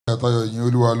Tayọ̀ yìn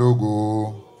Olúwa lógo.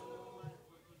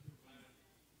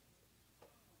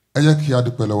 Ẹ jẹ́ kí a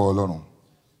dúpẹ́ lọ́wọ́ Ọlọ́run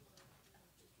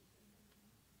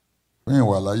fún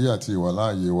ìwà láyé àti ìwà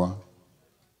láàyè wa.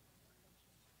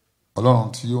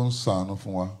 Ọlọ́run tí ó ń ṣàánú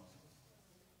fún wa,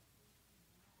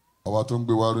 ọba tó ń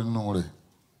gbé wa rí nínú rẹ̀.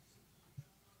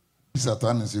 Bí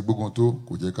Sátánì ṣe gbógun tó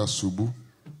kò jẹ́ ká ṣubú,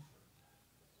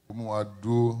 ó mú wa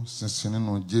dúró ṣinṣin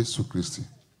nínú Jésù Kristi.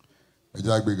 Ẹ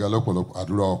jẹ́ àgbéga lọ́pọ̀lọpọ̀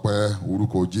àdúrà ọpẹ́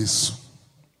orúkọ Jésù.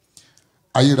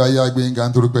 Ayérayé agbẹ́yìnká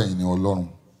nítorí pé ẹ̀yin ni Ọlọ́run,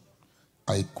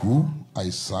 àìkú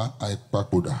àìsá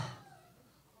àìpapòdà,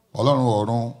 Ọlọ́run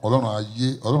ọ̀run, Ọlọ́run ayé,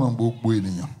 Ọlọ́run gbogbo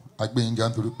ènìyàn. Agbẹ́yìnká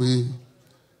nítorí pé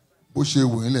bó ṣe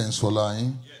wù yín lẹ̀ ń sọlá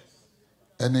yín,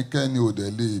 ẹnikẹ́ni ò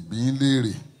dẹ̀ lè bí yín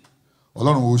léèrè.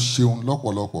 Ọlọ́run ó ṣeun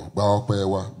lọ́pọ̀lọpọ̀. Gba ọpẹ́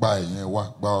wa, gba ìyìn wa,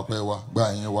 gba ọpẹ́ wa, gba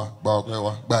ìyìn wa, gba ọpẹ́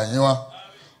wa, gba ìyìn wa.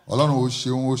 Ọlọ́run ó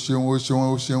ṣeun, ó ṣeun, ó ṣeun,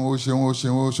 ó ṣeun, ó ṣeun, ó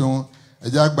ṣeun, ó ṣeun. Ẹ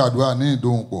jẹ́ á gbàdúrà ní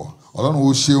ìdóhùn pọ̀. Ọlọ́run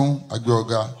ó ṣeun, àgbẹ̀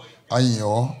ọ̀gá, ayìn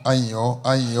ọ́, ayìn ọ́,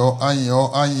 ayìn ọ́, ayìn ọ́,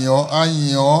 ayìn ọ́,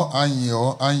 ayìn ọ́, ayìn ọ́,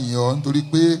 ayìn ọ́, nítorí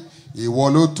pé ìwọ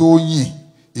ló tó yìn,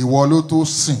 ìwọ ló tó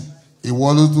sìn, ìwọ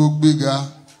ló tó gbéga.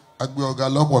 Àgbẹ̀ ọ̀gá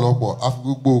lọ́pọ̀lọpọ̀, àfi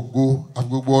gbogbo ògo, àfi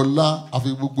gbogbo ọlá, àfi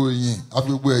gbogbo ìyìn, àfi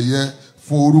gbogbo ẹ̀yẹ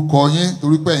fún orúkọ yín,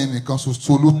 torí pé ẹ̀yin nìkan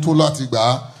ṣoṣo ló tó láti gbà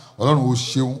á. Ọlọ́run ó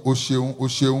ṣeun, ó ṣeun, ó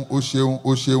ṣeun, ó ṣeun,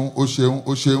 ó ṣeun, ó ṣeun,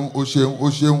 ó ṣeun, ó ṣeun, ó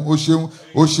ṣeun, ó ṣeun,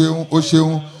 ó ṣeun, ó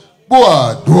ṣeun. Gbọ́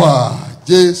àdúrà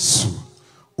Jésù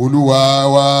Olúwa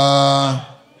wa.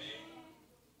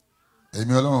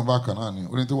 Ẹ̀mí Ọlọ́run bákan náà ni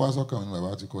orin tó wá sọ́kàn mi ni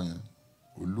bàbá ti kọ yẹn.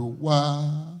 Olúwa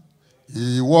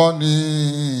ìwọ ni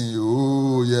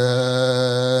ó yẹ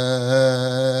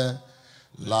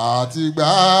láti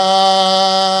gbà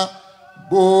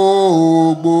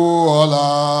gbogbo ọlá,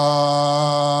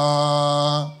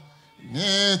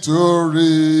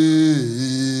 nítorí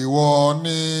ìwọ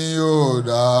ni ó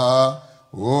dá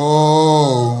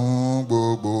ohun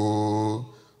gbogbo.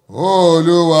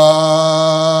 Olúwa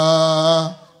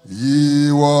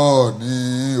ìwọ ni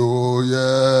ó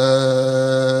yẹ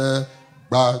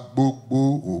gba gbogbo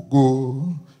ògo,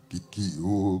 kìkì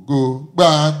ògo,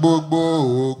 gba gbogbo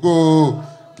ògo,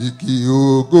 kìkì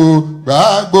ògo, gba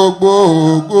gbogbo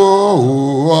ògo.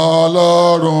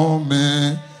 Ọlọ́run mi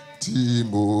tí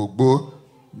mo gbọ́,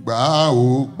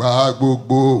 gbà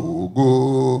gbogbo ògo,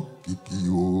 kìkì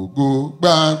ògo,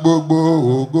 gba gbogbo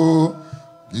ògo,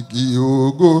 kìkì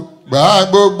ògo, gba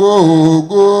gbogbo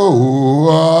ògo.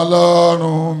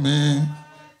 Ọlọ́run mi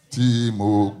tí mo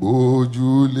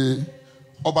gbójúlé.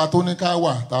 Ọba tó ní ká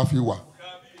wà tá a fi wà,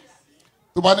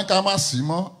 tó bá ní ká má sí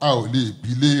mọ́ a ò lè bi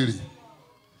léèrè.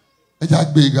 Ẹ jẹ́ á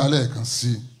gbé ga lẹ́ẹ̀kan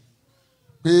sí i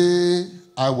pé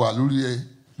a wà lórí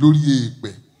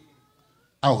èèpẹ̀,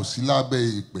 a ò sí lábẹ́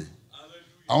èèpẹ̀.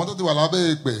 Àwọn tó ti wà lábẹ́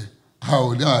èèpẹ̀ a ò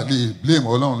lè blame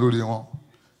Ọlọ́run lórí wọn.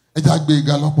 Ẹ jẹ́ á gbé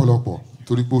ga lọ́pọ̀lọpọ̀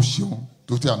torí pé ó ṣeun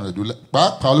tó ti àná ẹ̀dùn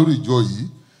pàápàá lórí ìjọ yìí.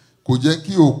 Kò jẹ́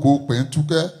kí òkò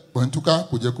pẹ̀ntúká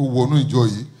kò jẹ́ kó wọnú ìjọ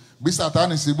yìí. Bí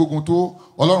Sátánì ṣe gbógun tó,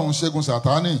 Ọlọ́run ṣẹ́gun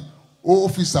Sátánì. Ó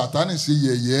fi Sátánì ṣe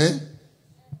yẹ̀yẹ́,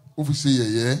 ó fi ṣe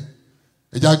yẹ̀yẹ́.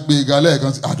 Ẹ jẹ́ á gbé ga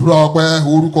lẹ́ẹ̀kan sí àdúrà ọpẹ́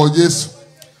orúkọ Jésù,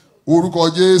 orúkọ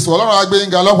Jésù. Ọlọ́run á gbé yín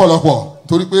ga lọ́pọ̀lọpọ̀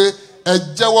torí pé ẹ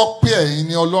jẹ́wọ́ pé ẹ̀yin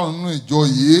ni Ọlọ́run nínú ìjọ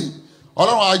yìí.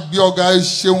 Ọlọ́run á gbé ọ̀gá, ẹ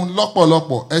ṣeun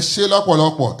lọ́pọ̀lọpọ̀, ẹ ṣe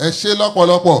lọ́pọ̀lọpọ̀, ẹ ṣe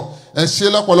lọ́pọ̀lọpọ̀, ẹ ṣe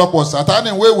lọ́pọ̀lọpọ̀. Sátánì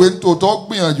wéwèé nítòótọ́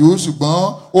gbìyànjú ṣùgbọ́n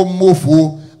ó mọ̀fo.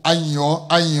 Ayìn ọ́,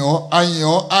 ayìn ọ́, ayìn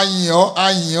ọ́, ayìn ọ́,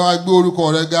 ayìn ọ́. A gbé orúkọ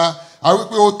rẹ ga. A wí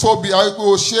pé ó tóbi, a wí pé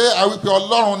ó ṣe, a wí pé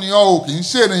Ọlọ́run ni ọ́, ò kì í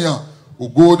ṣe ènìyàn.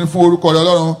 Ògo ni fún orúkọ rẹ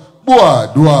Ọlọ́run. Gbọ́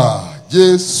àdúrà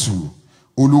Jésù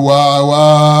Olúwa wa.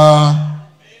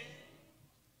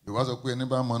 Yorùbá sọ pé ẹni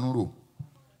bá mọnú rò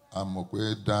a mọ̀ pé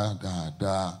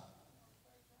dáadáa.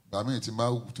 Gbàmí tí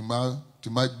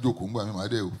má jókòó ńgbà mi máa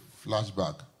dé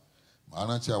flashback. Màá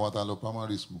rántí àwọn tá a lọ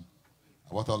primary school,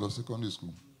 àwọn tá a lọ secondary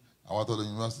school, àwọn tá a lọ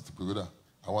university together,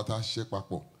 àwọn tá a ṣiṣẹ́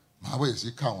papọ̀. Màá bẹ̀rẹ̀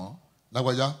sí ká wọn.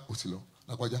 Lágbájá ó ti lọ,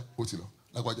 lágbájá ó ti lọ,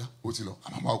 lágbájá ó ti lọ.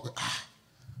 Àmọ́ máa wọ pé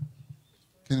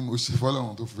kí ni mo ṣe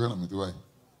fọ́lọ́run tó fi fẹ́ràn mi tó báyìí.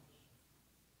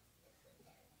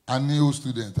 A ní old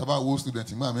student, tá a bá wo student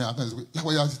ìgbà mi àtàn sí pé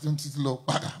lágbájá títí lọ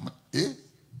padà.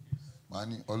 Màá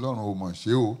ní Ọlọ́run ò mọ̀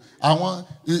ṣe o. Àwọn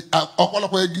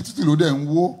ọ̀pọ̀lọpọ̀ igi títì ló dẹ̀ ń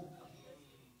wó,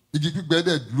 igi gbígbẹ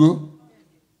dẹ̀ dúró.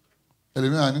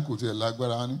 Ẹlòmíràn ní kò tiẹ̀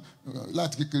lágbára, ní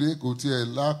láti kékeré kò tiẹ̀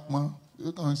lápọn,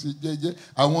 ó kàn ń ṣe jẹ́jẹ́.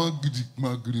 Àwọn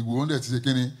gìrìgbò wọn dẹ̀ ti ṣe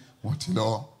kí ni wọ́n ti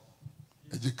lọ.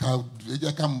 Ẹ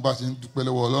jẹ́ ká mú bá ṣe ń dúpẹ́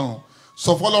lọ́wọ́ Ọlọ́run.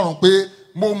 Sọ fọ́lọ́run pé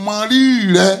mo mọ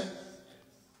rírì rẹ,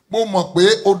 mo mọ̀ pé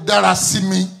ó dára sí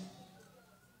mi,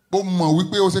 mo mọ̀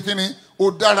wípé ó ṣe kí ni ó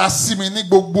dára sí mi ní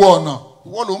gbogbo ọ̀nà.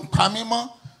 Ìwọ ló ń pa mí mọ́.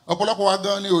 Ọ̀pọ̀lọpọ̀ wa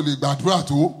gan ni ò lè gbàdúrà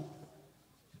tó.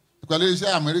 pẹ̀lú iṣẹ́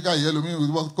Amẹ́ríkà yìí ẹlòmíì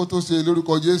kó tó ṣe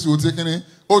lórúkọ Jésù ó ti kíni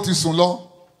ó ti sùn lọ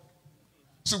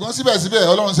ṣùgbọ́n síbẹ̀síbẹ̀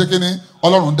Ọlọ́run ṣe kíni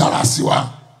Ọlọ́run dára sí wa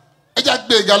ẹ jẹ́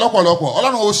gbé ga lọ́pọ̀lọpọ̀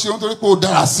Ọlọ́run ó ṣeun torí pé ó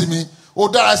dára sí mi ó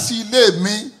dára sí ilé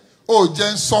mi ó jẹ́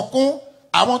ń sọkún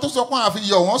àwọn tó sọkún àfi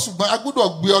yọ̀ wọ́n ṣùgbọ́n a gbọ́dọ̀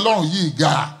gbé Ọlọ́run yìí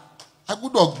ga a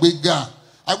gbọ́dọ̀ gbé ga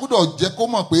a gbọ́dọ̀ jẹ́ kó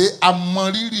mọ̀ pé a mọ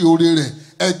rírì oore rẹ̀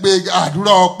ẹ gbé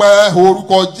àdúrà ọpẹ́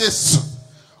orúkọ Jésù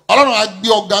Ọlọ́run á gbé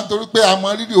ọ̀gá nítorí pé a mọ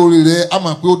rírì oore rẹ̀ a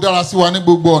mọ̀ pé ó dára sí wa ní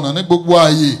gbogbo ọ̀nà ní gbogbo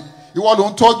ààyè ìwọ ló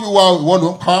ń tọ́jú wa ìwọ ló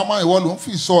ń pa wá mọ́ ìwọ ló ń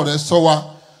fi ìṣọ́ rẹ̀ ṣọ́ wa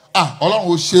Ọlọ́run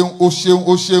ó ṣeun ó ṣeun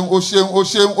ó ṣeun ó ṣeun ó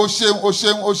ṣeun ó ṣeun ó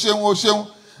ṣeun ó ṣeun ó ṣeun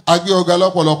a gbé ọ̀gá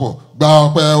lọ́pọ̀lọpọ̀ gba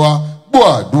ọpẹ́ wa gbọ́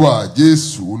àdúrà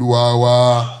Jésù Olúwa wa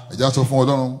ẹ já sọ fún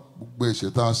Ọlọ́run gbogbo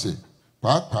ẹ̀ṣẹ̀ tá a ṣẹ̀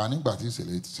pàápàá nígbà tí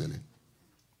ìṣẹ̀lẹ̀ ti ṣẹlẹ̀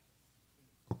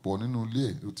ọ̀pọ̀ nínú ilé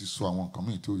ẹ̀ ló ti sọ àwọn nǹkan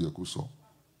míì tí ó yẹ kó sọ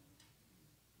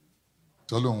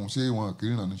tọ́lọ́hún ṣé wọn kì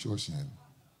í ràn ní ṣọ́ọ̀ṣì yẹn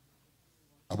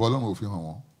àbọ̀ Ọlọ́run ò fi hàn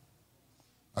wọ́n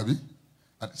àbí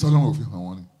tọ́lọ́run ò fi hàn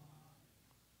wọ́n ni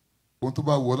ohun tó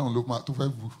bá wù Ọlọ́run ló máa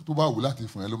tó bá wù láti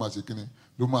fún ẹ ló máa ṣe kíni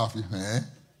ló máa fi hàn ẹ́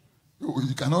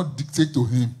you cannot dictate to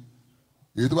him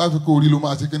èyí tó bá fi kó orí ló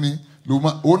máa ṣe kíni ló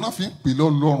máa òun náà fi ń pè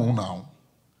lọ́lọ́run náà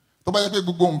tó bá yẹ pé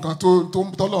gbogbo nǹkan tó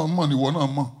tọ́lọ́run mọ̀ níwọ náà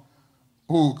mọ̀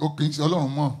ó kì í ṣe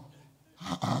Ọlọ́run mọ̀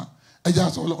ẹ jẹ́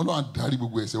àṣọ Ọlọ́run àdárí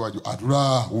gbogbo ẹ̀ṣẹ̀ wájú àdúrà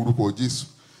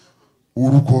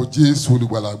orúkọ Jésù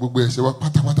olùgbàlà gbogbo ẹ̀ṣẹ̀ wa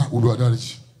pátápátá Olúwa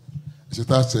dáríjì ẹ̀ṣẹ̀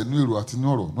tá a ṣẹ̀ ní èrò àti ní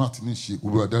ọ̀rọ̀ náà àti ní ìṣe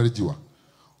Olúwa dáríjì wa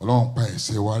Ọlọ́run pa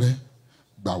ẹ̀ṣẹ̀ wa rẹ́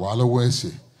gbà wá lọ́wọ́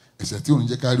ẹ̀ṣẹ̀ tí ò ní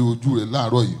jẹ́ ká rí ojú rẹ̀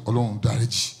láàárọ̀ yìí Ọlọ́run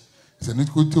dáríjì ẹ̀ṣẹ̀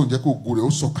tí ò ní jẹ́ kó ògo rẹ̀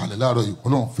ó sọ̀kalẹ̀ láàárọ̀ yìí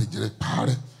Ọlọ́run fèjì rẹ̀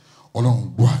parẹ́ Ọlọ́run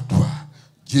gbọ́ àdúrà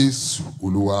Jésù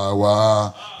Olúwa wa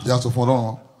ìyá sọ fún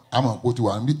Ọlọ́run àmọ́ kó ti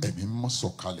wà ní ẹ̀mí mímọ́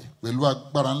sọ̀kalẹ̀ pẹ̀lú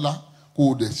agbára ńlá kó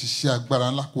o dẹ̀ ṣiṣẹ́ agbára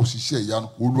ńlá kó o ṣiṣẹ́ ìyanu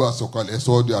Olúwa sọ̀kalẹ̀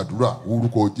ẹ̀sọ́ ọdẹ àdúrà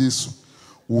orúkọ Jésù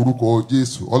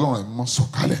Ọlọ́run ẹ̀mí mímọ́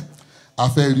sọ̀kalẹ̀ a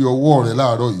fẹ́ rí ọwọ́ rẹ̀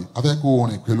láàárọ̀ yìí a fẹ́ kó o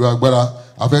rìn pẹ̀lú agbára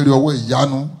a fẹ́ rí ọwọ́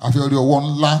ìyanu a fẹ́ rí ọwọ́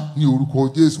ńlá ní orúkọ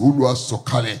Jésù Olúwa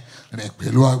sọ̀kalẹ̀ rìn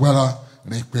pẹ̀lú agbára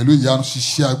rìn pẹ̀lú ìyanu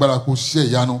ṣiṣẹ́ agbára kó ṣiṣẹ́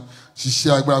ìyanu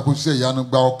ṣiṣẹ́ agbára kó ṣiṣẹ́ ìyanu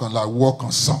gba ọkàn là wọ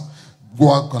ọkàn sàn gbọ́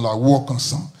ọkàn là wọ ọkàn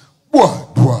sàn gbọ́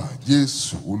àdúrà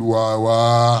Jésù Olúwa wa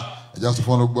ẹ̀já sọ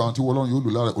fún ọlọ́gbọ́n àwọn tí wọ́n lọ́run yóò lò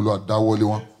lára Olúwa dáwọ́lé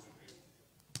wọn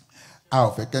a ò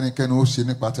fẹ́ kẹ́nikẹ́ni ó ṣe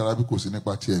nípa ti ara bí kò sí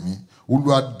nípa ti ẹ̀mí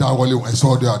Olúwa dáwọ́lé wọn ẹ̀sọ́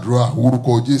ọdẹ àdúrà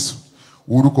orúkọ Jésù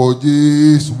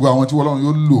gbogbo àwọn tí wọ́n lọ́run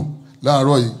yóò lò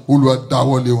láàárọ̀ yìí Olúwa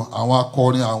dáwọ́lé wọn àwọn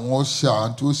akọrin àwọn ọ̀ṣà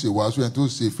àwọn tí ó ṣe wàásù ẹni tí ó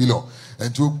ṣe ìfilọ̀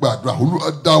ẹni tí ó gbàdúrà Olúwa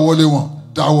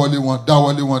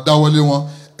dáwọ́lé wọn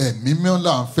ẹ̀mí mìíràn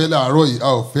là ń fẹ́ láàárọ̀ yìí a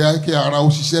ò fẹ́ kí ara ó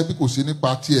ṣiṣẹ́ bí kò sí nípa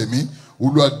ti ẹ̀mí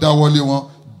Olúwa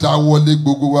dáwọ́lé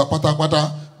gbogbo wa pátápátá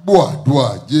gbọ́ àdúrà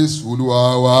Jésù Olúwa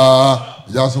wa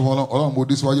ìyá sọ fún Ọlọ́run mo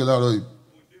dé síwájú láàárọ̀ yìí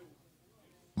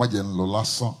má jẹ́ ń lọ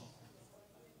lásán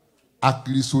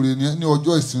akiri sóore ní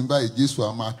ọjọ́ ìsinmi báyìí Jésù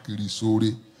á máa kiri sóore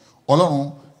Ọlọ́run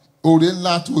oore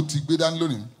ńlá tó ti gbé dání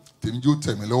lónìí tèmi jó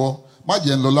tẹ̀mí lọ́wọ́ má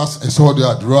jẹ́ ń lọ lásán ẹ̀sọ́ ọdẹ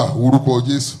àdúrà orúkọ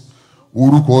Jésù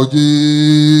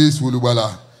olùgbàlà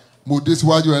mo dé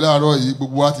síwájú rẹ láàárọ̀ yìí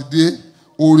gbogbo wa ti dé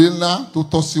oore ńlá tó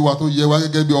tọ́ sí wa tó yẹ wá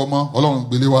gẹ́gẹ́ bí ọmọ Ọlọ́run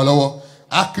gbélé wa lọ́wọ́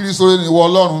akiri sóore ni ìwọ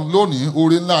Ọlọ́run lónìí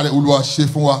oore ńlá rẹ Olúwa ṣe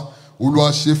fún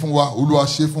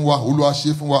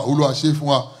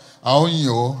wa a ó yìn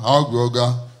ọ́ a ó gbé ọ ga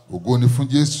ògo ni fún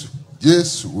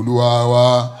Jésù Olúwa wa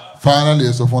finally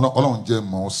ẹ sọ fún Ọlọ́run jẹ́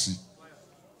mọ̀ ọ́ sí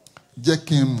jẹ́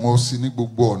kí n mọ̀ ọ́ sí ní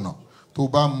gbogbo ọ̀nà tó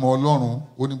bá mọ̀ Ọlọ́run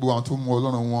ó ní gbogbo àwọn tó mọ̀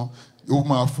Ọlọ́run wọn ó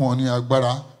máa fún ọ ní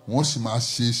agbára wọn sì máa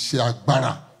ṣe iṣẹ́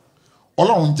agbára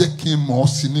Ọlọ́run jẹ́ kí n mọ̀ ọ́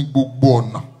sí ní gbogbo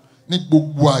ọ̀nà ní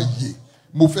gbogbo ààyè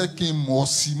mo fẹ́ kí n mọ̀ ọ́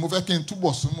sí mo fẹ́ kí n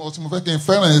túbọ̀ súnmọ́ ọ sí mo fẹ́ kí n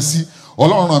fẹ́ràn ẹ sí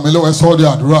Ọlọ́run ràn mí lọ́wọ́ ẹ sọ ọ́ di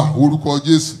àdúrà orúkọ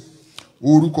Jésù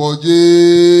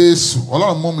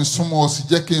Ọlọ́run mú mi súnmọ́ ọ sí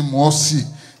jẹ́ kí n mọ̀ ọ́ sí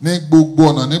ní gbogbo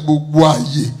ọ̀nà ní gbogbo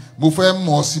ààyè mo fẹ́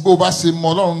mọ̀ ọ́ sí bó bá ṣe mọ̀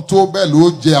Ọlọ́run tó bẹ́ẹ̀ ló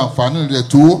jẹ àǹfààní rẹ̀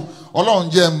tó Ọlọ́run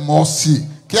jẹ́ mọ̀ ọ́ sí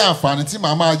kí àǹfààní tí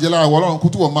màá máa jẹ lára Ọlọ́run kó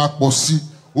túbọ̀ máa pọ̀ sí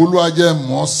Olúwa jẹ́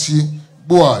mọ̀ ọ́ sí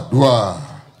gbọ́ àdúrà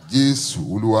Jésù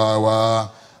Olúwa wa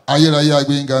ayérayé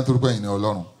agbẹ́yìnká nítorí pé ẹ̀yin ni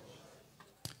Ọlọ́run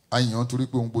àyàn nítorí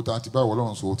pé ohun gbogbo àti báwo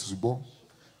Ọlọ́run sọ ti gbọ́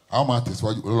àwọn máa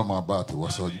tẹ̀síwájú Ọlọ́run máa bá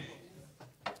àtẹ̀wáṣọ́jú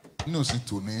nínú òsì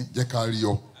tòní jẹ́ ká rí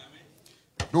ọ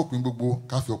lópin gbogbo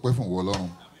ká fi ọpẹ́ fún ìwọ Ọlọ́run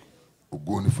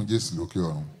ògo ni fún Jésù lókè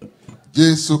ọ̀run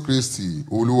Jésù Kristi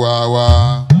Olúwa wa.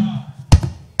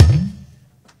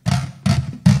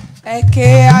 Ẹ ké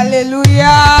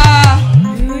hallelujah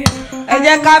ẹ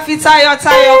jẹ́ ká fi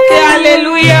tayọ̀tayọ̀ ké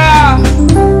hallelujah.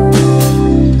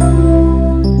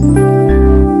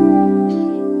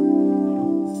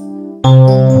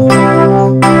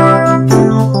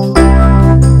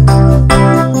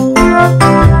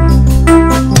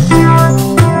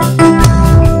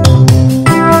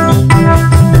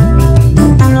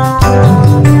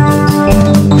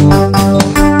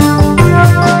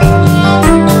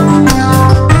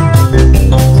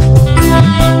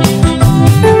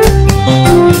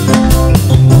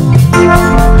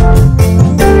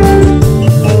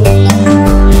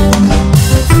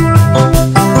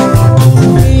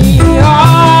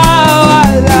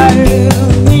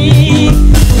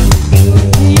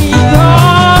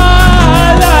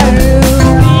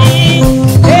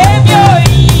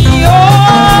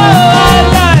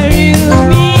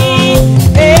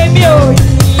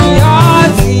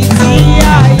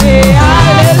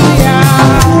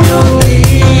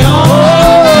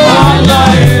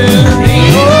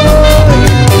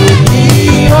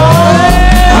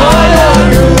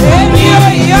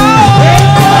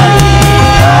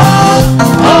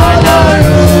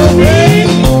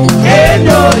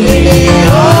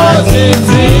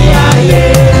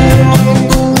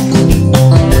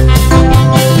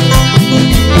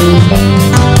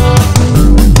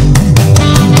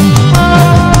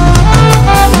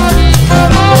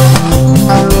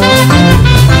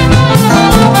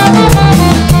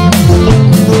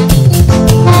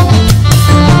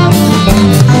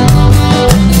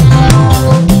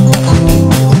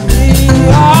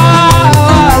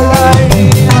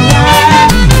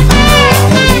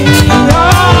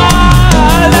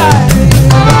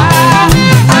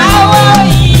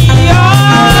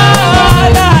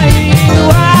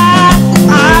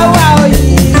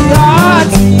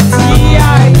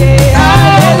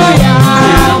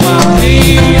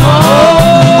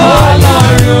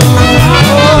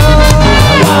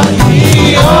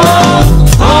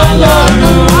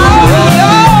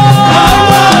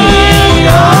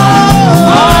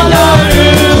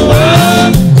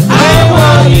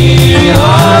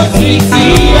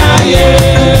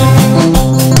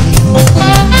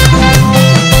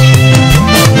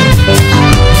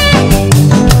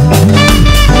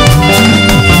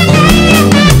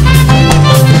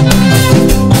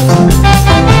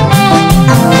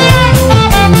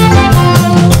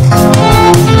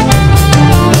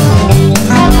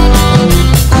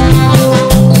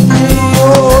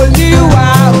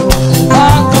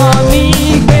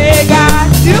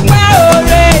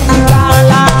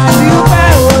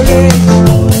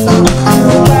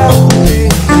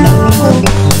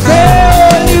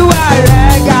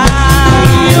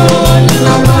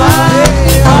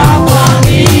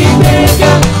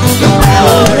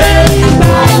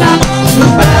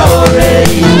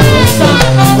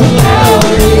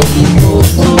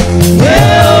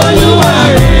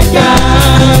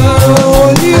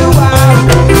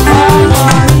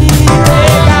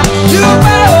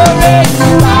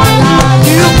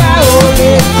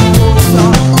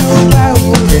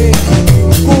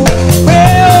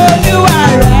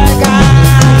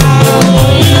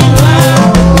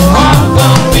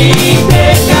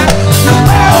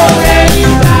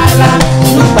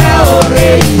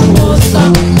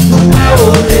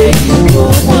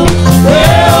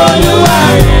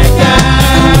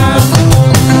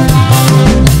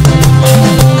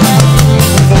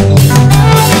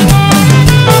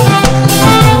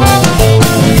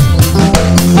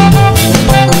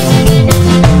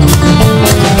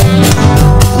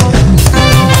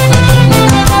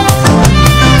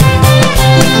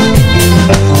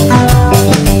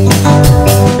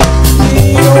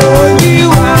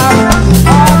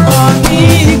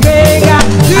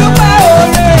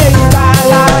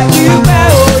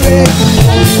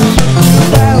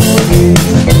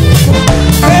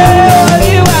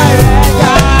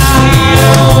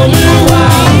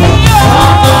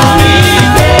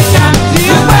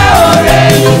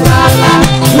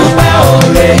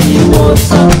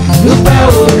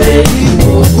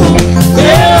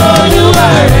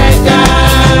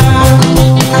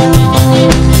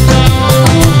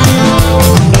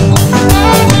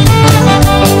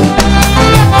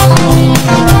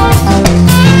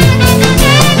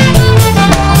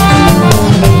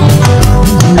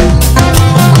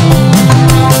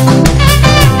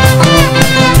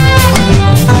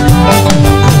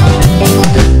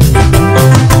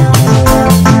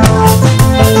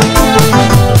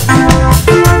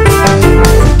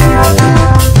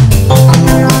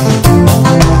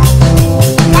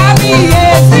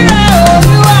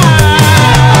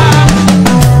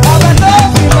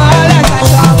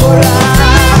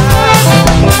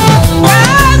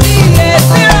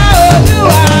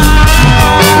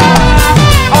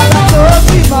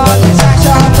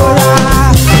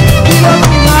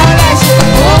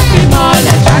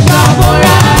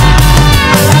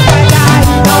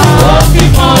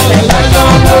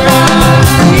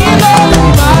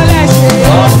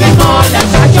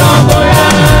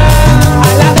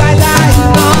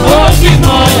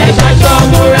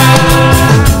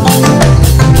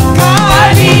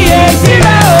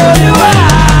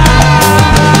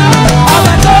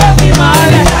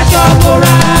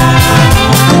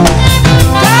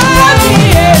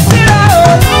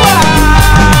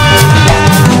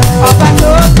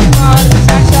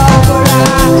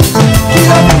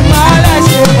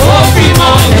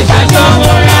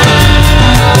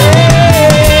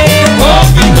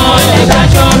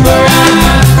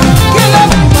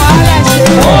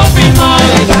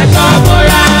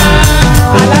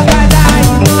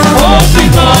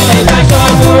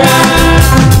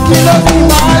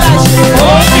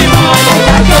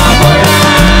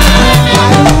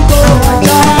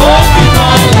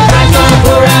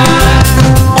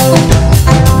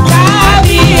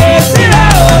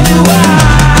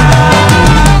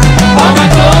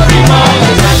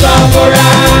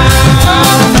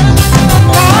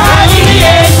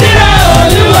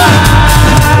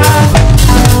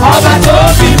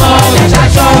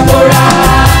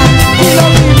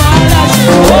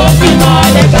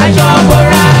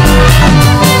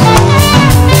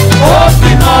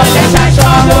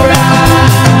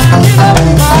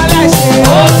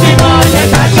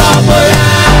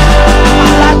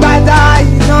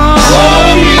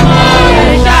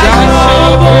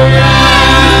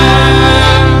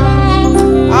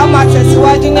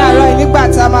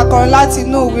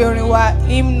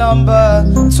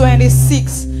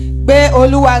 26. Gbé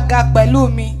Olúwa ga pẹ̀lú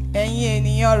mi, ẹ̀yin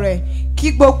ènìyàn rẹ̀, kí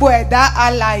gbogbo ẹ̀dá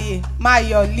alààyè máa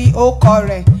yọ̀ lí orúkọ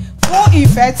rẹ̀. Fún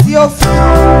ìfẹ́ tí ó fi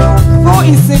fún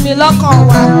ìsinmi lọ́kàn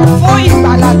wa, fún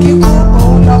ìgbàlà kíkún,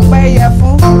 òun lọ́pẹ́ yẹ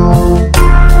fún.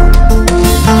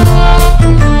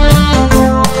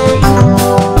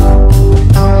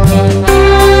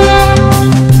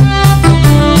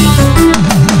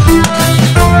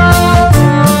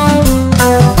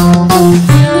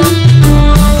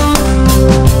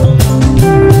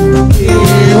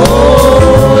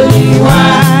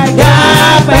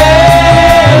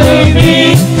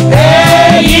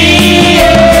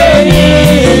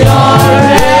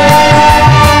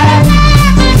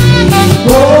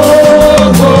 Go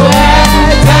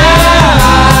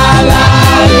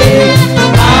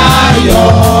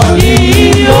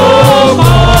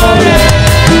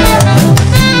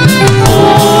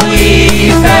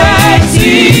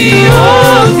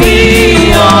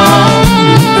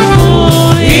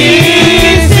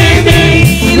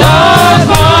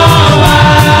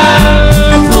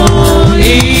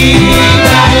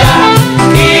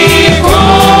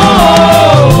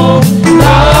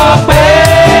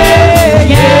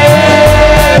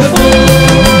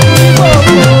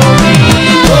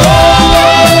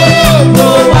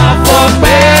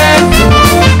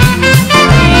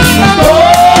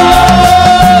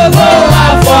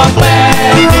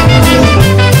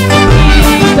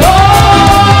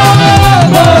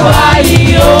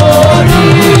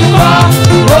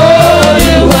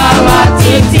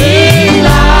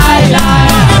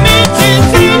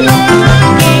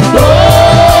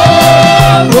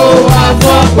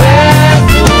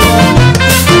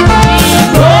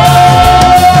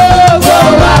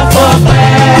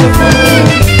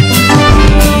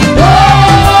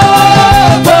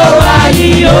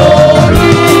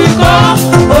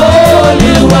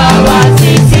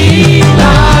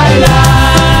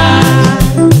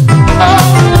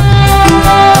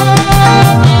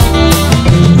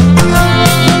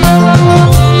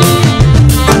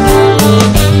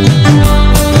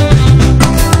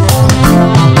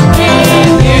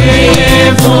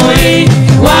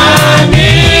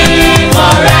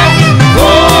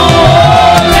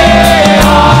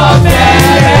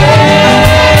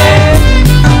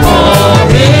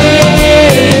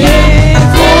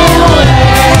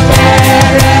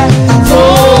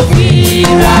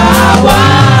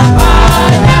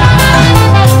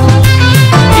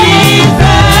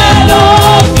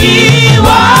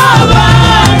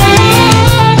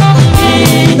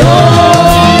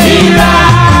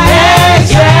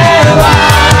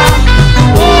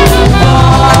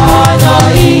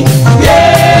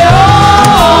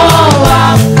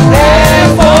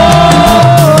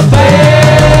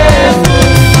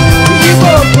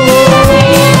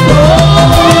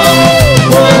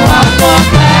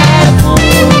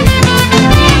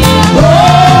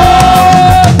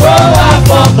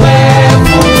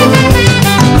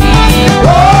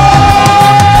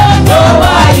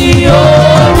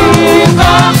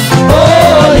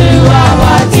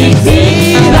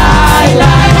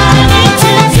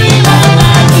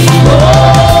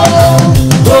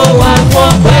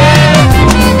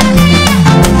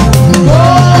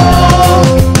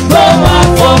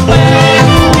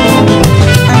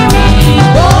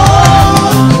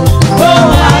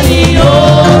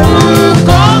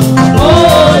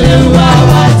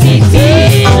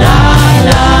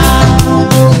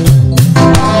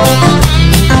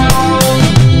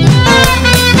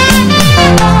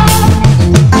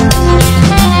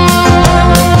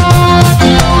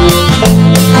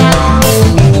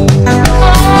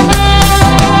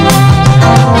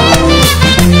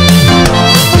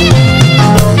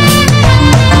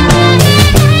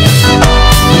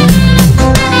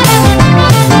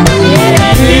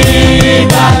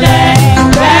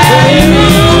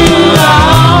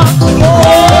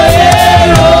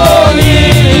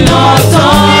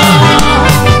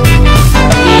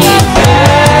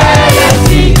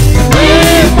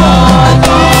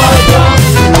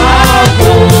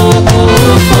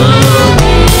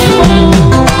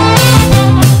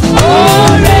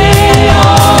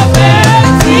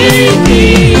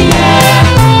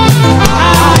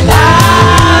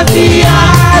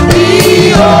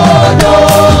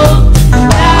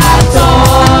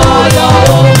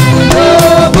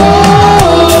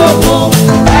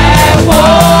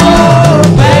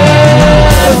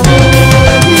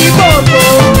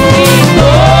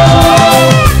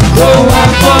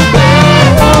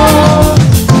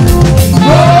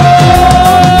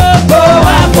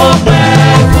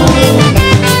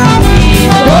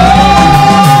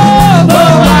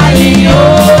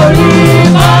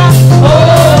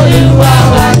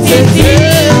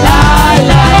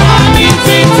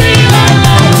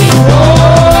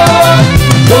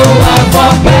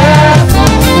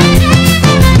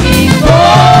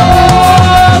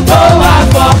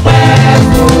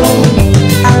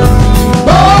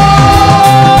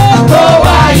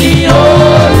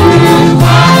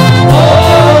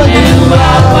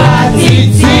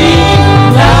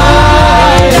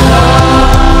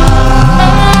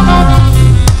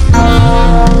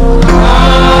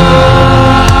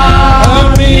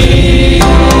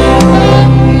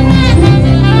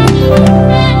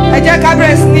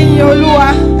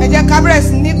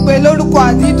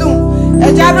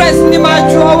bẹ̀rẹ̀ sí ni máa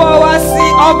ju ọwọ́ wa sí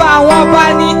ọba àwọn ọba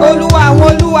ní olúwa àwọn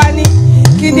olúwa ní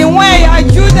kìnìún ẹ̀yà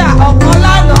Júdà, ọ̀kan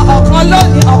lánàá ọ̀kan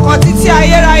lónìí ọ̀kan títí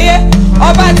ayérayé,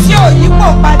 ọba tí ò yípo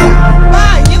padà.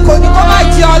 Báyìí kò ní kó má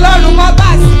jẹ ọlọ́run mọ́,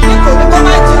 báyìí ní kò ní kó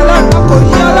má jẹ ọlọ́run mọ́, kò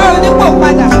yí ọlọ́run nípò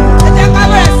padà. Ẹ jẹ́ ká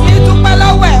bẹ̀rẹ̀ sí ní dúpẹ́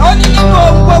lọ́wọ́ ẹ̀. Ó ní nínú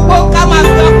ohun gbogbo ká máa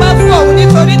fi ọpẹ́ fún òun.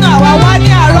 Nítorí náà àwa wá ní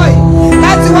àárọ̀ yìí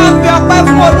láti wá fi ọpẹ́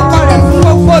fún orúkọ rẹ̀ fún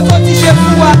gbogbo tó ti ṣe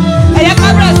fún wa. Ẹ jẹ́ ká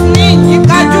bẹ̀rẹ̀ sí ní ìyìn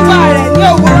kájúbà rẹ̀ ní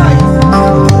òwúrọ̀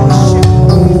yìí.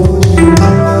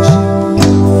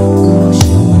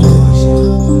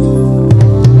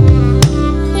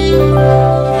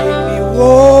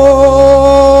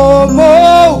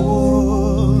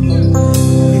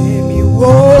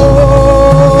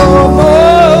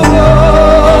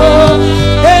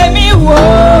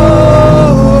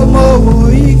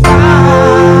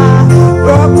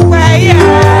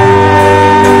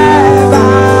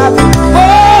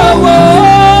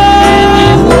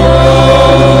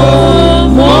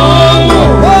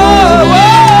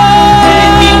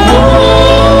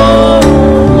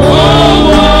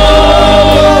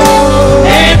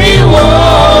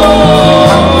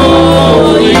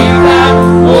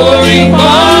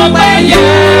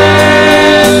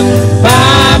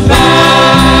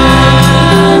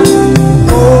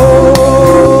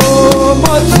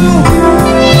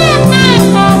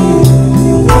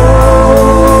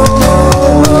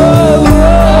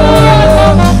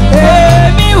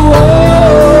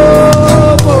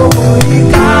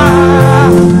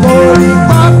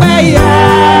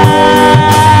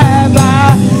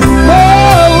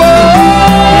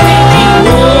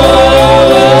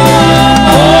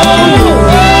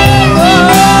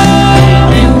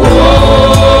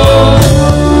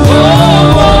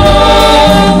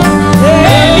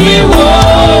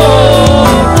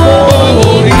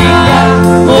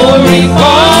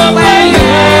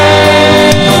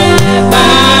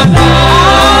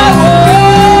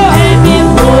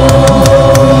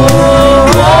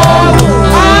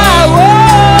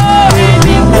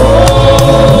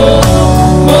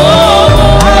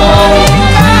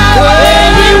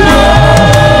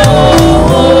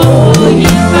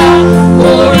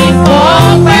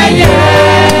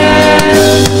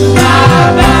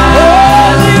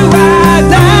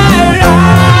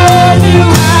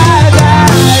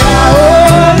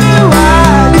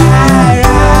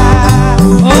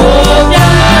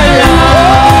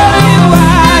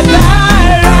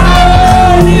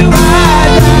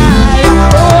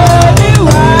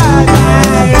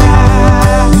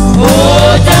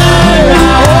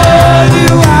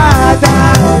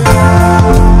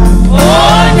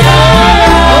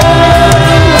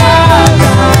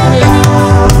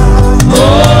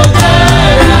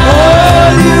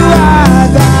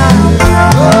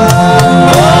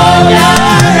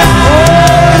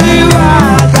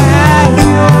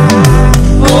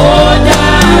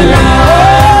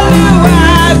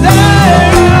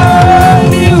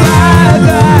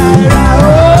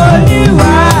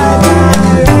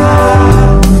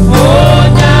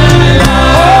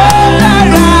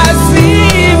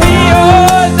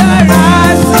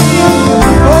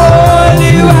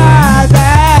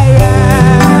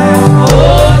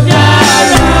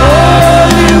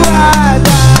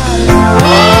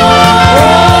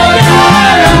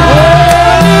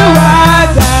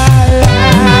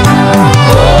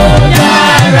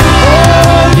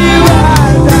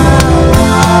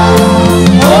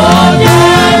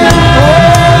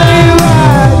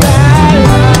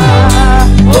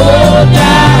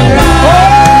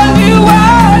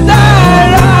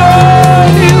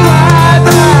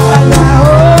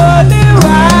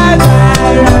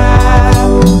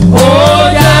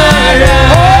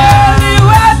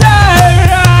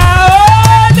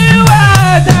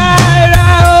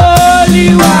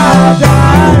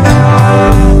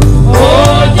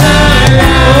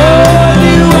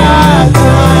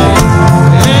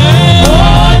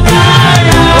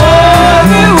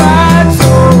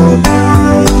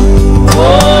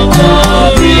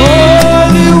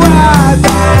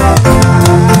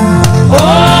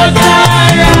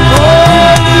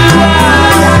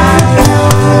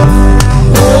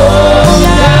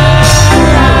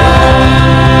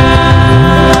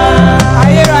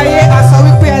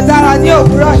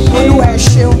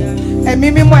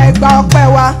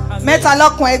 mẹ́ta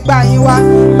lọ́kàn ẹgbà yín wá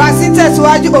bá sí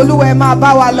tẹ̀síwájú olúwa ẹ máa bá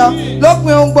wa lọ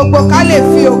lópin ohun gbogbo ká lè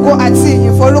fi ògo àti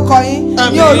ìyìn forúkọ yín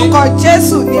ní orúkọ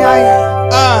Jésù ní ayé.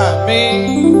 Àmín.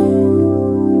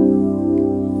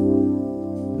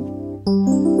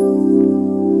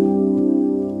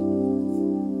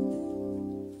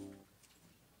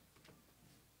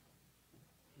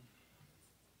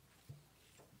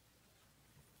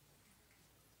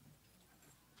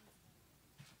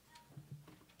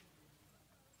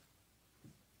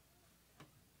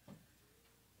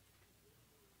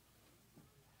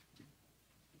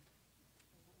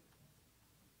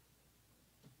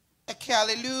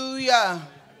 hallelujah.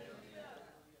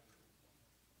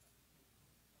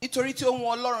 Nítorí tí ó mú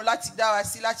Ọlọ́run láti dá wa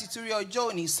sí láti tún rí ọjọ́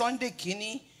òní Sunday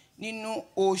kìíní nínú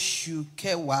oṣù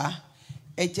kẹwàá,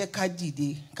 ẹ jẹ́ ká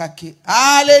dìde ká ké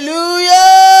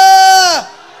hallelujah.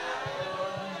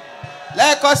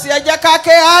 Lẹ́ẹ̀kan sí ẹ jẹ́ ká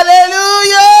ké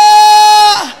hallelujah.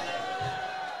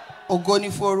 Ògo ni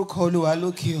fún orúkọ Olúwa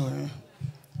lókè ọ̀run.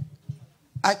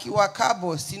 A kí wa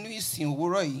káàbọ̀ sínú ìsìn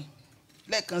òwúrọ̀ yìí.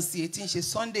 Lẹ́ẹ̀kan sí tí ń ṣe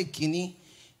Sunday kìíní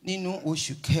nínú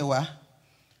oṣù kẹwàá.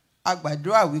 A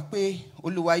gbàdúrà wípé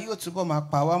Olúwa yóò túbọ̀ máa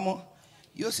pa wá mọ́,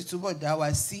 yóò sì túbọ̀ dá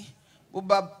wa sí. Bó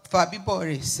bá fa bíbọ̀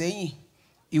rẹ̀ sẹ́yìn,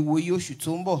 ìwòye oṣù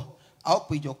tó ń bọ̀, a ó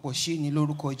péjọpọ̀ ṣe ní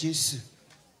lórúkọ Jésù.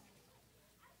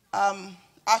 A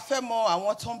fẹ́ mọ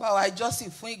àwọn tó ń bá wa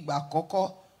jọ́sìn fún ìgbà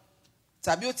àkọ́kọ́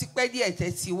tàbí ó ti pẹ́ díẹ̀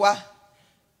tẹ́ ti wá,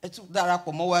 ẹ tún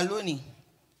darapọ̀ mọ́ wa lónìí.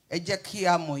 Ẹ jẹ́ kí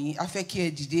a mọ̀ yín, a fẹ́ kí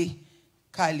ẹ dìde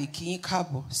ká lè kí yín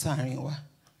káàbọ̀ sáàrin wa.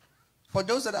 For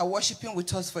those that are worshiping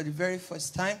with us for the very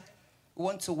first time, we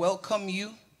want to welcome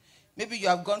you. Maybe you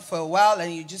have gone for a while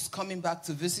and you're just coming back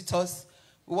to visit us.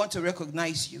 We want to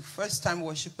recognize you. First time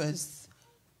worshipers,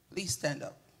 please stand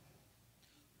up.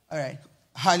 All right.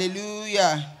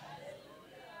 Hallelujah.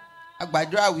 A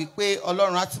gbàdúrà wípé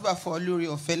Ọlọ́run á túbọ̀ fún ọ lórí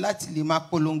ọ̀fẹ́ láti lè máa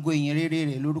polongo ìyìn rere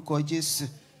rẹ̀ lórúkọ Jésù.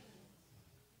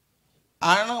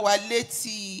 À ń rán wa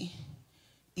létí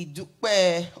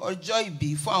ìdúpẹ́ ọjọ́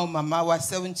ìbí fún àwọn màmá wa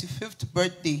 75th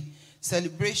birthday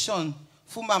celebration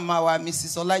fún màmá wa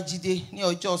Mrs. Ọlájídé ní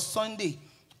ọjọ́ Sunday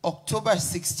October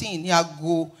 16 ní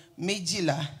aago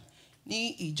 12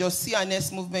 ní ìjọ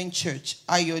CNS Movement Church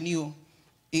Ayọ̀níò,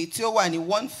 èyí tí ó wà ní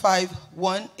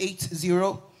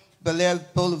 15180 Bel-Air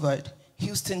Boulevard,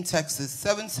 Houston, Texas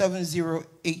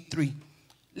 77083.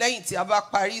 Lẹ́yìn tí a bá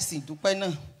parí ìsìn ìdúpẹ́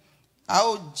náà, a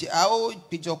ó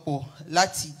péjọpọ̀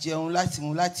láti jẹun, láti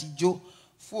mu, láti jó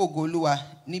fún ògo Olúwa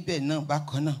níbẹ̀ náà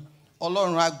bákan náà.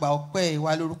 Ọlọ́run á gba ọpẹ́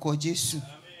wa lórúkọ Jésù.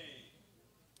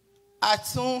 A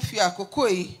tún fi àkókò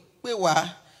yìí pè wá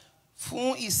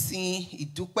fún ìsìn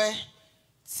ìdúpẹ́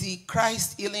ti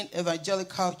Christ Healing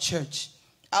Evangelical Church,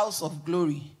 House of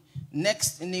Glory,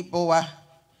 next neighbor wa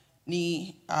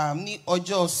ní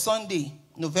ọjọ́ Sunday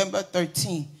November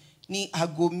 13 ní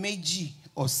aago 2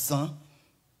 ọ̀sán.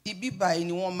 Ibi báyìí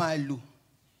ni wọ́n máa lò.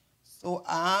 So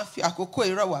à ń fi àkókò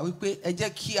yìí rọ̀ wá wípé ẹ jẹ́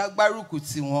kí a gbárùkù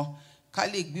tì wọ́n ká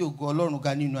lè gbé ògo Ọlọ́run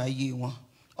ga nínú ayé wọn.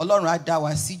 Ọlọ́run á dá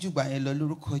wa sí jùgbà yẹn lọ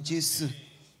lórúkọ Jésù.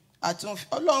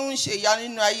 Ọlọ́run ń ṣe ìyanu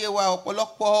nínú ayé wa,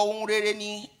 ọ̀pọ̀lọpọ̀ ohun rere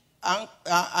ni à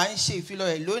ń ṣe ìfilọ̀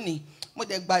rẹ̀ lónìí. Mo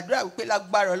dẹ̀ gbàdúrà wípé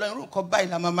lágbára Ọlọ́run nǹkan báyìí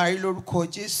la máa rí lórúkọ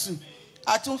Jésù.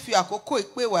 A tún fi àkókò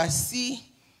ìpè wá sí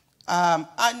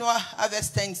annual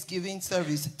harvest Thanksgiving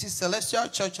service ti Celestial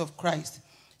Church of Christ,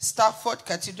 Stafford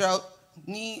Cathedral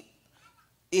ní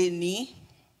èní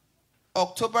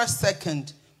October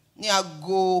 2nd ní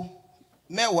aago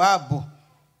 10:00.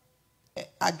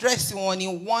 Àdírẹ́sì wọn ní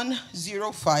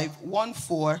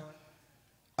 10514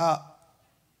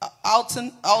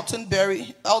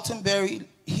 Altonbury,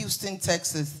 Houston,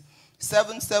 Texas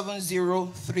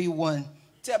 77031.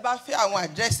 Tí ẹ bá fẹ́ àwọn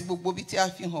àdírẹ́sì gbogbo bí tí a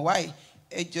fi hàn wáyé,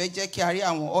 ẹ jọ̀ọ́ ẹ jẹ́ kí a rí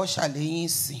àwọn ọ̀ṣà lẹ́yìn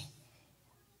ìsìn.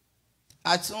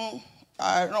 A tún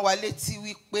rán wa létí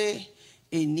wípé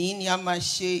èní ni a máa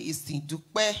ṣe ìsìn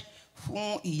ìdúpẹ́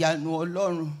fún ìyanu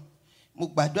Ọlọ́run. Mo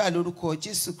gbàdúrà lórúkọ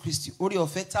Jésù Kristi, orí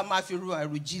ọ̀fẹ́ tá máa fi ru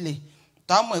àròjinlẹ̀,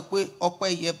 tá mọ̀ pé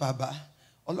ọpẹ́ yẹ bàbá.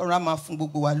 Ọlọ́run á máa fún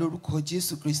gbogbo wa lórúkọ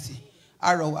Jésù Kristi.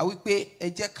 A rọ̀ wá wípé ẹ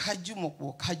jẹ́ ká jùmọ̀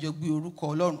pọ̀ ká jọ gbé orúkọ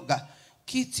Ọlọ́run ga,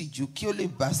 kí ìtìjú kí ó lè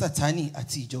bá Sátánì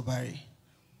àti ìjọba rẹ̀.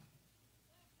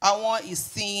 Àwọn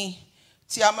ìsìn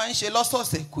tí a máa ń ṣe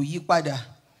lọ́sọ̀ọ̀sẹ̀ kò yí padà.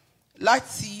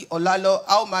 Láti ọ̀la lọ,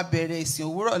 a ó máa bẹ̀rẹ̀ ìsìn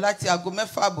òwúrọ̀ láti aago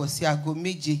 6:30 sí aago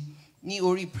 7 ní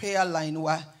orí prayer line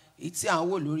wa, èyí tí à ń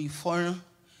wò lórí fọ́nrán.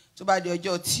 Tó bá di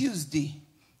ọjọ́ Tuesday,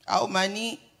 a ó máa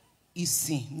ní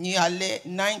ìsìn ní alẹ́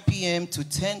 9 p.m. to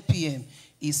 10 p.m.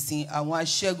 ìsìn àwọn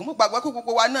aṣẹ́gun. Mo gbàgbọ́ pé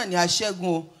gbogbo wa náà ni aṣẹ́gun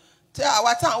o. Tí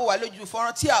àwa tá à ń wò wá lójú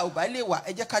fọ́nrán tí a ò bá lè wà,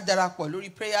 ẹ jẹ́ ká darapọ̀ lórí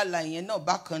prayer line yẹn náà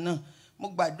bákan náà. Mo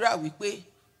gbàdúrà wípé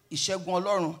ìṣẹ́gun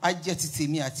Ọlọ́run á jẹ́ ti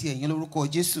tèmi àti ẹ̀yin lórúkọ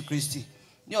Jésù Kristi.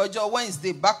 Ní ọjọ́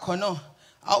Wednesday bákan náà,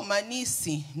 a ó máa ní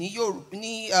ìsìn ní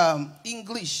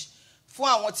English fún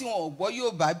àwọn tí wọn ò gbọ́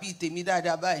Yorùbá bíi tèmi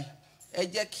dáadáa báyìí. Ẹ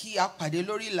jẹ́ kí a pàdé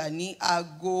lórí ìlà ní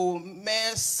aago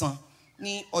 9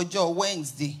 ní ọjọ́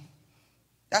Wednesday.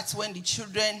 That's when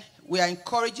we are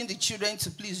encouraging the children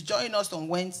to please join us on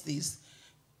Wednesdays.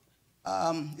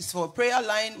 It's for a prayer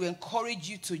line. We encourage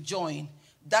you to join.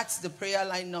 That's the prayer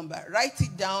line number. Write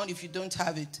it down if you don't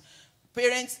have it.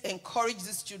 Parents, encourage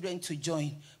these children to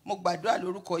join. Mo gbàdúrà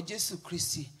lórúkọ Jésù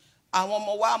Kristi. Àwọn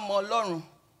ọmọ wa mọ Ọlọ́run,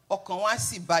 ọkàn wa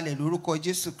sì balẹ̀ lórúkọ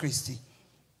Jésù Kristi.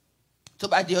 Tó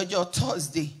bá di ọjọ́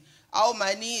Thursday, a ó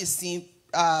máa ní ìsìn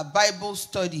Bible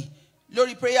study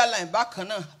lórí prayer line bákan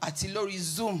náà àti lórí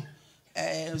Zoom.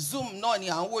 Zoom náà ni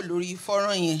à ń wò lórí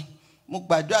fọ́nrán yẹn. Mo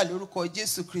gbàdúrà lórúkọ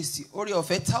Jésù Kristi oore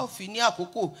ọ̀fẹ́ tá ò fi ní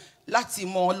àkókò láti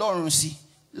mọ Ọlọ́run sí,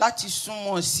 láti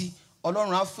súnmọ́ sí.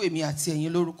 Ọlọ́run á fún èmi àti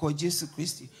ẹ̀yin lórúkọ Jésù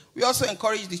Kristi. We also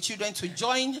encourage the children to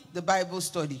join the Bible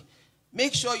study.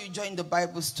 Make sure you join the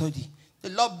Bible study. The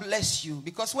Lord bless you,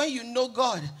 because when you know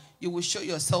God, you will show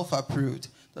yourself approved.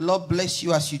 The Lord bless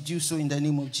you as you do so in the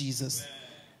name of Jesus.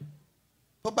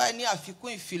 Tó bá ní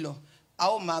àfikún ìfilọ̀, a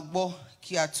ó máa gbọ́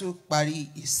kí a tó parí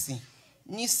ìsìn.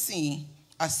 Nísìn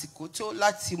àsìkò tó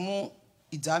láti mú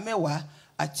ìdámẹ́wàá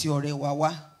àti ọrẹ wa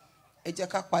wá. Ẹ jẹ́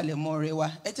ká palẹ̀mọ́ ọrẹ wa,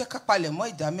 ẹ jẹ́ ká palẹ̀mọ́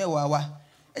ìdámẹ́wàá wa.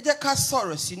 Ẹ jẹ́ ká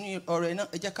sọ̀rọ̀ sínú ọrẹ náà,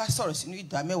 ẹ jẹ́ ká sọ̀rọ̀ sínú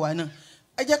ìdámẹ́wàá náà.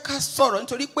 Ẹ jẹ́ ká sọ̀rọ̀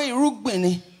nítorí pé irúgbìn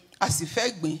ni a sì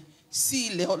fẹ́ gbìn sí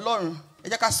ilẹ̀ Ọlọ́run. Ẹ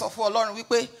jẹ́ ká sọ fún Ọlọ́run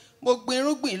wípé mo gbìn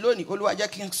irúgbìn lónìí, Olúwa jẹ́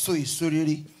kí n so èso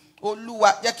rere. Olúwa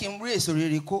jẹ́ kí n rí èso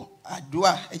rere kó.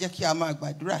 Àdúrà, ẹ jẹ́ kí a máa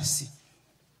gbàdúrà sí.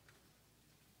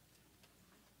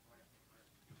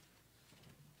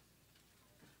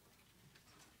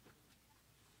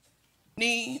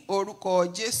 Ní orúkọ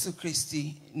Jésù Kristi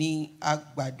ni a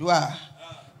gbàdúrà.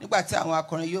 Nígbà tí àwọn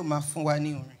akọrin yóò máa fún wa ní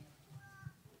orin.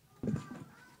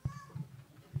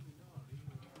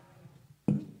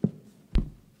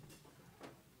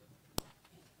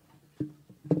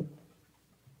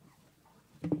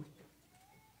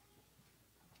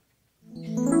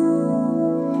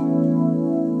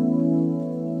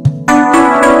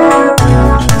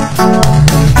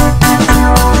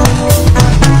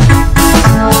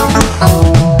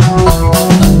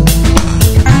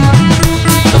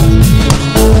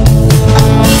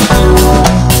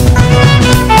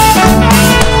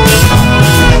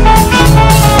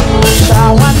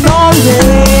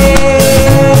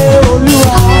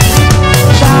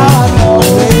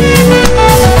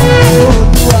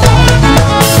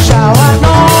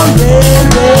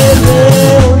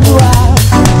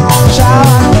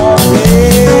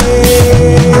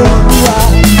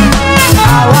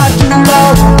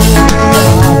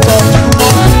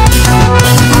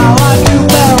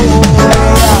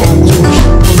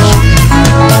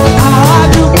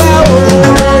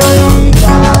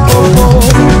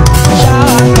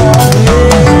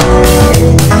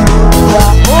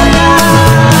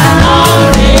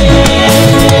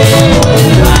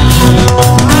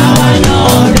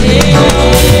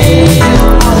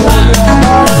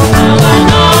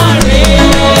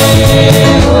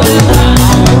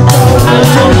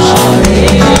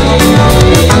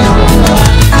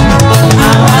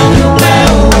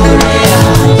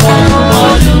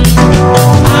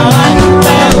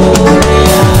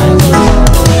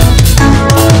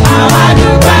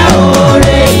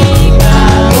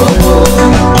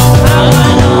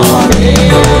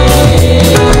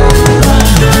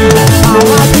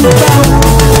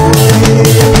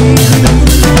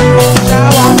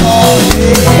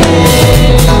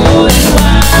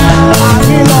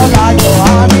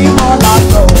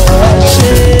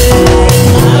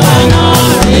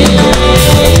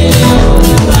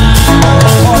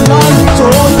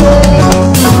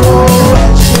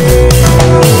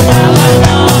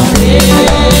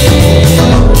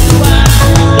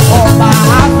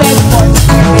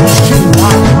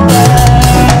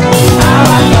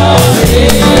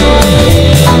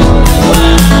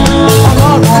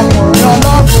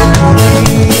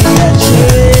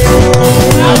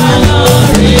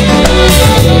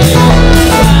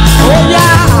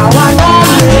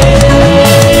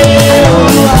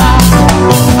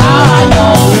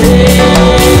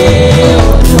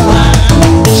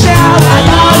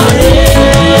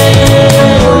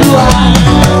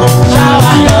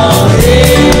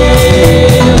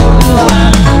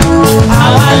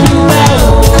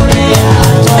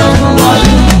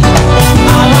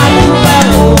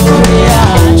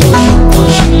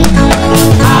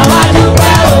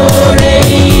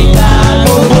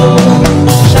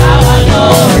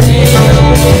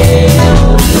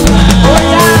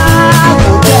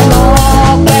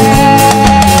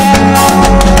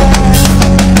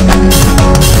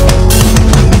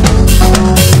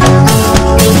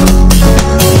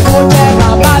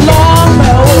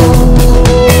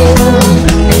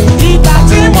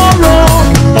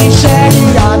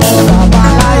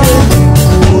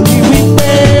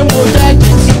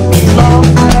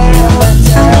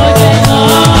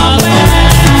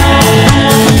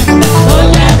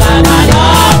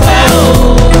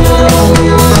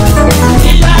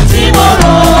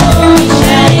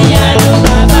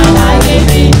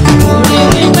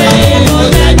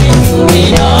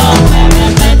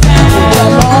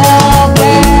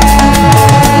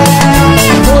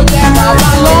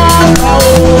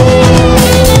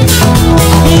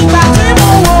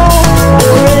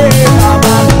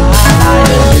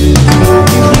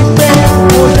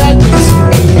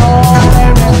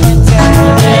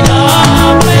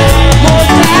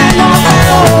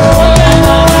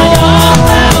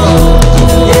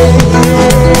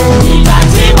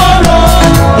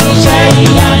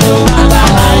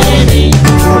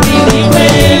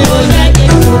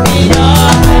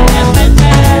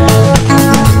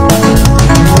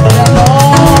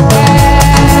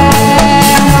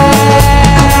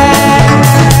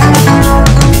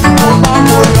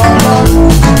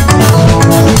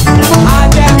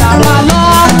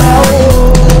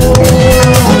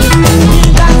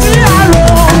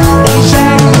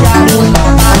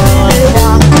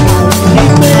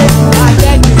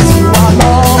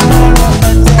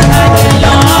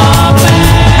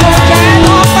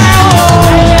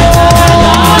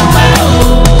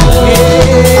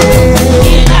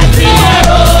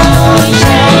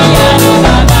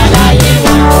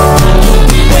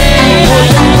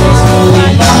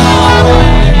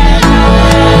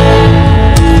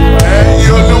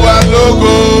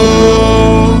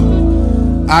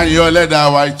 ayọ̀ ẹlẹ́dàá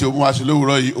wa ètò mú wa sí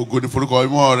lówùúrọ̀ yìí ògo ni forúkọ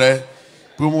mímọ́ rẹ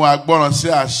pé mú wa gbọ́ràn sí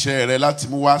àṣẹ rẹ láti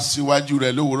mú wa síwájú rẹ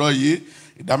lówùúrọ̀ yìí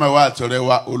ìdámẹ́wàá àti ọrẹ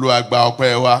wa Olúwa gba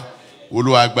ọpẹ́ wa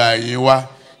Olúwa gba ìyìn wa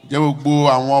jẹ́ gbogbo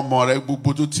àwọn ọmọ rẹ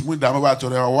gbogbo tó ti mú ìdámẹ́wàá àti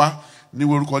ọrẹ wa wá ní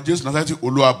orúkọ Jésù Násárẹ́tì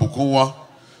Olúwa bùkún wọn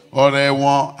ọrẹ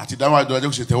wọn àti ìdámẹ́wàá àti ọrẹ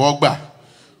kò ṣe tẹ́wọ́ gbà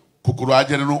kòkòrò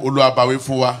ajẹnirun Olúwa báwí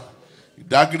fún wa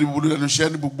ìdágìrì búburú lẹ́nu iṣẹ́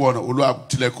ní gbogbo ọ̀nà Olúwa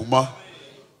tilẹ̀kùn mọ́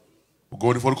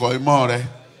ògo ni forúkọ mímọ́ rẹ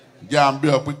jẹ́ à ń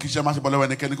bẹ̀ ọ́ pé kí iṣẹ́ má ṣe bọ́ lọ́wọ́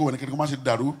ẹnikẹ́ni kó má ṣe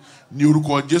dàrú ní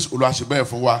orúkọ Jésù Olúwa ṣe bẹ́ẹ̀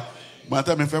fún wa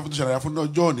gbọ́ntẹ́ mi fẹ́ fún ṣàlàyé fún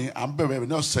ọjọ́ òní à ń bẹ̀rẹ̀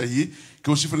ní ọ̀sẹ̀ yìí kí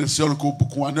o sì fèrè sí ọ̀run kó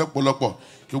bùkún wa ní ọ̀pọ̀lọpọ̀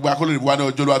kí o gba akóló ìbúwa ní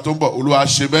ọjọ́ Olúwa tó ń bọ̀ Olúwa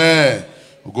ṣe bẹ́ẹ̀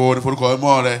ògo ni forúkọ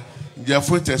mímọ́ rẹ ǹjẹ́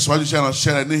fún ìtẹ̀síwájú iṣẹ́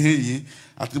ìránṣẹ́ rẹ níhìn yìí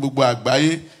àti gbogbo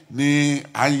àgbáyé ní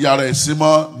à ń yára ẹ̀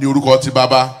símọ́ ní orúkọ ti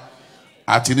Baba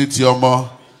àti ní ti Ọmọ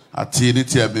àti ní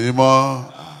ti Ẹ̀mí Mímọ́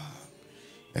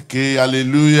ẹ̀kẹ́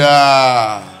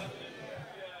hallelujah.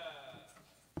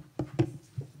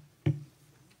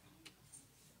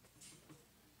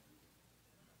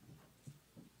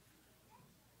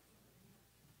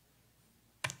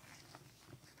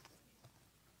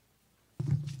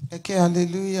 Ẹ̀kẹ́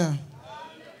hallelujah.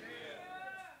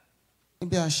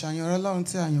 Níbi àṣàyàn ọ̀rọ̀ Ọlọ́run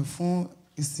tí a yàn fún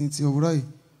ìsìn ti òwúrọ̀ yìí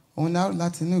òun náà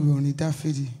láti inú ìwé orin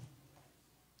Dáfídì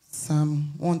Psalm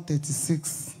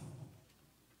 136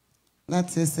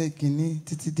 láti ẹsẹ̀ ìkíní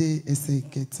títí dé ẹsẹ̀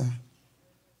ìkẹta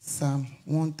Psalm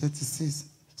 136.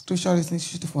 Scripture reading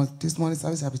for this morning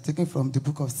service have been taken from the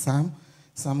book of Psalm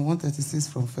 136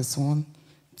 from verse 1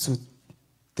 to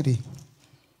 3.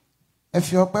 Ẹ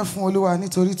fi ọpẹ́ fún Olúwa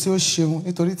nítorí tí ó ṣeun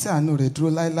nítorí tí àánú rẹ̀ dúró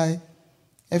láéláé.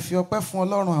 Ẹ fi ọpẹ́ fún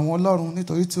Ọlọ́run àwọn ọlọ́run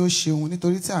nítorí tí ó ṣeun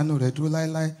nítorí tí àánú rẹ̀ dúró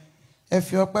láéláé. Ẹ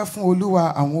fi ọpẹ́ fún Olúwa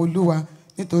àwọn olúwa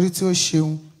nítorí tí ó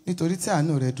ṣeun nítorí tí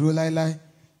àánú rẹ̀ dúró láéláé.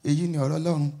 Èyí ni ọ̀rọ̀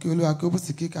Ọlọ́run kí Olúwa kí ó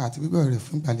bùsí kíkà àti gbígbọ́ rẹ̀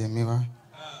fún ìgbàlẹ̀ mi wa.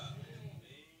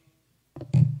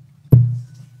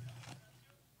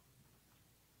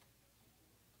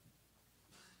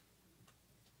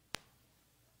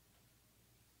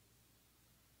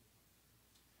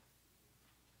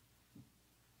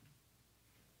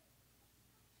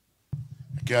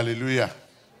 Hallelujah.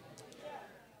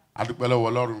 Adúpẹ́ lọ́wọ́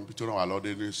Ọlọ́run bí tó ràn wá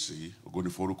lọ́dẹ ní ìsìn ògo ni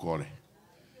forúkọ rẹ̀.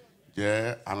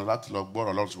 Jẹ́ àná láti lọ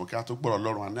gbọ́rọ̀ Ọlọ́run ṣùgbọ́n kí a tó gbọ́rọ̀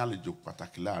Ọlọ́run a ní àlejò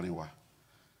pàtàkì láàrin wa.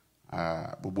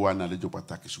 Gbogbo wa ní àlejò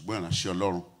pàtàkì ṣùgbọ́n ìránṣẹ́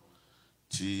Ọlọ́run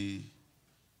tí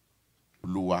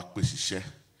Olúwa pè síṣẹ́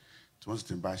tí wọ́n sì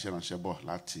ti ń bá iṣẹ́ ìránṣẹ́ bọ̀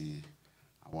láti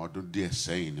àwọn ọdún díẹ̀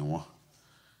sẹ́yìn ni wọ́n.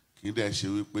 Kì í dẹ̀ ṣe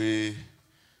wípé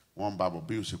wọ́n ń bá bọ̀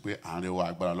bí ó ṣe pé àárín wa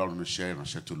agbára Ọlọ́run ní iṣẹ́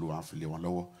ìránṣẹ́ tí Olúwa ń fi lé wọn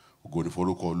lọ́wọ́. Ògo ni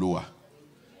forúkọ Olúwa.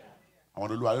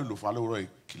 Àwọn Olúwa yóò lò fún alówóró yìí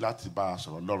kí láti bá a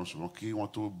sọ̀rọ̀ Ọlọ́run ṣùgbọ́n kí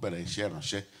wọ́n tó bẹ̀rẹ̀ iṣẹ́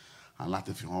ìránṣẹ́ à ń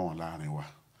láti fi hàn wọ́n láàrin wa.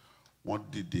 Wọ́n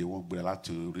dìde wọ́n gbéra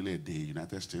láti orílẹ̀-èdè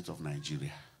United States of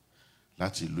Nigeria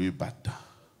láti ìlú Ìbàdàn.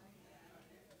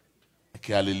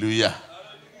 Ẹ̀kẹ́ hallelujah.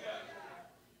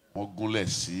 Wọ́n gúnlẹ̀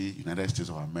sí United States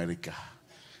of America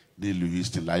ní ìlú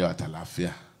Houston láyọ̀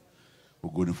àtàlàáfíà.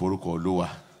 Ògo ni forúkọ Olúwa.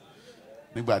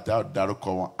 Nígbà tí a ó dárúkọ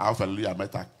wọn a ó fẹ́ hallelujah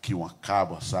mẹ́ta kí wọn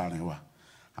káàbọ̀ sáàrin wa.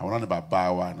 Àwọn náà ni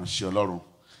bàbá wa ìránṣẹ́ Ọlọ́run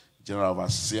General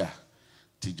Overseer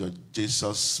tìjọ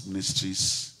Jesus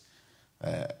Ministries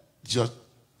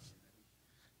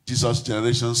Jesus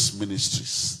Generations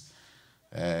Ministries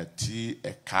tí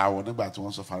ẹ̀ka wọn nígbà tí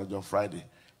wọ́n sọ fún àjọ Friday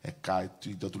ẹ̀ka tí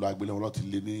ìjọ tó lọ agbélé wọn lọ́ọ́ ti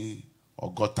lé ní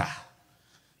 100.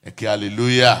 Ẹ̀kẹ́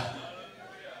hallelujah.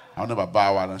 Àwọn náà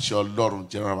bàbá wa ìránṣẹ́ Ọlọ́run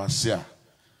General Overseer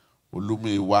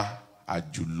Olúmúyìwá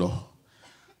àjùlọ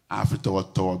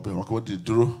àfitọwọtọwọ bẹ̀rẹ̀ wọn kí wọ́n ti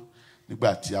dúró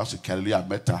nígbà tí a ó sì kí hallelujah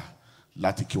mẹ́ta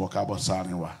láti kí wọn káàbọ̀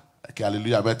sáàrin wa. Kí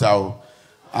hallelujah mẹ́ta o.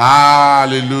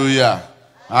 Hallelujah.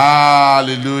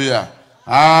 Hallelujah.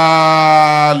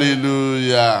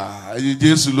 Hallelujah. Ẹyin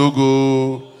Jésù lógo.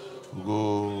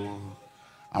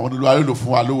 Àwọn Olúwa yóò lò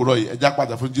fún wa lówùúrọ̀ yìí. Ẹjá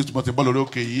pàtàkì fún Jésù mọ́ ti bọ́ lórí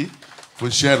òkè yìí fún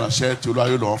iṣẹ́ ìránṣẹ́ tí Olúwa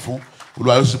yóò lò wọ́n fún.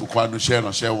 Olúwa yóò sì bùkún wa nínú iṣẹ́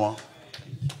ìránṣẹ́ wọn.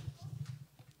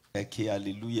 Ẹ̀kẹ́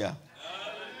hallelujah.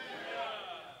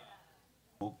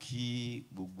 Mo kí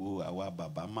gbogbo àwa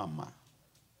bàbá màmá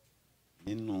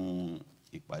nínú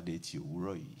ìpàdé ti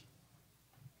òwúrọ̀ yìí.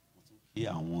 Mo tún kí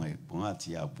àwọn ẹ̀gbọ́n àti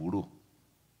àbúrò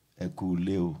ẹ kú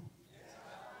ilé o.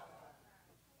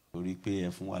 Torí pé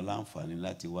ẹ fún wa láǹfààní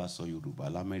láti wá sọ Yorùbá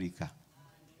l'Amẹ́ríkà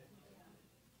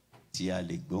tí a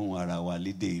lè gbóhùn ara wa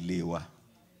lédè ilé wa.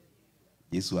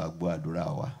 Jésù á gbọ́ àdúrà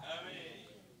wa.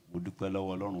 Mo dúpẹ́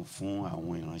lọ́wọ́ Ọlọ́run fún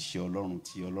àwọn ìránṣẹ́ Ọlọ́run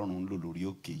tí Ọlọ́run ń lò lórí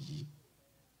òkè yìí.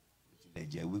 Lè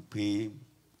jẹ́ wípé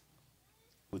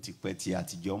ó ti pẹ́ tí a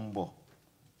ti jọ ń bọ̀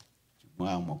ṣùgbọ́n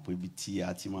a mọ̀ pé bí tí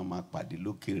a ti máa pàdé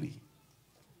lókèrè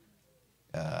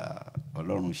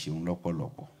Ọlọ́run ṣeun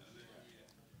lọ́pọ̀lọpọ̀.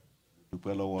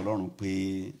 Dúpẹ́ lọ́wọ́ Ọlọ́run pé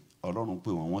Ọlọ́run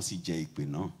pè wọ́n sì jẹ ìpè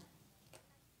náà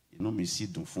inú mi sì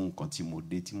dùn fún nǹkan tí mo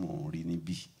dé tí mò ń rí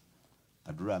níbí.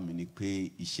 Àdúrà mi ni pé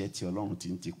iṣẹ́ tí Ọlọ́run ti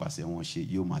ń ti pàṣẹ wọn ṣe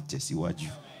yóò máa tẹ̀síwájú.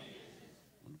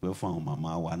 Mo dúpẹ́ fún àwọn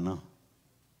màmá wa náà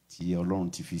tí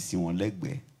Ọlọ́run ti fi sí wọn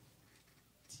lẹ́gbẹ̀ẹ́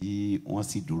tí wọ́n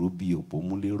sì dúró bí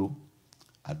òpómúléró.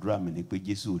 Àdúrà mi ni pé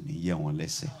Jésù ò ní yẹ̀ wọ́n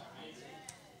lẹ́sẹ̀.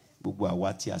 Gbogbo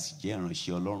àwa tí a sì jẹ́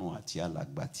ìránṣẹ́ Ọlọ́run àti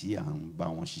alàgbà tí à ń bá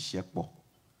wọn ṣiṣẹ́ pọ̀,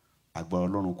 agbára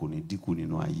Ọlọ́run kò ní dínkù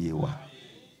nínú ayé wa.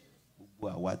 Gbogbo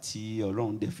àwa tí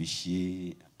Ọlọ́run dẹ̀ fi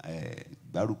ṣe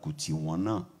gbárùkù tì wọ́n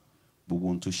náà, gbogbo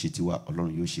ohun tó ṣe tiwa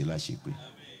Ọlọ́run yóò ṣe láṣepé.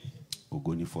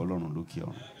 Ògo ni fún Ọlọ́run lókè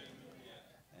ọ̀run.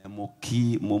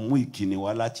 Mo mú ìkíni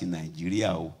wá láti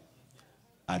Nàìjíríà o.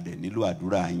 A dẹ̀ nílò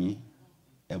àdúrà yín.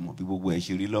 Ẹ mọ̀ bí gbogbo ẹ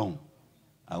ṣe rí lọ́hùn.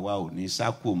 Àwa ò ní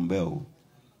sákò ń bẹ̀ o.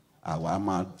 Àwa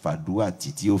máa fàdúrà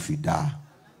títí ó fi dáa.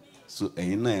 So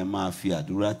ẹ̀yin náà ẹ máa fi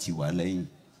àdúrà tì wá lẹ́yìn.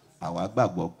 Àwa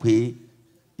gbàgbọ́ pé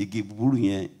igi búburú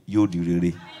yẹn yóò di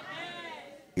rere.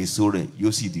 Èso rẹ̀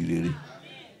yóò sì di rere.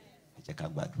 Ẹ jẹ́ ká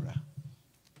gbàdúrà.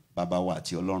 Bàbá wa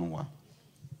àti Ọlọ́run wa,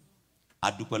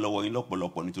 a dúpẹ́ lọ́wọ́ yín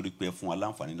lọ́pọ̀lọpọ̀ nítorí pé ẹ fún wa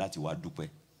láǹfààní láti wá dúpẹ́.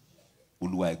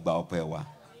 Olúwa ẹ gba ọpẹ́ wa.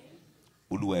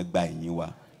 Olúwa ẹ gba ìyìn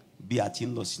wa. Bí a ti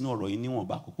ń lọ sínú ọ̀rọ̀ yìí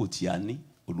níwọ̀nba àkókò tí a ní,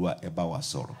 Olúwa ẹ bá wa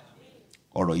sọ̀rọ̀.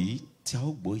 Ọ̀rọ̀ yìí tí a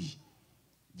ó gbọ́ yìí,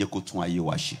 jẹ́ kó tún ayé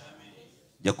wa ṣe.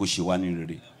 Jẹ́ kó ṣe wá ní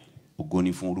rere. Ògo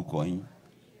ni fún orúkọ yín.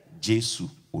 Jésù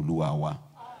Olúwa wa.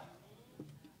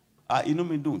 Inú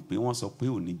mi dùn pé wọ́n sọ pé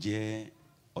òní jẹ́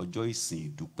ọjọ́ ìsìn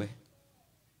ìdúpẹ́.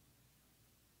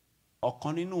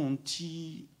 Ọ̀kan nínú ohun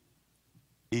tí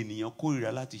ènìyàn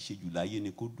kórìíra láti ṣe jù láyé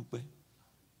ni kó dúpẹ́.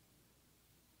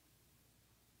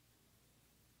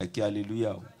 Ẹ kí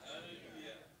hallelujah o.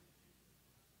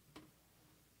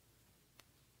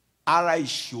 Ara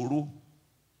ìṣòro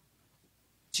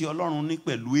tí Ọlọ́run ní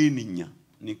pẹ̀lú ènìyàn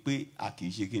ni pé a kì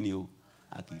í ṣe kí ni o,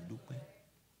 a kì í dúpẹ́.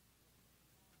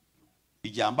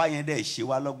 Ìjàmbá yẹn dẹ̀ ṣe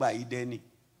wá lọ́gbà yìí dẹ́ni.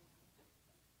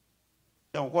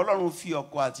 Ẹ̀wọ̀n kọ́ Ọlọ́run fi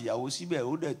ọkọ àti ìyàwó síbẹ̀,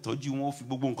 ó dẹ̀ tọ́jú wọn, ó fi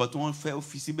gbogbo nǹkan tí wọ́n fẹ́ ó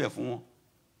fi síbẹ̀ fún wọn.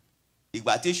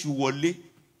 Ìgbà téṣù wọlé,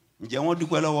 ǹjẹ́ wọ́n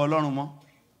dúpẹ́ lọ́wọ́ Ọlọ́run mọ́?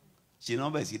 Ṣé náà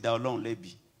bẹ̀ sí dá Ọlọ́run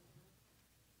lẹ́bi?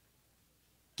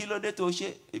 Kí ló dé tó ṣe?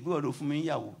 Èbí ọ̀dọ̀ fún mi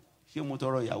níyàwó. Ṣé mo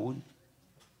tọrọ ìyàwó ni?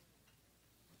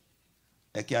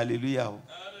 Ẹ kí hallelujah o.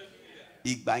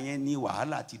 Ìgbà yẹn ni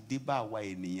wàhálà ti dé bá àwa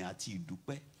ènìyàn àti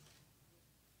ìdúpẹ́.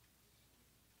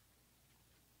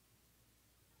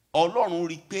 Ọlọ́run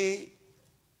rí pé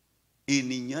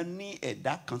ènìyàn ní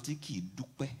ẹ̀dá kan tí kì í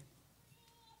dúpẹ́.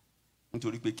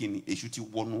 Nítorí pé kí ni èṣù ti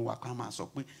wọnú wa ká máa sọ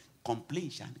pé complain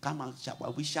ṣá, ká máa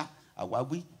ṣàwáwí ṣá,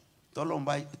 àwáwí. Tọ́lọ́run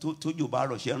bá tójò bá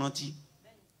rọ̀ ṣe rántí.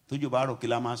 Tójò bá rọ̀ kí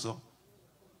la máa sọ?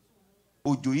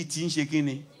 Òjò yìí ti ń ṣe kí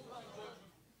ni?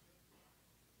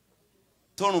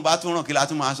 Tórùn bá tún ràn kí la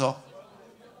tún máa sọ?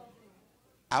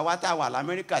 Àwa tá wà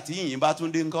l'Amẹ́ríkà tí yìnyín bá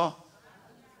tún dé ńkọ́?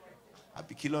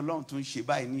 Àbí kí l'Ọlọ́run tún ṣe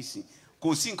báyìí nísìn?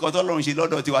 Kò sí nǹkan t'Ọlọ́run ṣe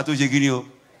lọ́dọ̀ tiwa tó ṣe kí ni o?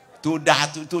 Tó dáa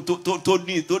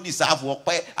tó dìsáàfù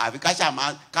ọpẹ́ àbí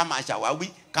ká máa ṣàwáwí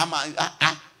ká máa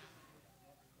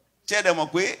ṣé ẹ dẹ̀ mọ̀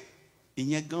pé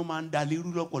ìyẹn gan máa ń da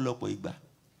lérú lọ́pọ̀lọpọ̀ ìgbà.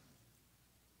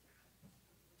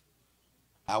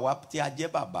 Àwa tí a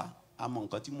jẹ́ bàbá a mọ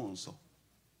nǹkan tí mò ń sọ.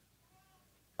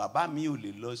 Bàbá mi ò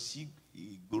lè lọ sí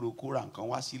ìgboro kó ra nǹkan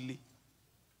wá sílé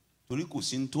torí kò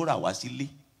sí ní tó rà wá sílé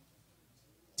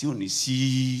tí ò ní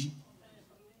sí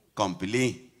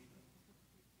complain.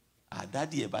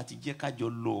 Àdádì ẹ̀ bá ti jẹ́ kájọ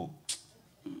lọ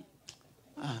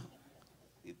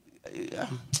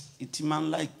ìtì máa ń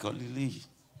láìkọ́ lílé yìí.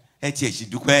 Ẹ tiẹ̀ sì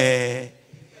dúpẹ́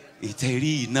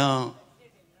ìtẹ̀rí náà.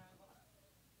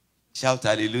 Shout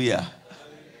hallelujah.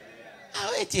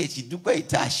 Ẹ tiẹ̀ sì dúpẹ́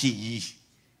ìta ṣe yìí.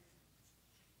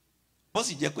 Bó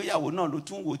sì jẹ́ pé ìyàwó náà ló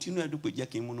tún wo tínú ẹ̀dùn pé jẹ́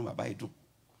kí n múnú bàbá yìí dùn.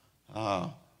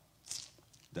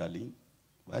 Darling,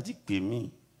 wà á ti pè mí.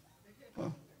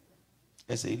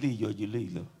 Ẹsẹ̀ ilé ìyọjú lé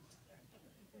ìlọ.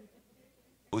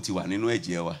 Ó ti wà nínú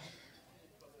ẹ̀jẹ̀ wa.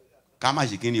 Ká má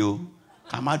ṣe kí ni o?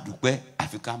 Ká má dúpẹ́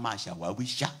àfi ká má ṣàwáwí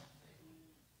ṣá.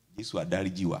 Jésù á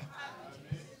dáríjì wa.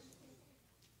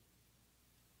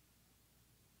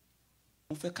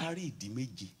 Mo fẹ́ ká rí ìdí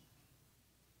méje.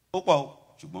 Ó pọ̀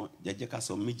o, ṣùgbọ́n jẹ́jẹ́ ká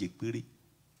sọ méje péré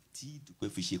tí ìdúpẹ́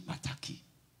fi ṣe pàtàkì.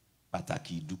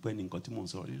 Pàtàkì ìdúpẹ́ ni nǹkan tí mò ń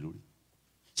sọ̀rọ̀ lé lórí.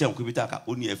 Ṣé àwọn kébí tàkà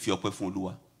ó ní ẹ fi ọpẹ́ fún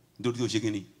Olúwa nítorí tó ṣe kí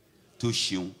ni? Tó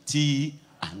ṣeun tí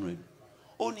àánú ẹ̀.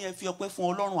 Ó ní ẹ fi ọpẹ́ fún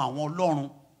Ọlọ́run àwọn ọlọ́run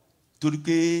torí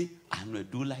pé àánú ẹ̀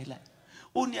dúró láéláé.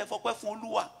 Ó ní ẹ fọpẹ́ fún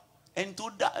Olúwa ẹni tó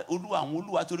dá Olúwa àwọn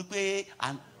olúwa torí pé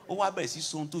ó wá bẹ̀rẹ̀ sí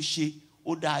sọ ohun tó ṣe.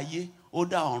 Ó dá ayé, ó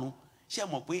dá ọ̀run. Ṣé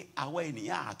mọ̀ pé àwa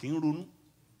ènìyàn à kì í ronú?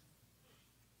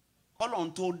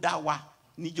 Ọlọ́run tó dá wa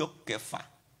níjọ́ kẹfà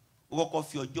ó kọ́kọ́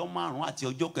fi ọjọ́ 5 àti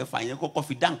ọjọ́ kẹfà yẹn kọ́kọ́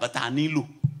fi dá nǹkan tá a nílò.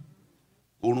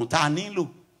 Òrùn tá a nílò,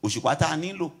 òṣùpá tá a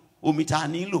nílò, omi tá a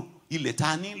nílò, ilẹ̀ tá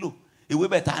a nílò,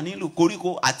 ewébẹ̀ tá a nílò,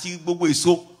 koríko àti gbogbo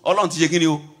èso Ọlọ́run ti ṣe kí ni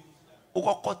o ó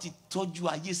kọ́kọ́ ti tọ́jú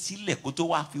ayé sílẹ̀ kó tó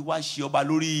wá fi wá ṣe ọba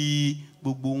lórí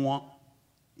gbogbo wọn.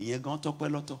 Ìyẹn gan tọ́pẹ́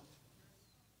lọ́tọ̀,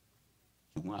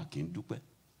 ṣùgbọ́n a kì í dúpẹ́.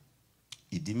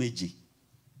 Ìdí méje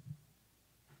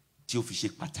tí ó fi ṣe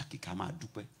pàtàkì ká máa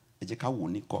dúpẹ́, ẹ jẹ́ ká wò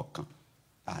ní kọ̀ọ̀kan.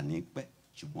 Àní pẹ́,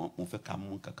 ṣùgbọ́n mo fẹ́ ká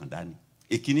mú kankan dání.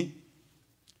 Èkíní,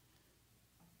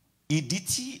 ìdí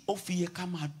tí ó fi yẹ ká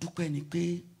máa dúpẹ́ ni pé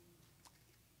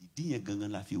ìdí yẹn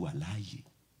gangan la fi wà láàyè.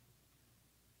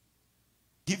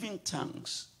 Giving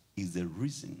thanks is the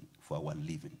reason for our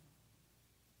living.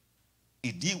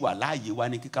 Ìdí ìwà láàyè wa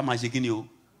ni kí ká máa ṣe kí ni o,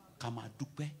 ká máa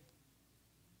dúpẹ́.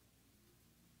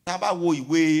 Tá bá wo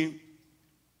ìwé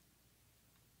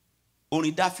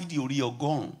orin Dáfídì orí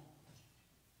 100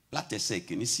 látẹsẹ̀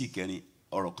ìkíní sí ìkẹrin,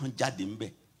 ọ̀rọ̀ kan jáde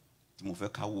ńbẹ̀ tí mo fẹ́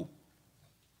ká wò.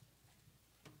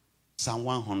 Psalm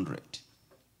 100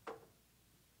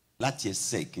 láti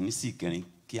ẹsẹ̀ ìkíní sí ìkẹrin,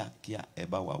 kíákíá ẹ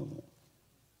bá wa wò.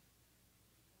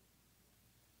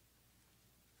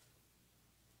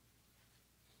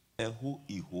 Ẹ hó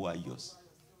ìhó ayọ̀,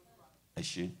 ẹ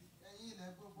ṣe. Ẹ̀yin ilẹ̀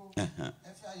gbogbo,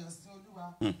 ẹ fi ayọ̀ sí Olúwa,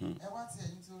 ẹ wá ti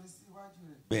ẹ̀yin tí orí sí iwájú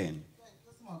rẹ̀. Bẹ́ẹ̀ni. Kí ẹ̀yin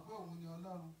kí ó mọ̀ pé òun ni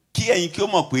Ọlọ́run. Kí ẹ̀yin kí ó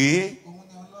mọ̀ pé Òun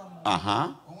ni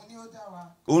Ọlọ́run. Òun ni ó dá wa.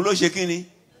 Òun ló ṣe kí ni?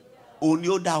 Òun ni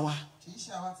ó dá wa. Kì í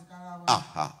ṣe àwa tìkára wa.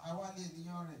 Àwa ni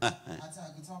ènìyàn rẹ̀ àti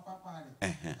àgùntàn pápá rẹ̀.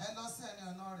 Ẹ lọ sí ẹni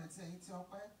ọ̀nà rẹ̀ tí ẹ̀yin ti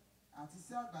ọpẹ́ àti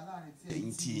sí àgbàlá rẹ̀ tí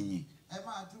ẹ̀yin ti yìn. Ẹ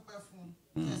máa dúpẹ́ fún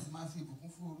un, kí ẹ sì máa fi ìbùkún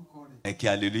fún orúkọ rẹ̀. Ẹ kí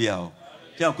hallelujah o.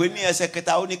 Ṣé o pé ní ẹsẹ̀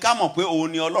kẹta ó ní ká mọ̀ pé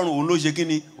òun ni Ọlọ́run, òun ló ṣe kí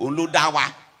ni? Òun ló dá wa.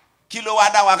 Kí ló wá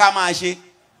dá wa ká máa ṣe?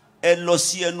 Ẹ lọ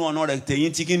sí ẹnu ọ̀nà rẹ̀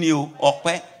tẹ̀yin ti kí ni o?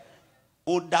 Ọpẹ́.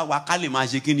 Ó dá wa ká lè máa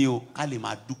ṣe kí ni o? Ká lè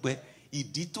máa dúpẹ́.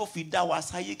 Ìdí tó fi dá wa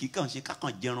sáyé kì í kàn ṣe ká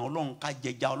kàn jẹran Ọlọ́run, ká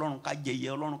jẹja Ọlọ́run, ká jẹyẹ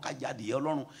Ọlọ́run, ká jadìyẹ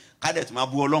Ọlọ́run, ká dẹ̀ tún máa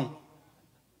bú Ọlọ́run.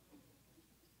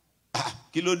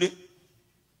 Kí ló dé?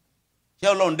 Ṣé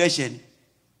Ọlọ́run dẹ́ṣẹ̀ ni?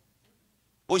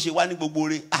 Ó ṣe wá ní gbogbo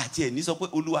rẹ̀ àti ẹ̀ ní sọ pé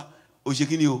Olúwa ó ṣe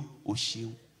kí ni o? Ó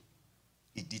ṣeun.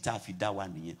 Ìdí tá a fi dá wa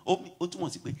nìyẹn. Ó túmọ̀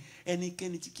sí pé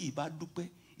ẹnikẹ́ni tí kì í bá dúpẹ́,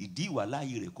 ìdí ìwà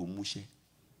láàyè rẹ̀ kò múṣẹ.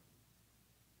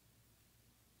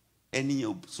 Ẹni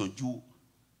yẹn sàn ju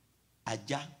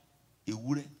ajá,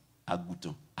 ewúrẹ́,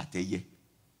 àgùntàn àtẹyẹ.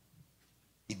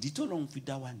 Ìdí tó lọ́run fi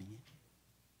dá wa nìyẹn.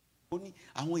 Ó ní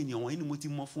àwọn ènìyàn wọ̀nyí ni mo ti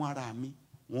mọ fún ara mi,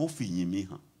 wọ́n ó fi yìn mi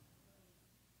hàn.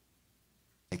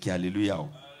 Ẹ kí hallelujah o.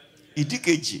 Ìdí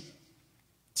kejì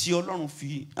tí Ọlọ́run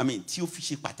tí ó fi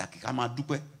ṣe pàtàkì ká máa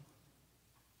dúpẹ́,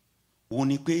 òun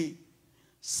ni pé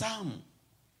Psalm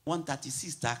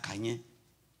 136 tá a kà yẹn,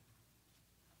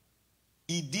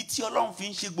 ìdí tí Ọlọ́run fi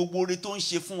ń ṣe gbogbo oore tó ń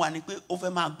ṣe fún wa ni pé ó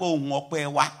fẹ́ máa gbọ́ ohùn ọpẹ́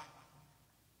wa.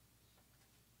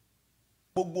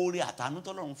 Gbogbo oore àtàánú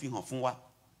tọ́lọ́run fi hàn fún wa.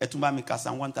 Ẹ tún bá mi ka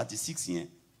Psalm 136 yẹn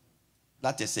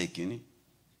láti ẹsẹ̀ ìkíní.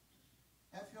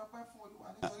 Ẹ fi ọpẹ́ fún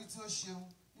Olúwa nítorí tí ó ṣeun,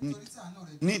 nítorí tí àánú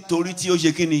rẹ̀ dúró láéláé. Nítorí tí ó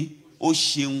ṣe kí ni? Ó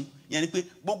ṣeun. Yẹn ni pé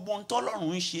gbogbo ohun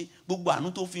tọ́lọ́run ń ṣe, gbogbo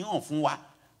àánú tó fi hàn fún wa,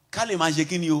 ká lè máa ṣe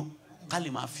kí ni o? Ká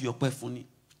lè máa fi ọpẹ́ fún ni.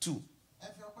 2. Ẹ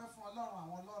fi ọpẹ́ fún Ọlọ́run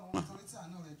àwọn ọlọ́run nítorí tí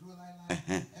àánú rẹ̀ dúró láéláé.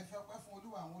 Ẹ fi ọpẹ́ fún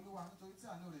Olúwa àwọn olúwa nítorí tí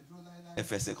àánú rẹ̀ dúró láéláé. Ẹ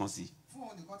fẹsẹ̀ kan sí. Fún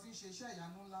òun nìkan tí ń ṣe iṣẹ́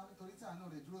ìyanu ńlá nítorí tí àánú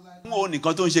rẹ̀ dúró láéláé. Fún òun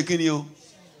nìkan tó ń ṣe kí ni o?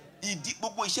 Ìdí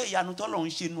gbogbo iṣẹ́ ìyanu tọ́lọ́run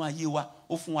ṣe nú ayé wa,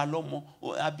 ó fún wa lọ́mọ,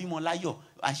 abímọ láyọ̀,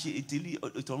 àṣe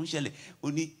ìtọ̀run ṣẹlẹ̀. Ó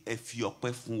ní ẹ fi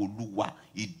ọpẹ́ fún Olúwa.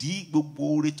 Ìdí gbogbo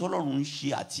oore tọ́lọ́run ń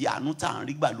ṣe àti àánú tá à ń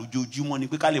rí gbà lójoojúmọ́ ni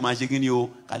pé ká lè máa ṣe kí ni o?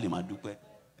 Ká lè máa dúpẹ́.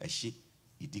 Ẹ ṣé.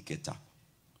 Ìdí kẹta,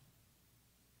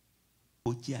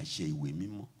 ó jẹ́ àṣẹ ìwé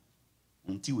mímọ́.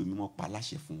 Ohun tí ìwé mímọ́ pa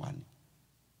láṣẹ fún wa ni.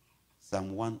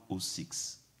 Psalm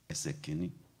 106 ẹsẹ̀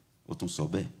kìíní, ó tún sọ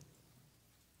bẹ́ẹ̀.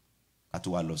 A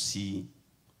tún wá lọ sí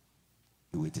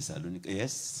ìwé Tẹsalóníkà.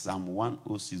 Yes, Psalm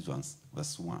 106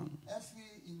 verse 1. Ẹ fi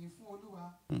ìyìn fún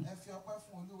Olúwa, ẹ fi ọpẹ́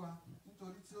fún Olúwa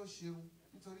nítorí tí ó ṣeun,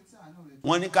 nítorí tí àánú rẹ̀ dúró.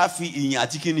 Wọ́n ní ká fi ìyìn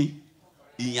àti kíni?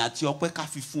 Ìyìn àti ọpẹ́ ká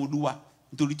fi fún Olúwa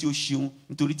nítorí tí ó ṣeun,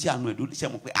 nítorí tí àánú rẹ̀ dúró. Ṣé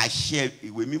mo pé àṣẹ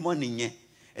ìwé mímọ́ nìyẹn?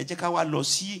 Ẹ jẹ́ ká wá lọ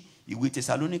sí ìwé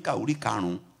Tẹsalóníkà orí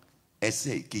 5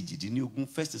 ẹsẹ̀ 18. 1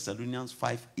 Thessalonians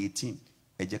 5:18.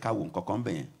 Ẹ jẹ́ ká wo nǹkan kan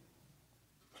bẹ̀ yẹn.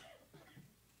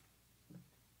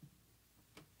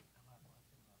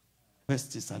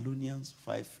 First Thessalonians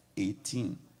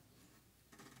 5:18.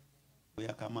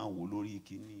 Bóyá ká máa wò lórí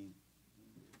kíní.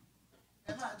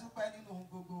 Ẹ máa dúpẹ́ nínú ohun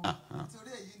gbogbo.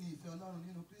 Nítorí èyí ni ìfẹ́ Ọlọ́run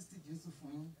nínú Kristi Jésù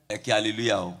fún yín. Ẹ kí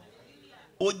hallelujah o.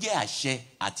 Ó jẹ́ àṣẹ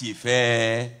àti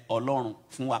ìfẹ́ Ọlọ́run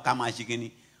fún wa ká máa ṣe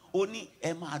kíní. Ó ní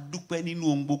ẹ máa dúpẹ́ nínú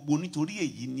ohun gbogbo nítorí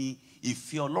èyí ni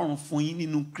ìfẹ́ Ọlọ́run fún yín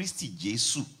nínú Kristi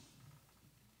Jésù.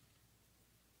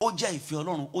 Ó jẹ́ ìfẹ́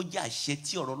Ọlọ́run, ó jẹ́ àṣẹ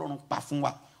tí ọ̀rọ̀ Ọlọ́run pa fún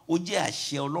wa. Ó jẹ́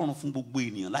àṣẹ Ọlọ́run fún gbogbo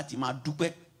ènìyàn láti máa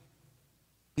dúpẹ́.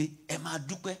 pé ẹ máa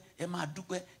dúpẹ́, ẹ máa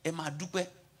dúpẹ́, ẹ máa dúpẹ́.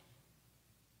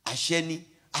 Àṣẹ ni,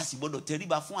 a sì gbọ́dọ̀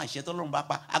tẹríba fún àṣẹ tọ́lọ́run bá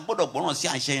pa. A gbọ́dọ̀ gbọ́ràn sí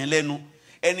àṣẹ yẹn lẹ́nu.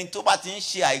 Ẹni tó bá ti ń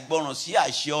ṣe àìgbọ́ràn sí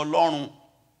àṣẹ Ọlọ́run,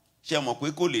 ṣe mọ̀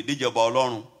pé kò lè déjọba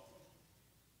Ọlọ́run.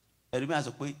 Ẹ̀rí mi á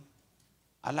sọ pé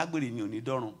alágbèrè ni ò ní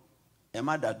dọ́run. Ẹ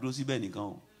má dá dúró síbẹ̀ nìkan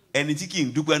o. Ẹni tí kì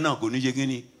í dúpẹ́ náà kò ní ṣe kí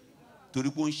ni, torí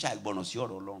pé ó ń ṣe àìgbọ́ràn sí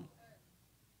ọ̀rọ̀ Ọlọ́run.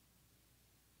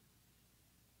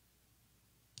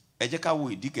 Ẹ jẹ́ ká wo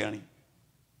ìdí kẹrin.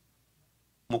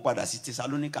 Mo padà sí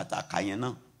Tẹsalóníkà tá a kà yẹn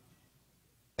náà,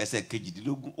 ẹsẹ̀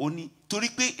 22. Ó ní torí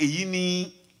pé èyí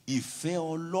ni ìfẹ́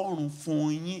Ọlọ́run fún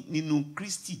yín nínú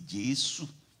Kristi Jésù.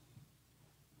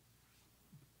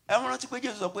 Ẹ mọ̀ rántí pé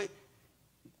Jésù sọ pé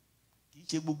kì í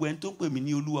ṣe gbogbo ẹni tó ń pè mí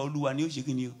ní Olúwa Olúwa ni ó ṣe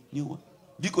kí ni ó wà,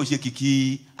 bí kò ṣe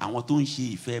kìkì àwọn tó ń ṣe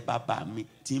ìfẹ́ bàbá mi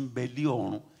tí ń bẹ lé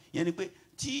ọ̀run. Yẹn ni pé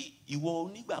tí ìwọ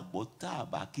onígbàgbọ́ tá a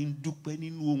bá kí ń dúpẹ́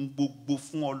nínú ohun gbogbo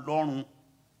fún Ọlọ́run,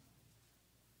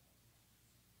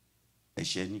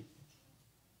 ẹ̀ṣẹ̀ ni.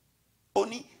 Ó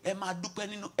ní ẹ máa dúpẹ́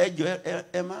nínú, ẹjọ́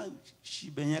ẹ má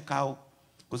ṣìbẹ̀ yẹn ká o.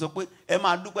 Kò sọ pé ẹ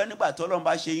máa dúpẹ́ nígbà tí Ọlọ́run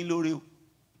bá ṣe yín lóore o,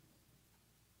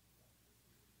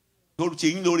 tó ṣe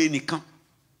yín lóore nìkan.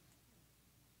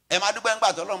 Ẹ máa dúpẹ́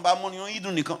nígbà tí Ọlọ́run bá mú yín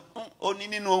dùn nìkan. Ó ní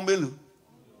nínú ohun mélòó?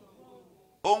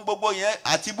 Ohun gbogbo yẹn,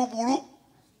 àti búburú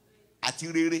àti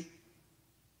rere,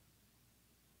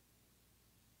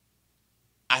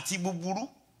 àti búburú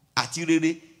àti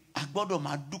rere, a gbọ́dọ̀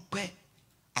máa dúpẹ́.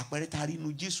 Àpẹẹrẹ tá a rí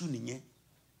inú Jésù nìyẹn.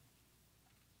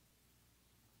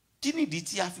 Kí nìdí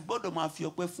tí a fi gbọ́dọ̀ máa fi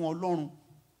ọpẹ́ fún Ọlọ́run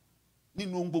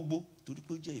nínú ohun gbogbo? Torí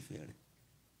pé ó jẹ́ ìfẹ́ rẹ̀.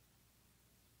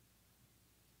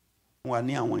 Wọ́n wà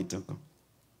ní àwọn ìtàn kan.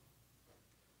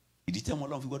 Ìdí tí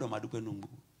Ọlọ́run fi gbọ́dọ̀ máa dúpẹ́ nínú ohun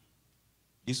gbogbo.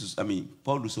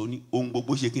 Paul sọ ní ohun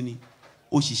gbogbo ṣe kí ni?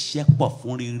 Ó ṣiṣẹ́ pọ̀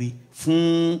fún rere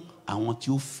fún àwọn tí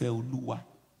ó fẹ́ Olúwa.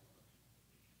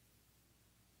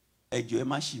 Ẹ jọ̀ọ́ ẹ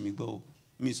má ṣì mí gbọ́ o.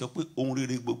 Mi sọ pé ohun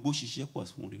rere gbogbo ṣiṣẹ́ pọ̀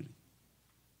fún rere.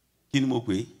 Kí ni mo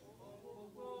pè é?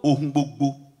 Ohun gbogbo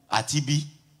àti bí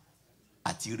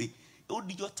àti re. Ó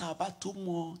dijọ́ tá a bá tó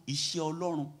mọ iṣẹ́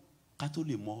Ọlọ́run ká tó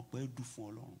lè mọ ọpẹ́ dùn fún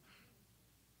Ọlọ́run.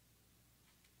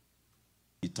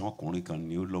 Ìtàn ọkùnrin kan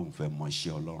ni ó lóun fẹ́ mọ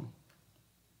iṣẹ́ Ọlọ́run.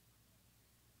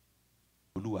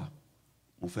 Olúwa,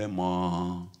 mo fẹ́ mọ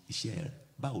iṣẹ́ rẹ̀.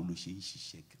 Báwo ló ṣe ń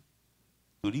ṣiṣẹ́ gan?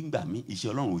 Torí ngbà mí iṣẹ́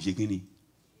Ọlọ́run ò ṣe kí ni?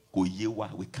 Kò yé wa.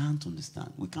 We can't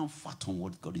understand. We can't fathom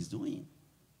what God is doing.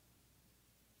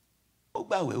 Ó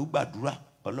gbàwẹ̀, ó gbàdúrà,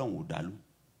 Ọlọ́run ò dá lóhùn.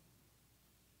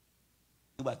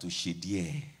 Nígbà tó ṣe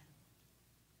díẹ̀,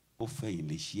 ó fẹ̀yìn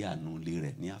lé sí àánú ilé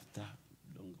rẹ̀ ní after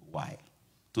long while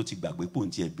tó ti gbàgbé pò ń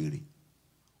tiẹ̀ béèrè.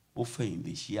 Ó fẹ̀yìn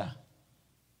lé sí à.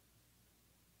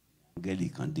 Áńgẹ́lì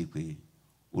kan dé pé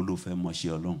ó ló fẹ́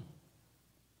mọṣẹ́ Ọlọ́run.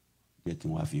 Jẹ́ kí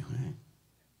wọ́n á fi hàn ẹ́.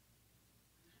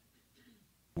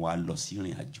 Wọ́n á lọ sí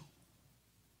ìrìn àjò.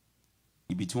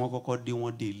 Ibi tí wọ́n kọ́kọ́ dé,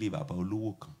 wọ́n dé ilé bàbá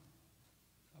olówó kan.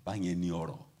 Bàbá yẹn ní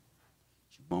ọrọ̀,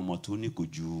 ṣùgbọ́n ọmọ tó ní kò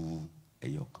ju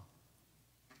ẹyọ kan.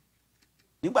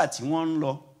 Nígbà tí wọ́n ń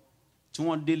lọ, tí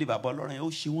wọ́n délé bàbá ọlọ́rọ̀ yẹn, ó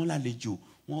ṣe wọ́n lálejò,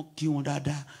 wọ́n kí wọn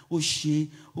dáadáa, ó ṣe,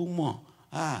 ó mọ̀.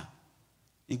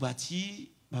 Ìgbà tí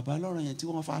bàbá ọlọ́rọ̀ yẹn tí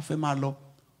wọ́n fẹ́ máa lọ,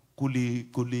 kò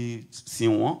lè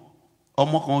sìn wọ́n.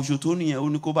 Ọmọ kan oṣù tó nìyẹn, ó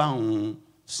ní kó bá òun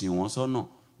sìn wọ́n sọ́nà,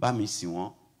 bá mi sìn wọ́n.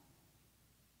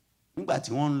 Nígbà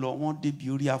tí wọ́n ń lọ, wọ́n débi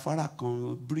orí afárá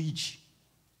kan, bridge.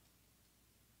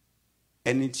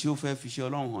 Ẹni tí ó fẹ́ fi ṣe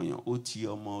Ọlọ́run hàn yàn, ó ti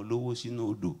ọmọ olówó sínú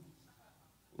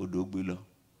odò gbé lọ.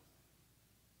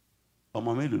 Ọmọ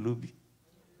mélòó ló bí?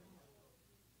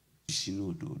 Sínú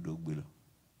odò gbé lọ.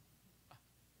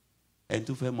 Ẹni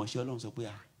tó fẹ́ mọṣẹ́ Ọlọ́run sọ pé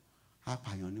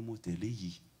apààyàn ni mo tẹ̀lé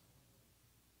yìí.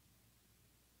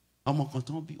 Ọmọ kan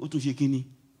tán bí, ó tún ṣe kí ni?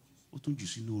 Ó tún jù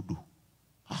sínú odò.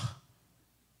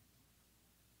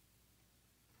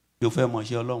 Bí o fẹ́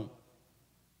mọṣẹ́ Ọlọ́run,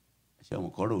 ẹ̀ṣẹ̀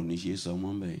wọn kọ́rọ̀ ò ní ṣe sọ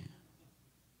mọ́ bẹ́ẹ̀.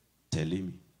 Tẹ̀lé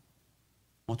mi.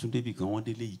 Wọ́n tún débì kan, wọ́n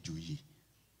délé ìjòyè,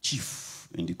 chief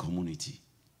in the community.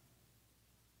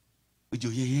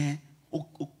 Ìjòyè yẹn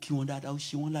ó kí wọn dáadáa, ó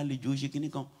ṣe wọn lálejò, ó ṣe kíní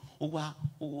kan. Ó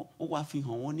wá fi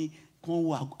hàn wọ́n ní kán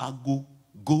wo ago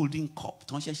golden cup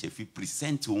tí wọ́n ṣẹ̀ṣẹ̀ fi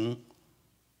present òun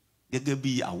gẹ́gẹ́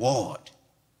bí award.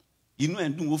 Inú ẹ̀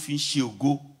dùn, ó fi ń ṣe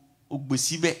ògo, ó gbé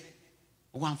síbẹ̀,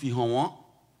 ó wá fi hàn wọ́n.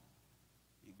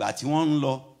 Ìgbà tí wọ́n ń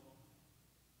lọ,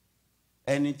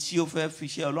 ẹni tí ó fẹ́ fi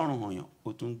iṣẹ́ Ọlọ́run hàn yàn,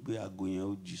 ó tún gbé ago yẹn,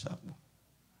 ó jù sápò.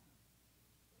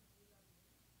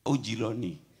 Ó jí lọ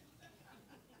nìyí.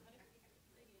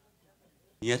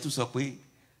 Ìyẹn tún sọ pé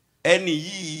ẹni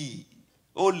yìí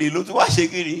ó lè ló tún wá ṣe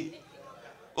kiri,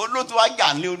 ó ló tún wá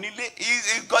jà lé onílé.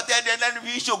 Nǹkan tẹ́lẹ̀ lẹ́nu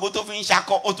fi ń ṣògo tó fi ń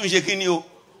ṣakọ, ó tún ṣe kí ni o,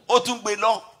 ó tún gbé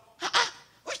lọ.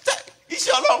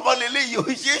 Iṣẹ́ Ọlọ́run kan lélẹ́yìí o,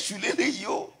 iṣẹ́ èṣù lélẹ́yìí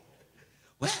o.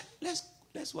 well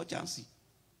let's watch and see.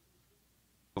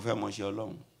 Ó fẹ́ mọ̀ ṣe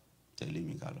Ọlọ́run tẹ̀lé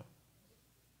mi ká lọ.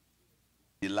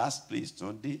 The last place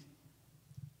tán dé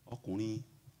ọkùnrin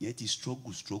yẹn ti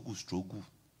struggle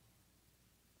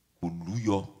kò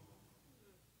lúyọ.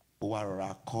 Ó wá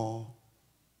rọra kọ́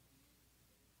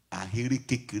ahéré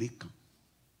kékeré kan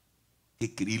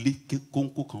kékeré ilé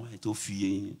kónkó kan wáyé tó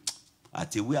fi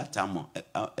àtẹwé àtàmọ̀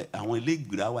àwọn ilé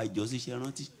ìgbìrà wa ìjọ ṣiṣẹ́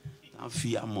rántí tá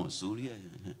fi amọ̀ sórí ẹ̀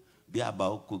bí àbá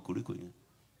koríko yẹn.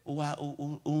 Ó wá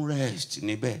ó ń rest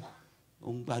níbẹ̀ ó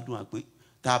ń gbádùn à pé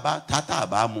tá a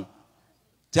bá mu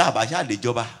tí a bá ṣáà lè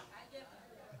jọba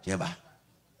jẹba.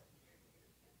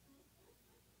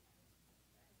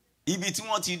 Ibi tí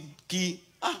wọ́n ti kí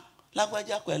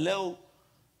lágbájá pẹ̀lẹ́ o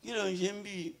kí ló ń ṣe ń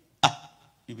bí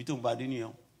ibi tó ń bá dé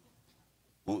nìyẹn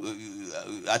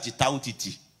àti táwọn ti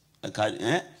tì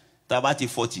tá a bá ti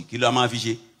 40 kí ló a máa fi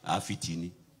ṣe àfi tì ní.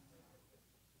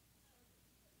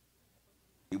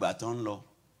 Ìgbà tó ń lọ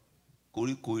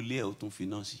koríko ilé ẹ̀ ó tún fi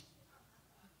náà sí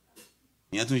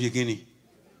ìyẹn tún ṣe kí ni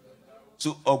so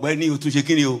ọ̀gbẹ́ni ó tún ṣe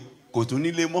kí ni o kò tún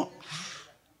nílé mọ́.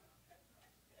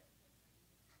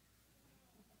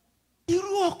 Irú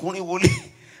ọkùnrin wo lè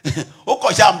ó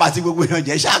kọ̀ ṣáà ń bá ti gbogbo èèyàn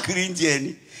jẹ́ ṣáàkiri ń tiẹ̀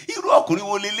ni irú ọkùnrin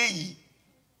wo leléyìí.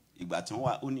 Ìgbà tí wọ́n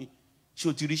wá ó ní ṣé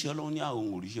o ti ríṣẹ́ Ọlọ́run ní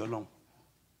àwọn òríṣẹ́ Ọlọ́run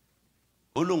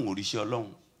ó lóun òríṣẹ́ Ọlọ́run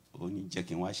ó ní jẹ́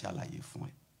kí n wá ṣàlàyé fún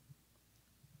ẹ.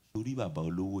 Torí bàbá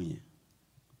olówó yẹn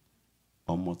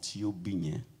ọmọ tí ó bí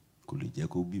yẹn kò lè jẹ́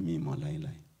kó bí mi mọ́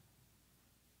láéláé.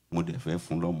 Mo dẹ̀ fẹ́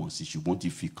fún lọ́mọ sí ṣùgbọ́n ti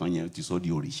fi kan yẹn ti sọ di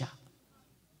òrìṣà.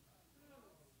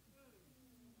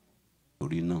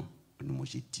 Torí náà ni mo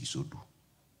ṣe tì sódò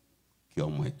kí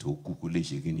ọmọ ẹ̀ tó kú kó lè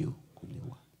ṣe kí ni o kó lè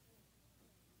wà.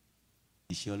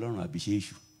 Iṣẹ́ Ọlọ́run àbí iṣẹ́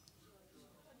èṣù?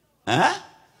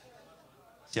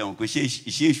 Ṣé wọn kò ṣe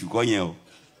iṣẹ́ èṣù kọ́ yẹn o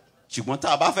ṣùgbọ́n tá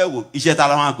a bá fẹ́ wò iṣẹ́ ta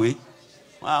la máa pè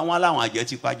wọ́n láwọn àjẹ́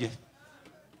ti pàjẹ́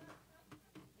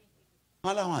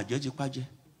wọ́n láwọn àjẹ́ ti pàjẹ́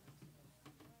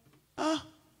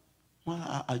wọ́n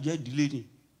àjẹ́ ìdílé ni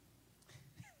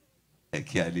ẹ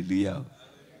kí hallelujah o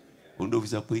òun ló fi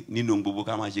sọ pé nínú gbogbo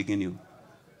ká máa ṣe kí ni o.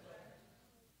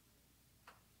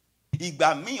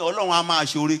 Ìgbà míì Ọlọ́run á máa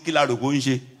ṣoore kí la rò bó ń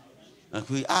ṣe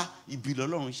pé ibi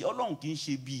lọ́lọ́run ṣe Ọlọ́run kì í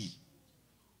ṣe bíi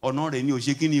ọ̀nà rẹ̀ ni ò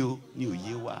ṣe kí ni o ni ò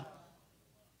yé wa.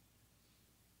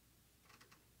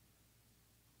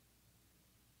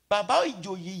 Bàbá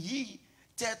ìjòyè yìí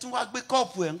tẹ́ tún wá gbé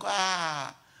kọ́ọ̀pù ẹ̀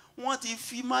wọ́n ti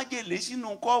fi májèlé sínú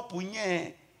kọ́ọ̀pù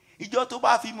yẹn ìjọ tó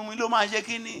bá fi mú mi ló máa ṣe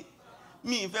kí ni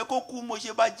mi ì fẹ́ kó kú mo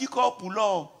ṣe bá jí kọ́ọ̀pù lọ.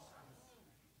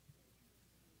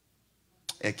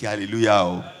 Ẹ kí hallelujah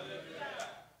o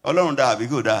Ọlọ́run dá àbí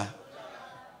kò dá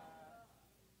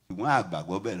ṣùgbọ́n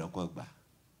àgbàgbọ́ bẹ́ẹ̀ lọ́kọ̀ gbà.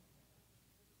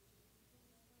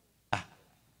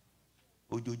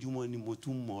 Ojoojúmọ́ ni mo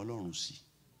tún mọ Ọlọ́run sí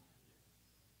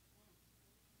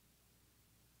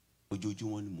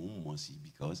ojoojúmọ́ ni mò ń mọ̀ sí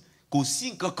because kò sí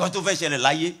nǹkan kan tó fẹ́ ṣẹlẹ̀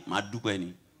láyé máa dúpẹ́ ni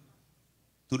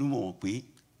torí mo mọ̀ pé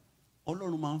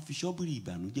Ọlọ́run máa ń fi ṣọ́bìrì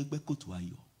ìbànújẹ́ gbẹ́ kòtò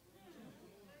ayọ̀.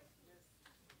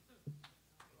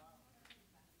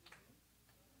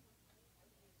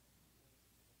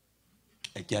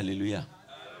 Ẹ kí hallelujah.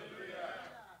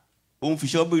 Ó ń fi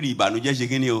ṣọ́bìrì ìbànújẹ́ ṣe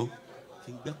kí ni o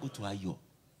fi gbẹ́ kòtò ayọ̀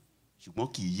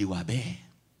ṣùgbọ́n kì í yé wa bẹ́ẹ̀.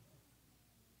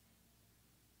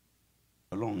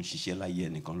 Ọlọ́run ń ṣiṣẹ́ láyé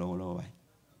ẹnìkan lọ́wọ́lọ́wọ́ báyìí.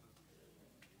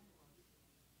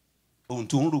 Ohun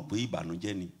tó ń rò pé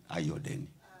ìbànújẹ́ ni ayọ̀ dẹ̀ ni.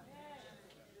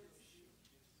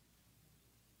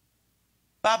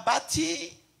 Bàbá tí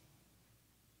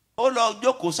ó lọ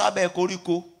jókòó sábẹ́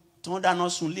koríko tí wọ́n dáná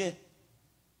sunlé ẹ̀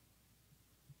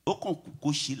ó kàn kó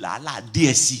ṣe làálàá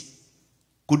díẹ̀ sí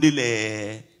kó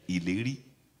délẹ̀ ìlérí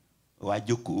wá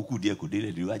jókòó ó kù díẹ̀ kó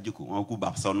délẹ̀ ìlérí wá jókòó wọn kú bá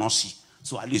sọ náà sí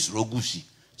so a lè sọ̀rọ̀gù sí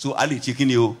so a lè ṣe kí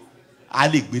ni o a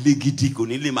lè gbélé gidi kò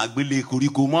ní lè máa gbélé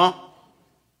koríko mọ́.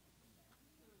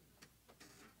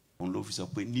 Òun ló fi sọ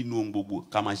pé nínú ohun gbogbo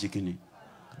ká máa ṣe kí ni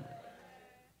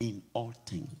in all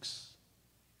things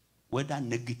whether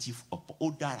negative or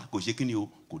ó dára kò ṣe kí ni o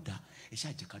kò dá ẹ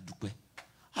ṣáà jẹ́ ká dúpẹ́.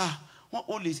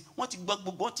 Wọ́n ti gbọ́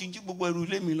gbogbo wọ́n ti jí gbogbo ẹrù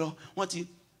ilé mi lọ wọ́n ti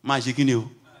máa ṣe kí ni o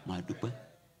máa dúpẹ́.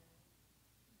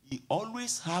 He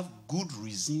always have good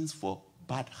reasons for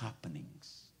bad happenings.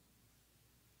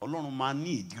 Ọlọ́run máa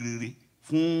ní ìdí rere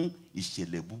fún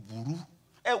ìṣẹ̀lẹ̀ búburú.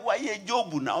 Ẹ wo ayé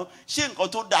Jóòbù náà ṣé nǹkan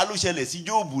tó dáa ló ṣẹlẹ̀ sí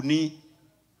Jóòbù ni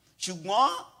ṣùgbọ́n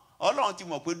Ọlọ́run ti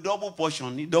mọ̀ pé double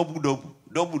portion ní double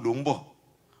ló ń bọ̀.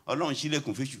 Ọlọ́run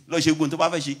ṣílẹ̀kùn fèṣù lọ ṣe gbóhùn tó bá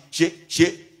fẹ́ ṣe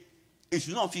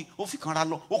èṣù náà ó fi kanra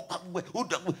lọ ó pa gbogbo ẹ̀ ó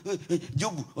dàgbò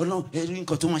Jóòbù Ọlọ́run ẹ rí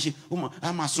nǹkan tó máa ṣe ó mọ̀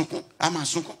á máa sunkún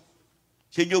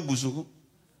ṣé Jóòbù sunkún?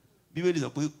 Bíbélì sọ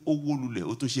pé ó wó lulẹ̀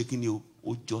ó tún ṣe kí ni o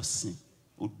ó jọ́sìn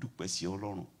ó dúpẹ́ sí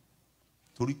Ọlọ́run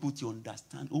torí pé ó ti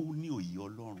understand, ó ní òye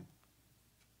Ọlọ́run.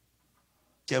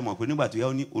 Ṣé ẹ mọ̀ pé nígbà tó yá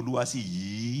ó ní Olúwa sì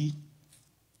yí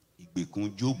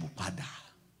ìgbèkùn Jóòbù padà,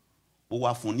 ó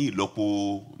wá fún ní ìlọ́po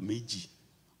méjì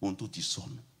ohun tó ti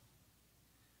sọnù.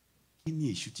 Kí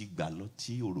ni èṣù ti gbà lọ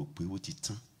tí o rò pé ó ti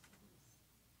tán?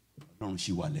 Ọlọ́run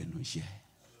ṣì wà lẹ́nu iṣẹ́.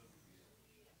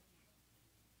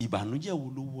 Ìbànújẹ́ wo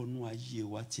ló wọnú ayé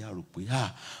wa tí a rò pé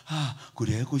kò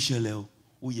dẹ̀ yẹ kó ṣẹlẹ̀ o?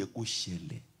 Ó yẹ kó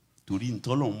ṣẹlẹ̀, torí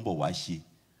ntọ́lọ́run ń bọ̀ wá ṣe,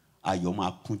 ayọ̀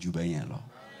máa kún jù bẹ́ẹ̀ yẹn lọ.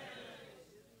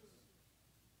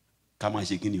 Ká máa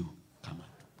ṣe kí ni o? Ká máa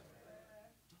dúpẹ́.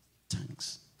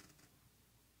 Thanks.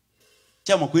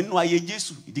 Ṣé mọ̀ pé nínú ayé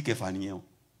Jésù ìdí kẹfà nìyẹn o?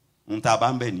 Ohun tá a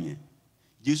bá ń bẹ̀ nìyẹn.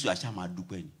 Jésù àṣà máa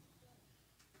dúpẹ́ ni.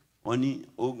 Wọ́n ní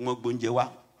wọ́n gbóúnjẹ wá,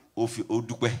 ó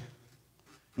dúpẹ́.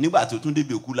 Nígbà tó tún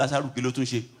débi òkú Lásárù, kí ló tún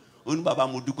ṣe? Ó ní bàbá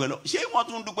mo dúpẹ́ lọ. Ṣé wọ́n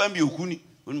tún dúpẹ́ ń bi òkú ni?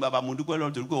 Ó ní bàbá mo dúpẹ́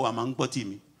lọ torí pé wàá máa ń gbọ́ tì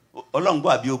mí. Ọlọ́run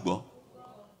gbọ́ àbí ó gbọ́?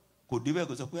 Kò débẹ̀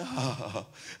kó sọ pé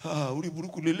orí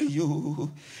burúkú leléyìí o,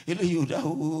 eléyìí ò dá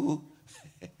o.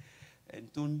 Ẹni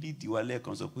tó ń dídì wa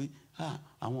lẹ́ẹ̀kan sọ pé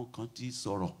àwọn kan ti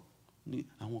sọ̀rọ̀,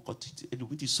 àwọn kan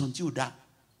ẹlòmíì ti sọ tí ò dá.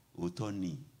 Òótọ́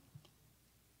ni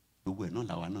gbogbo ẹ̀ náà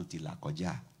làwa náà ti là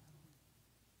kọjá.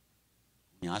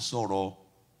 Ìyá sọ̀rọ̀,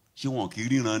 ṣé wọn kì í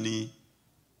ríran ni?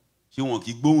 Ṣé wọn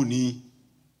kì í gbóhùn ni?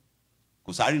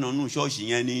 Kò sáríran nínú ṣọ́ọ̀ṣì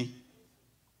yẹn ni?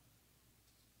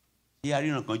 Ṣé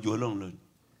aríran kan ju Ọlọ́run lọ ni?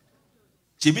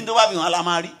 Ṣèbí tó bá fi hàn la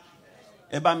máa rí.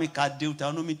 Ẹ bá mi ka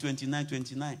Deuteronomy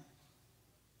 29:29.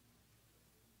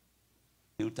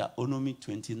 Deuteronomy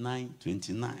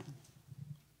 29:29.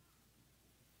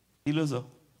 Kí ló sọ?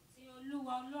 Tí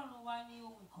Olúwa Ọlọ́run wa ní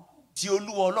ohun ìkọ̀kọ̀. Tí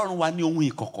Olúwa Ọlọ́run wa ní ohun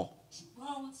ìkọ̀kọ̀. Ṣùgbọ́n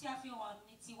ohun tí a fi hàn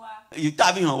ní tiwa. Èyí tá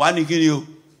a fi hàn wá ní kíni o?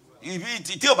 Ibi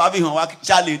tí ò bá fi hàn wá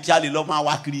ṣáàlè lọ máa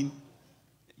wá kiri ni.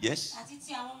 Yes. Àti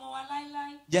ti àwọn ọmọ wa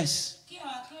láíláí. Yes. Kí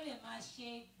àwa kí ó lè máa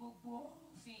ṣe gbogbo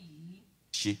òfin yìí.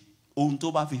 Ṣe ohun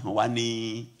tó bá fi hàn wá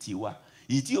ní tiwa.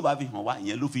 Èyí tí ò bá fi hàn wá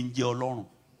ìyẹn ló fi ń jẹ́ Ọlọ́run.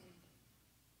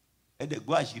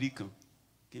 Ẹ̀dẹ̀gbọ́ àṣírí kan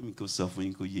kémi kò sọ fún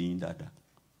yín kó yé yín dáadáa.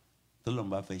 Tọ́lọ́run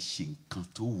bá fẹ́ ṣe nǹkan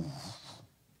tó wù ú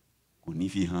kò ní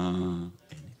fi hàn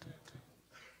ẹnìkankan.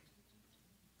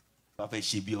 Bá fẹ́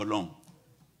ṣe bí Ọlọ́run,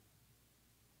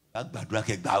 bá gbàdúrà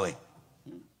kẹ́ gbààwẹ̀.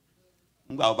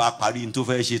 Nígbà wo bá parí ní tó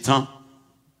fẹ́ ṣe tán,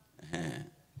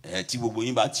 tí gbogbo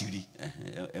yín bá ti rí,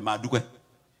 ẹ máa dúpẹ́.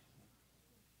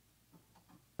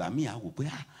 Gbà mí àwò pé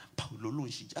báwo ló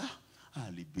ń ṣe à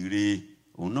lè béèrè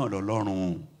òun náà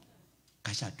lọ́lọ́run,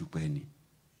 ká ṣàdúpẹ́ ni.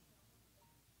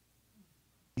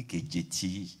 Ìkeje tí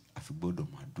a fi gbọ́dọ̀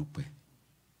máa dúpẹ́.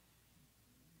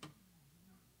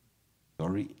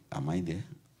 Sorry, am I there?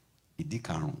 Ìdí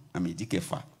karùn-ún, ìdí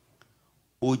kẹfà.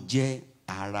 Ó jẹ́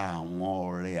ara àwọn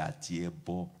ọrẹ àti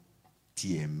ẹbọ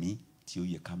ti ẹ̀mí tí ó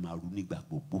yẹ ká máa rú nígbà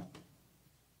gbogbo.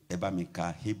 Ẹ bá mi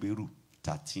ka Hébérù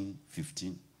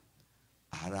 13:15.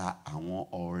 Ara àwọn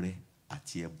ọrẹ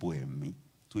àti ẹbọ ẹ̀mí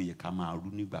tó yẹ ká máa rú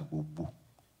nígbà gbogbo.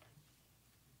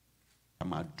 Ká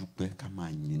máa dúpẹ́, ká máa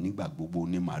yìn nígbà gbogbo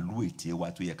ní màálù ètè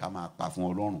wa tó yẹ ká máa pa fún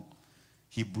Ọlọ́run.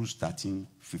 Hebrews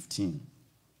 13:15.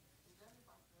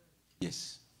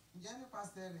 Yes. Ǹjẹ́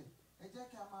nípasẹ̀ rẹ̀ ẹ jẹ́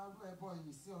kí a máa rú ẹbọ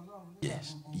ìyìn sí Ọlọ́run nígbà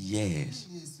Yes. gbogbo. Yes.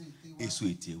 Kí ni Èso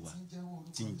ètè wa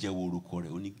tí ń jẹ́wọ́ orúkọ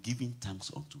rẹ̀, ó ní giving thanks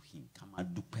unto him. Ká máa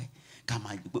dúpẹ́, ká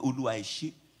máa pé Olúwa ẹ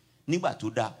ṣé. Nígbà tó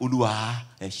dáa, Olúwa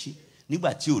ẹ ṣé.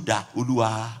 Nígbà tí ò dáa,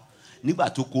 Olúwa. Nígbà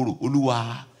tó korò,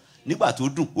 Olúwa. Nígbà tó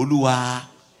dùn, Olúwa.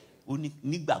 Ó ní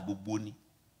nígbà gbogbo ni.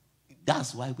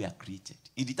 That's why we are created.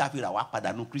 Ìdí tá a fi rà wá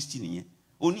padà nínú Kristi nìyẹn.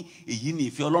 Ó ní èyí ni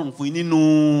ìfẹ́ Ọlọ́run fún yín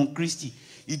nínú Kristi.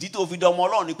 Ìdí tó fi dọmọ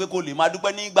Ọlọ́run ni pé kó lè máa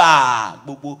dúpẹ́ nígbà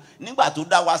gbogbo. Nígbà tó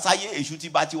dá wa sáyé, èṣù ti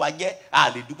bà tiwa jẹ́, a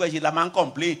lè dúpẹ́, ṣe la máa ń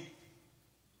complain.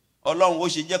 Ọlọ́run ó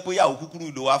ṣe jẹ́ pé ìyàwó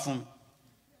kúkúrú ló wá fún mi.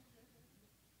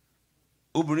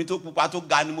 Obìnrin tó pupa tó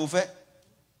ga ni mo fẹ́.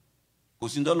 Kò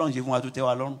sí ní Ọlọ́run ṣe fún wa tó tẹ́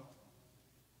wa lọ́rùn.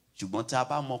 Ṣùgbọ́n tí a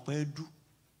bá mọ̀ pé dú,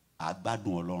 a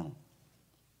gbádùn Ọlọ́run.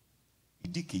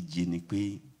 Ìdí keje ni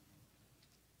pé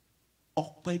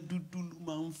ọpẹ́ dúdú ló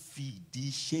máa ń fi ìdí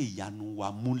iṣẹ́ ìyanu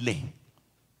wa múlẹ̀.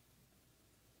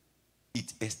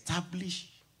 It establishes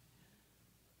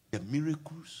the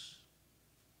miracles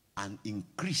and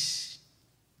increase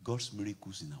God's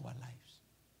miracles in our lives.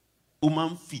 Ó máa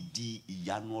ń fìdí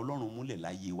ìyanu Ọlọ́run múlẹ̀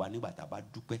láyé wa nígbà tá a bá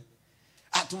dúpẹ́.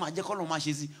 A tún máa jẹ́ k'Ọlọ́run máa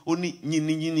ṣe sí. Ó ní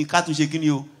yìnyín ká tún ṣe kí ni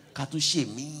o? Ká tún ṣe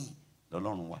míì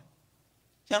lọ́lọ́run wa.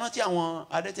 Ṣé ẹ rántí àwọn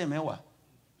adẹ́tẹ̀ mẹ́wàá?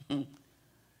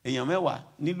 Èèyàn mẹ́wàá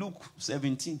ní Luke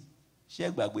 17. Ṣé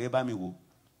ẹ gbàgbé, ẹ bá mi wò.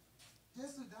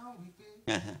 Jésù dáhùn wípé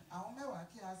àwọn mẹ́wàá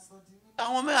kí a sọ di mímọ́.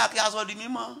 Àwọn mẹ́wàá kí a sọ di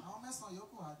mímọ́. Àwọn mẹ́sàn-án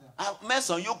yòókù á dà.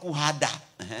 Mẹ́sàn-án yòókù á dà.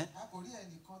 A kò rí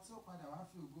ẹnìkan tí ó padà wá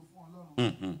fi ògo fún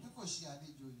Ọlọ́run bí kò ṣe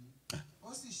àlejò yìí.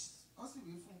 Ó sì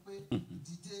wí fún un pé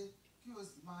dìde kí o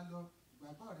sì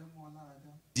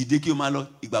dìde kí o máa lọ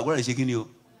ìgbàgbọ́ rẹ̀ ṣe kí ni o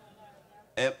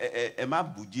ẹ má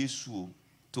bù Jésù o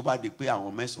tó bá di pé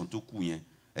àwọn 9 tó kù yẹn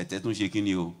ẹ̀tẹ̀ tó ń ṣe kí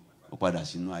ni o ó padà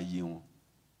sínú ayé wọn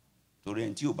torí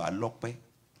ẹni tí ò bá lọ́pẹ́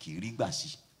kì í rí gbà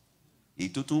sí èyí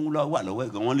tó tún wà lọ́wọ́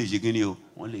ẹ̀gàn wọ́n lè ṣe kí ni o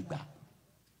wọ́n lè gbà.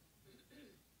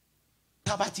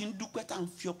 tá a bá ti ń dúpẹ́ tá a ń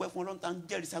fi ọpẹ́ fún Ọlọ́run tá a ń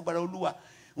jẹ́rìí sagbára Olúwa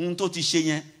ohun tó ti ṣe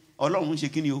yẹn Ọlọ́run ń ṣe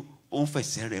kí ni o ó ń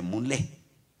fẹsẹ̀ rẹ̀ múlẹ̀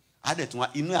á dẹ̀ tún wá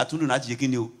inú àtúndùn láti ṣe kí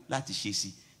ni o láti ṣe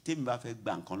sí tèmi bá fẹ́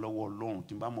gba nǹkan lọ́wọ́ Ọlọ́run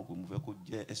tí n bá mọ̀ pé mo fẹ́ kó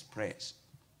jẹ́ express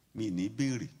mi ní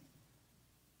béèrè.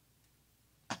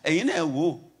 ẹ̀yin náà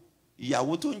wò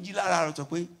ìyàwó tó ń jí lára rẹ̀ sọ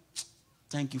pé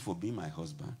thank you for being my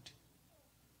husband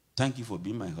thank you for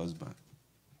being my husband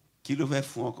kí ló fẹ́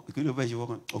fún ọkọ kí ló fẹ́ ṣe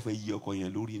fọkàn ó fẹ́ yí ọkọ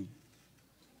yẹn lórí ni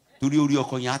torí orí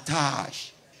ọkọ yẹn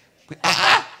attach pé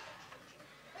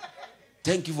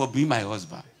thank you for being my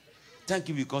husband thank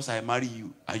you because I marry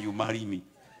you and you marry me.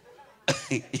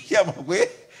 Ìyá mọ̀ pé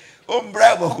ó ń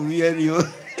bribe ọkùnrin yẹn ni o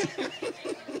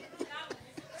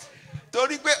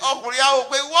torí pé ọkùnrin yẹn á wò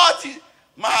pé what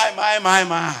my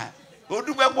ó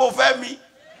dúpẹ́ pé ó fẹ́ mi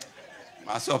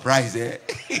ma surprise ẹ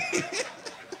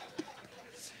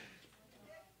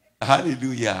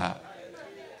hallelujah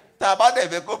tá a bá dẹ̀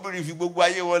fẹ́ kóbìnrin fi gbogbo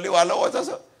ayé wọlé wa lọ́wọ́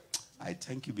sọ́sọ́ I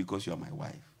thank you because you are my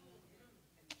wife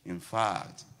in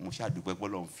fact mo ṣàdúpẹ́ pé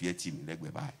Ọlọ́run fi ẹ́ tì mí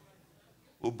lẹ́gbẹ̀ẹ́ báyìí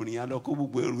obìnrin yẹn lọ kó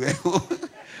gbogbo ẹrù ẹ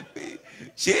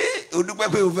ṣé o dúpẹ́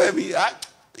pé o fẹ́ mi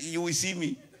you will see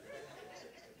me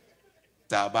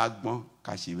tá a bá gbọ́n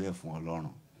ká ṣe bẹ́ẹ̀ fún Ọlọ́run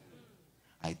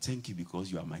I thank you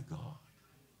because you are my God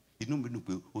inú mi dùn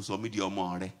pé o sọ mí di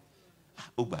ọmọ rẹ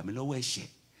o gbà mí lọ́wọ́ ẹ̀ṣẹ̀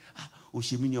o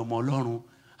ṣe mí ní ọmọ Ọlọ́run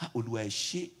Olúwa ẹ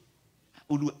ṣé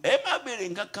Olúwa ẹ má béèrè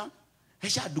nǹkan kan ẹ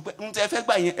ṣàdúpẹ́ n tẹ́ fẹ́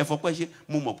gbà yẹn ẹ fọpẹ́ ṣe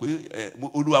mo mọ̀ pé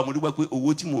Olúwa mo dúpẹ́ pé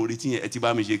owó tí mò ń retí yẹn ẹ ti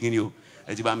bá mi ṣe kí ni o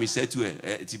ẹ ti bá mi ṣẹ́tù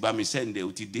ẹ ti bá mi sẹ́ǹdẹ̀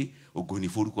o ti dé ògo ni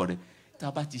forúkọ rẹ tá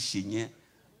a bá ti ṣe yẹn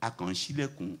a kàn ń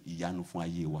ṣílẹ̀kùn ìyanu fún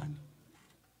ayé wa ni.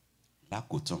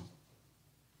 Lákòótán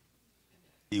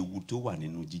ewu tó wà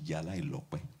nínú jíjẹ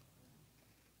aláìlọ́pẹ́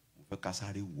mo fẹ́ ká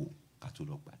sáré wò ká tó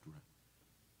lọ gbàdúrà.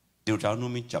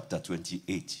 Deuteronomy chapter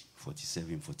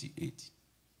 28:47-48.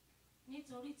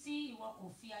 Nítorí tí ìwọ kò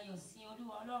fi ayọ̀ sin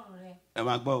Olúwa Ọlọ́run rẹ. Ẹ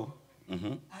máa gbọ́ o.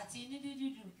 Àti ní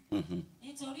dídùn.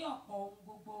 Nítorí ọ̀pọ̀ ohun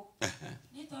gbogbo.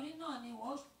 Nítorí náà ni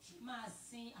wọ́n máa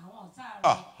sin àwọn ọ̀tá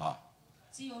rẹ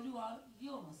tí Olúwa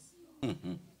yóò rán sí ọ.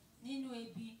 Nínú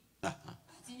ebi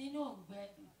àti nínú òǹgbẹ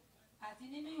àti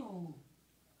nínú ìhòòhò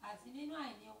àti nínú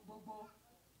àìní ohun gbogbo.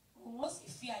 Òun ó sì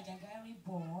fi àjàgà irin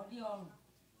bọ̀ ọ́ lé ọrùn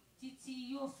títí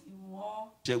yóò fi wọ́n.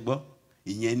 Ṣé gbọ́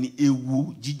ìyẹn ni ewu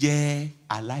jíjẹ́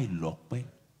aláìlọ́pẹ́.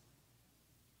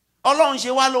 Ọlọ́run ṣe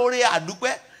wá lóore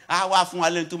àdúpẹ́ á wá fún wa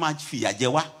lẹ́nu tó máa fìyà jẹ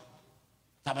wá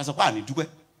tá a bá sọ pé àní dúpẹ́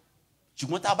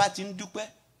ṣùgbọ́n tá a bá ti ń dúpẹ́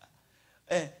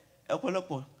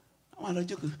ọ̀pọ̀lọpọ̀ àwọn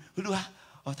àlọ́jọ́ kan Olúwa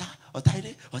ọ̀tá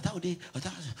ilé ọ̀tá òde ọ̀tá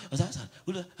ọ̀sán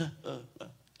Olúwa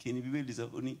kí ni Bíbélì sọ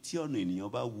ó ní tí ọ̀nà ènìyàn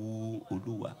bá wu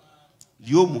Olúwa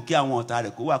yóò mú kí àwọn ọ̀tá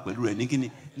rẹ̀ kó wà pẹ̀lú rẹ̀ ní kíni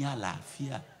ní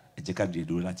àlàáfíà. Ẹ jẹ́ ká dìde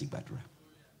dúró láti gbàdúrà.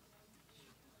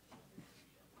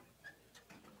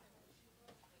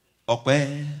 Ọpẹ́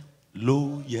ló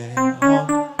yẹ ọ́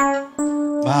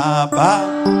bàbá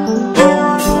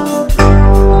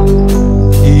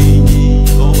ìyìn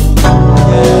ògo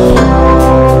yẹ ọ́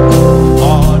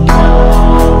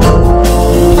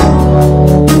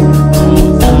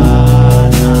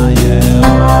Hòsánà yẹ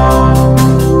ọ́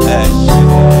ẹ ṣeun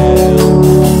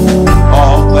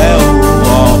ọpẹ́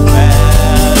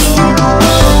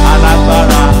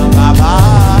alágbára bàbá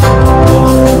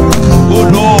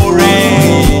olóore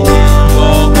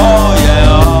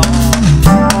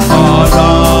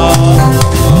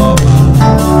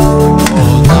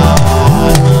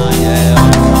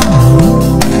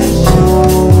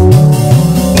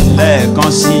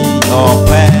lẹ́ẹ̀kan sí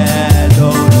ọpẹ́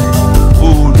lórí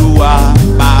Olúwa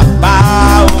bàbá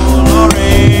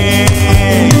olóore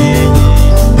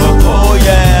gbogbo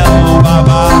yẹ ọ́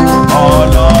bàbá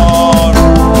Ọlọ́run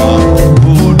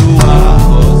Olúwa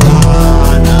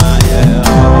Hòsánà yẹ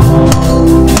ọ́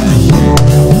ẹ ṣé.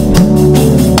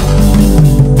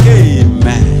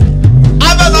 Amen.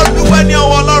 Abẹ́lọ́ dúpẹ́ ní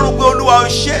ọwọ́ Ọlọ́run pé Olúwa ó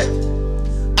ṣe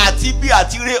àti bí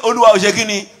àti ré Olúwa ó ṣe kí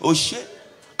ni ó ṣe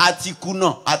àti kùnà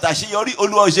àtàṣeyọrí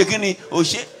Olúwa ó ṣe kí ni ó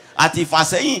ṣe àti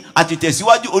ìfàsẹ́yìn àti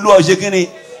tẹ̀síwájú Olúwa ó ṣe kí ni.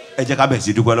 Ẹ jẹ́ ká bẹ̀rẹ̀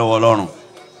sí dúpẹ́ lọ́wọ́ Ọlọ́run.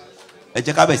 Ẹ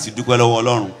jẹ́ ká bẹ̀rẹ̀ sí dúpẹ́ lọ́wọ́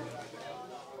Ọlọ́run.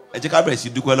 Ẹ jẹ́ ká bẹ̀rẹ̀ sí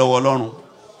dúpẹ́ lọ́wọ́ Ọlọ́run.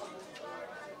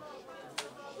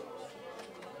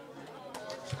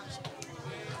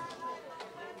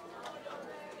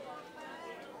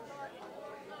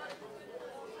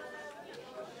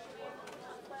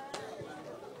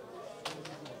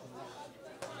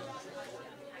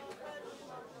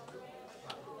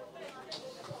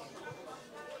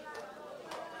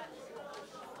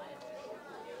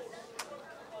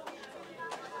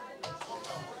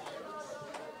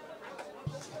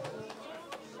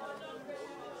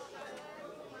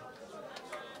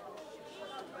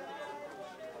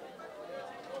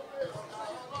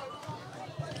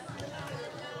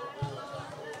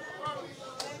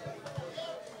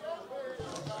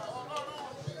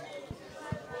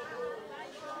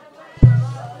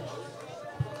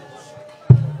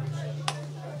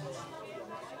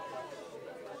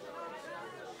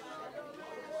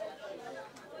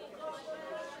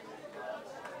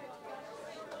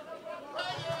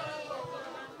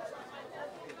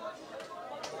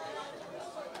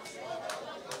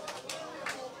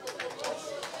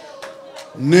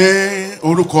 ní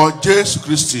orúkọ Jésù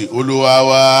Kristi Olúwa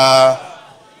wa.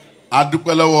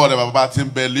 Adúpẹ́ lọ́wọ́ rẹ bàbá tí ń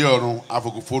bẹ lé ọ̀run,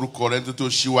 àfòkò forúkọ rẹ tó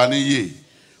ṣí wa níyè.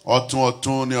 Ọ̀tun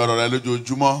ọ̀tun ni ọ̀rọ̀ rẹ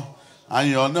lójoojúmọ́.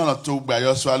 Àyàn náà tó gbà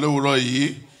yọ sọ alówùrọ̀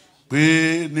yìí pé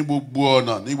ní gbogbo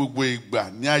ọ̀nà ní gbogbo ìgbà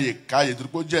ní àyèkáyè tó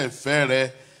kó jẹ́ ìfẹ́ rẹ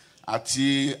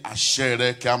àti àṣẹ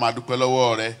rẹ kí a máa dúpẹ́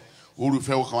lọ́wọ́ rẹ.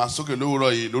 Orúfẹ́ wọkàn wá sókè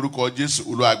lówùrọ̀ yìí lórúkọ Jésù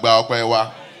Olúwa gba ọpẹ́ wa.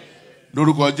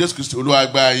 Lórúkọ Jésù Kristi Olúwa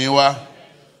gba ìyìn wa.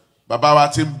 Bàbá wa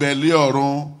tí ń bẹ lé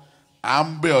ọ̀run, à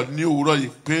ń bẹ̀ ọ́ ní òwúrọ̀ yìí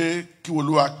pé kí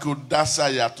Olúwa kí ó dá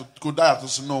yàtọ̀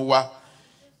sínú wa,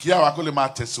 kí àwa kó lè máa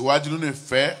tẹ̀síwájú nínú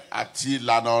ìfẹ́ àti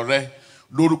ìlànà rẹ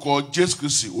lórúkọ Jésù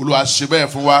Kristi Olúwa ṣe bẹ́ẹ̀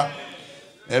fún wa.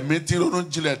 Ẹ̀mí tí ronú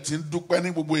jinlẹ̀ tí ń dúpẹ́ ní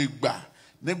gbogbo ìgbà,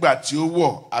 nígbà tí ó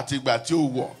wọ̀ àti ìgbà tí ó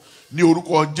wọ̀, ní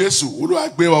orúkọ Jésù Olúwa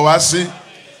gbé wa wá sí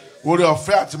oore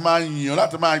ọ̀fẹ́ àti máa yìn ọ́,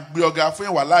 láti máa gbé ọ̀gá fún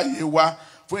ìwàláyé wa,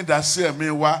 fún ìdásí ẹ̀mí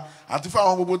wa àti fún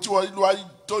àwọn gbogbo tí wọ́n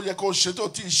tó yẹ kó ṣe tó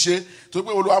ti ṣe tó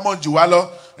pé Olúwa mọ̀ jù wá lọ.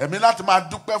 Ẹ̀mí láti máa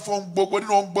dúpẹ́ fún ohun gbogbo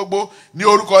nínú ohun gbogbo ní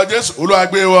orúkọ Jésù Olúwa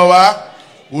gbé wa wá.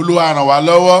 Olúwa ràn wá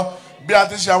lọ́wọ́ bí a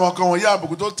ti ṣe àwọn kan wọ̀nyí,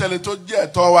 àbùkù tó tẹ̀lé tó jẹ́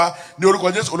ẹ̀tọ́ wa ní orúkọ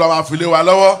Jésù Olúwa máa fi lé wa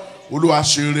lọ́wọ́. Olúwa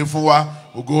ṣe rere fún wa.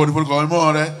 Ògo ni forúkọ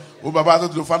mímọ́ rẹ. Ó bàbá tó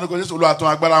ti lò fún Jésù Olúwa tún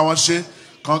agbára wọn ṣe.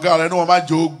 Kànga rẹ ní wọn má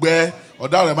jẹ́ ó gbẹ,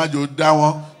 ọ̀dá rẹ má jẹ́ ó dá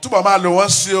wọn. Túbọ̀ máa lò wọ́n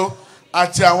sí o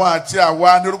àti àwọn àti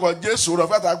àwa ní orúkọ Jésù rẹ̀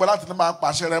fẹ́ àtàgbà láti máa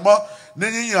pàṣẹ rẹ mọ́ ní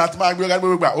yíyìn àti máa gbé ọ̀gá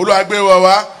gbogbo gbà. Olúwa gbé wa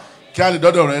wá kí a lè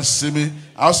dọ́dọ̀ rẹ sinmi,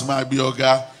 a ó sì máa gbé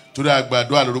ọ̀gá torí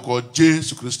àgbàdua lórúkọ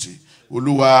Jésù Kristi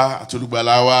Olúwa àti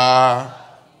olùgbàlà wa.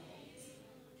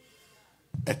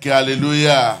 Ẹ ké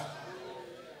hallelujah.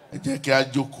 Ẹ jẹ́ kí a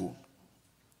jókòó.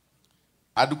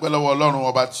 A dúpẹ́ lọ́wọ́ Ọlọ́run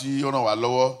ọba tí ó ràn wá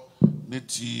lọ́wọ́ ní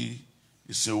ti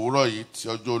ìsìn òwúrọ̀ yìí ti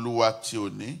ọjọ́ Olúwa ti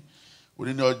òní.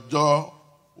 Òní ní ọjọ́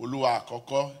Olúwa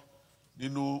àkọ́kọ́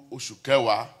nínú oṣù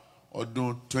kẹwàá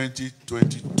ọdún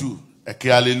 2022. Ẹ ké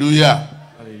hallelujah.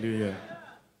 Hallelujah.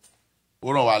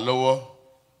 Ó ràn wá lọ́wọ́,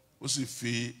 ó sì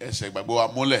fi ẹsẹ̀ ìgbàgbọ́ wa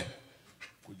múlẹ̀,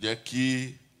 kò jẹ́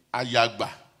kí a yàgbà,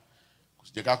 kò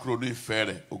sì jẹ́ ká kúrò ní ìfẹ́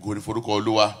rẹ̀. Ògo ni forúkọ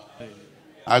Olúwa.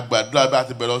 Àgbàdúrà bí a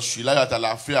ti bẹ̀rẹ̀ oṣù láyọ̀ àti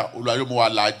àlàáfíà, Olúwa yóò mú wa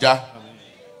làájá.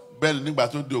 Bẹ́ẹ̀ ni nígbà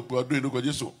tó di òpin ọdún ìlúkọ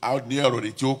Jésù, a ó ní ẹ̀rọ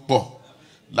rẹ̀ tí ó pọ̀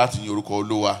láti yin orúkọ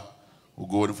Olúwa.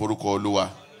 Ògo ni forúkọ Olúwa.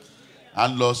 À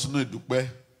ń lọ sínú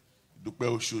ìdúpẹ́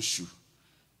oṣooṣù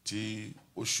ti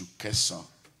oṣù kẹsàn-án.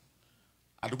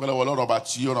 A dúpẹ́ lọ́wọ́ Ọlọ́run ọba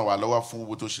tí ó ràn wá lọ́wọ́ fún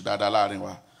gbogbo tó ṣe dáadáa láàrin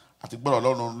wa àti gbọ́dọ̀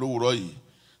Ọlọ́run lówùúrọ̀ yìí.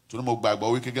 Torí mo gbàgbọ́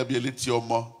wí gẹ́gẹ́ bí elétí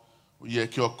ọmọ, ó yẹ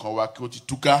kí ọkàn wa kí ó ti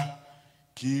túká,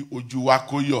 kí ojú wa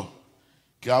kó yọ̀,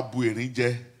 kí a bu èrín jẹ.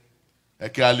 Ẹ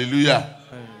ké hallelujah.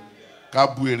 Ká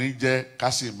bu èrín jẹ,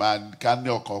 ká ní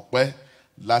ọkàn ọpẹ́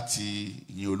láti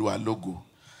yin Olúwa lógo.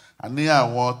 A ní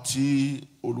àwọn tí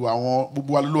Olúwa wọn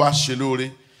gbogbo wa ló wá ṣe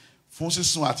lóore fún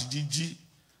sísùn àti jíjí,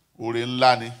 oore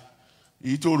ńlá ni.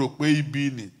 Èyí tó rò pé ibi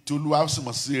ni tí Olúwa sì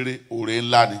mọ̀ sí eré, oore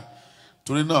ńlá ni.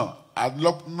 Torí náà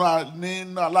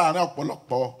láàárín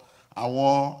ọ̀pọ̀lọpọ̀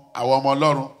àwọn ọmọ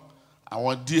Ọlọ́run,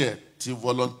 àwọn díẹ̀ ti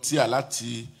volunteer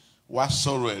láti wá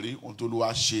sọ̀rọ̀ ẹ̀rí ohun tó Olúwa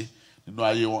ṣe nínú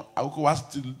ayé wọn.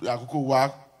 Àkókò wa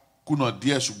kùnà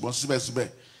díẹ̀, ṣùgbọ́n síbẹ̀síbẹ̀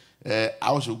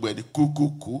a ó ṣe gbogbo ẹni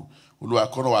kúkúkú. Olúwa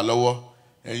kó ràn wá lọ́wọ́.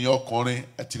 Ẹ̀yin ọkùnrin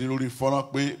ẹ ti rí lórí fọ́nrán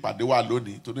pé ìpàdé wà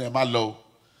lónìí, tó ní ẹ má lọ o.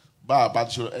 Bá a bá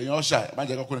ti ṣòro, ẹ̀yin ọ̀ṣà ẹ má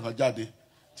jẹ́ kọ́kùnrin kan jáde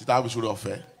títí a fi ṣòro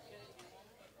ọ̀fẹ́.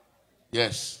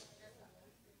 Yes,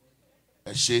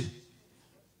 ẹ ṣe.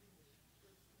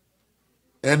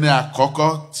 Ẹni àkọ́kọ́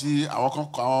tí àwọn kan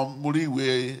kọ àwọn múrí ìwé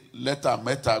lẹ́tà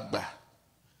mẹ́ta gbà,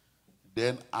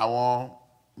 then àwọn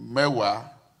 10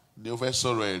 ni ó fẹ́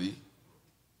sọ̀rọ̀ ẹ̀rí.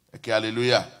 Ẹ ké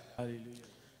hallelujah.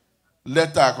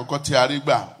 Lẹ́tà àkọ́kọ́ tí a rí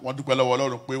gbà, wọ́n dúpẹ́ lọ́wọ́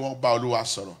Ọlọ́run pé wọ́n bá Olúwa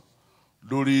sọ̀rọ̀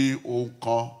lórí ohun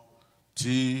kan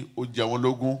tí ó jẹ wọ́n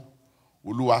lógún.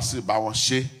 Olúwa sì bá wọn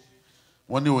ṣe.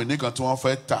 Wọ́n ní ohun ìní kan tí wọ́n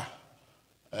fẹ́ tà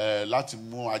láti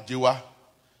mú ajé wá.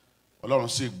 Ọlọ́run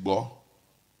sì gbọ́.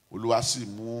 Olúwa sì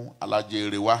mú alájẹ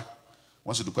èrè wá.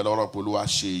 Wọ́n sì dúpẹ́ lọ́wọ́ Ọlọ́run pé Olúwa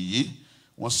ṣe èyí.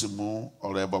 Wọ́n sì mú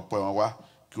ọrẹ ẹbọ ọpẹ́ wọn wá,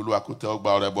 kí Olúwa kó tẹ́wọ́ gba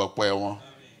ọrẹ ẹbọ ọpẹ́ wọn.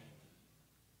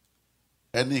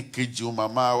 Ẹni kejì ohun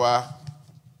màmá wa,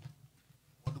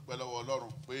 wọ́n dúpẹ́ lọ́wọ́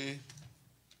Ọlọ́run pé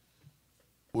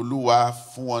Olúwa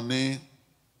fún wọn ní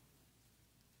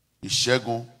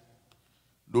ìṣẹ́gun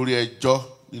lórí ẹjọ́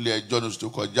nílé ẹjọ́ ní oṣù tó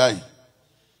kọjá yìí.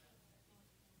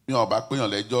 Bí wọn bá péyàn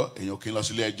lẹ́jọ́, èèyàn kì í lọ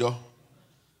sílé ẹjọ́.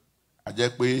 A jẹ́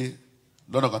pé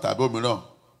lọ́nà kan tàbí òmíràn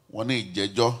wọ́n ní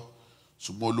ìjẹ́jọ́,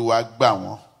 ṣùgbọ́n Olúwa gbà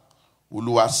wọ́n.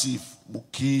 Olúwa sì mú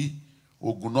kí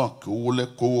ogun náà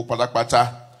kówó pátápátá.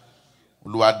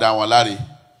 Olúwa dá wọn láre.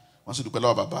 Wọ́n sì dúpẹ́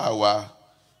lọ́wọ́ bàbá wa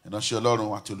ìránṣẹ́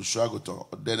Ọlọ́run àti olùṣọ́ àgùntàn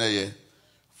Ọ̀dẹ́nẹ́yẹ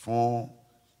fún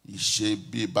ìṣe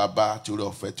bíi bàbá àti oore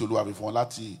ọ̀fẹ́ tí Olúwa fi fún wọn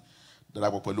láti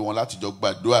darapọ̀ pẹ̀lú wọn láti jọ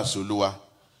gbàdúrà sí Olúwa.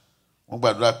 wọ́n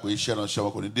gbàdúrà pé iṣẹ́ ìránṣẹ́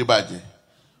wọn kò ní débàjẹ́,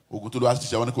 ogun tó lọ́wọ́ sí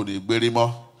iṣẹ́ wọn kò ní gbérí mọ́.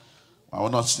 Àwọn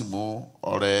náà sì mú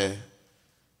ọrẹ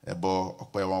ẹbọ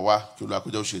ọpẹ́ wọn wá kí Olúwa kó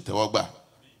jẹ́ ó ṣe ìtẹ́wọ́gbà.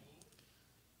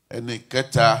 Ẹni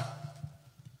kẹta,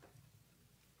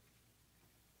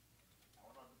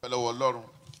 àwọn náà dúpẹ́ lọ́wọ́ Ọlọ́run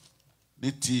ní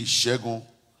ti ìṣẹ́gun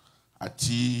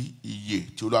àti ìyè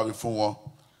tí Olúwa fi fún wọn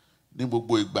ní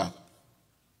gbogbo ìgbà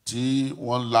tí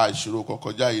wọ́n ń la ìṣòro kan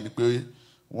kọjá yìí, ni pé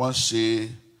wọ́n ṣe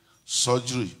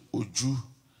surgery ojú,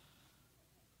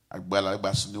 àgbàlagbà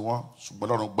sì ni wọ́n, ṣùgbọ́n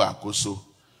Ọlọ́run gba àkóso.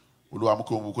 Olúwa mú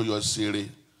kí wọ́n kó yọ sí eré.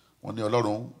 Wọ́n ní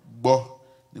Ọlọ́run gbọ́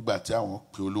nígbà tí àwọn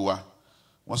pe Olúwa,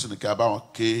 wọ́n sì ní kí a bá wọn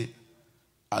ké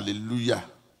hallelujah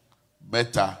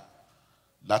 3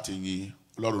 láti yin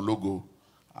Ọlọ́run lógo.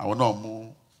 Àwọn náà mú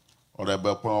ọ̀rọ̀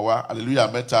ẹ̀bẹ̀ ọpẹ́ wọn wá, hallelujah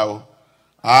 3 o,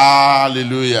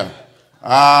 hallelujah,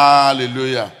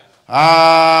 hallelujah,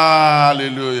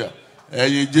 hallelujah.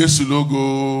 Ẹ̀yin Jésù lógo,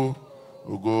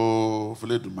 ògo fún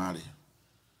Olódùmarè.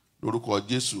 Lórúkọ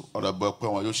Jésù, ọ̀rọ̀ ẹ̀bẹ̀ ọpẹ́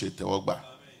wọn yóò ṣe ìtẹ́wọ́gbà.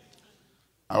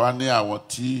 Àwa ní àwọn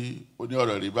tí ó ní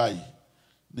ọ̀rọ̀ rí báyìí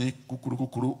ní kúkúrú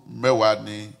 10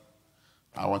 ní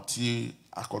àwọn tí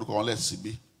akọ̀rúkọ wọn lẹ̀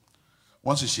síbí.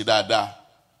 Wọ́n sì ṣe dáadáa,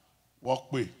 wọ́n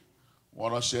pè, wọ́n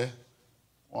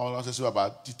ránṣẹ́ sí bàbá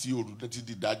títí òru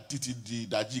títí di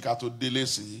ìdájí ká tó délé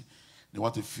sí ni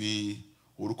wọ́n ti fi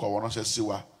orúkọ wọn ránṣẹ́ sí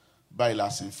wa. Báyìí la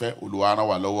sì ń fẹ́, Olúwa ràn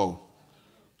wá lọ́wọ́ o,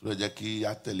 tó lè jẹ́ kí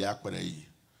a tẹ̀lé àpẹẹrẹ yìí.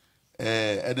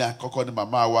 Ẹni àkọ́kọ́ ni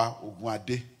màmá wa Ògún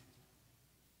Adé.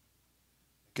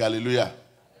 Kí hallelujah.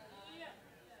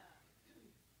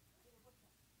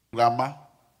 Grandma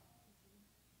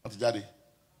wọ́n ti jáde.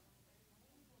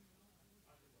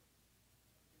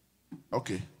 Ok,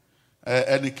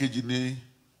 ẹni kejì ni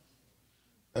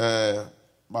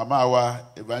màmá wa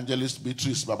Evangelist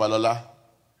Beatrice Babalọ́lá.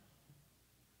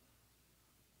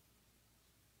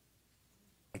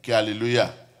 Kí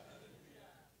hallelujah.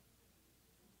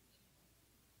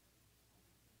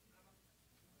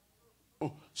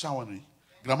 Oh, ṣáwọn ni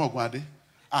Grandma Ògún Adé.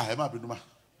 Ẹ má bínú mà.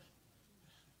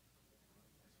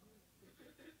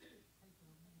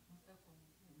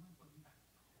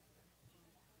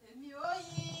 Èmi ó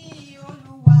yìn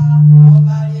Olúwa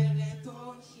ọba rere tó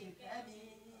ń ṣe kẹ́mi.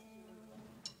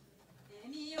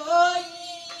 Èmi ó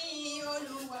yìn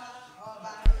Olúwa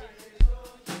ọba rere tó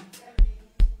ń ṣe kẹ́mi.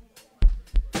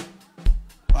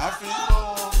 Má fi jó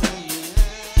mi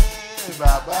yé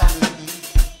bàbá mi,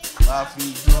 má fi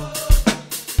jó.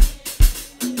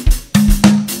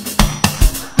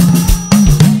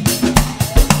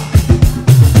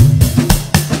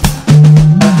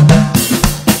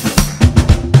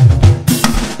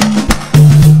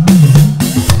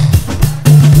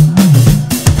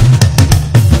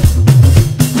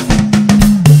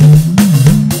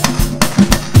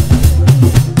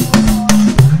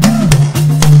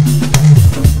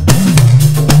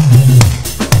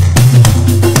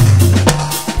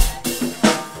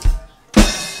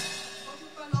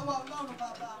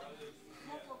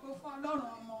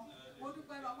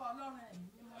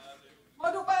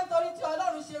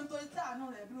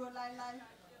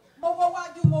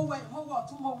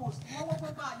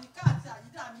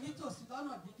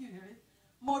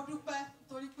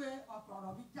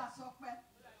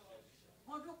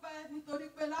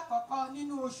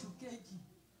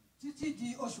 Títí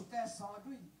di oṣù kẹsàn-án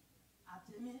ọdún yìí,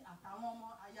 àtèmi àtàwọn ọmọ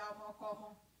aya ọmọ ọkọ ọmọ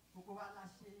gbogbo wa la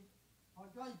ṣe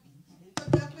ọjọ́ ìbí. Èyí tó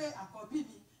jẹ́ pé àkọ́bí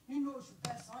mi nínú oṣù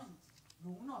kẹsàn-án yìí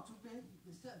lòun náà tún gbé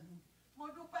ìgbésẹ̀ mi. Mo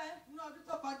dúpẹ́ ní ọdún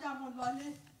tó kọjá, mo lọlé,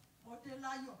 mo dé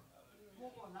láyọ̀, mo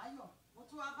wọ̀ láyọ̀, mo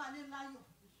tún wá bálé láyọ̀.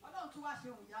 Ọlọ́run tún wá ṣe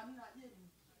òǹyà nínú ayé mi.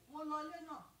 Mo lọlé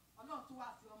náà, Ọlọ́run tún wá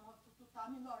fi ọmọ tuntun ta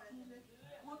mí lọ́rẹ nílé.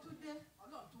 Mo tún dé,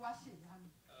 Ọlọ́run tún wá ṣèyanu.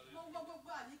 Mo gbọ́ gbogbo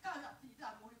àyíká àti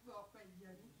ìdààmú rí pé ọpẹ́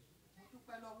ìyẹn ni.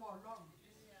 Dúpẹ́ lọ́wọ́ Ọlọ́run.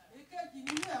 Èkejì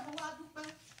nínú ẹ̀ mo wá dúpẹ́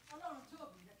Ọlọ́run tí ò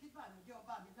bí jẹ́ kí ìbànújẹ́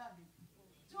ọba mi lálejò,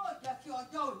 tí ò jẹ́ kí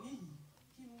ọjọ́ òní yìí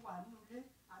kí n wà nínú ilé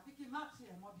àbí kí n má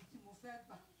tiẹ̀ mọ ibi tí mo fẹ́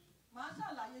gbà. Màá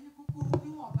ṣàlàyé ní kúkúrú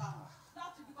níwọ̀nba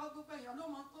láti fi kọ́ gbogbo èèyàn ló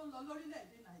mọ tó ń lọ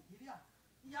lórílẹ̀‐èdè Nàìjíríà.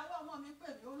 Ìyàwó ọmọ mi pè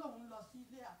mí, ó lóun lọ sí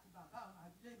ilé àti bàbá àwọn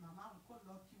àdílé màmá òun kó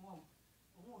lọ kí wọn o.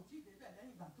 Òun ò tí ì débẹ̀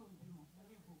lẹ́yìn ìgbà tó ń bímọ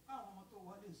ní ìbò káwọn ọmọ tó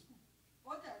wọlé sùn.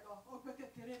 Ó dẹ̀ lọ, ó gbé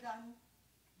kékeré dání.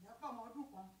 Ìyẹn pọ̀ ọmọ ọdún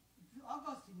kan.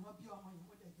 August ni wọ́n bí ọmọ yìí,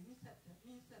 mo dẹ̀ dé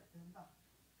ní September.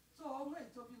 So ọmọ èyí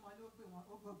tó bímọ ló gbé wọn,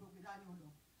 ó gbogbo dání ó lọ.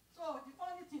 So the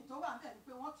only thing tó wà ń bẹ̀ ni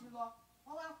pé wọ́n ti lọ,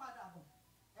 wọ́n wá ń padà bọ̀.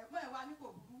 Ẹ̀gbọ́n ẹ̀ wá ní kò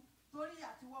burú torí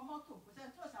àti wọ mọ́tò kò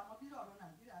sẹ́ni tó ṣàmọ́ bí ọ̀rọ̀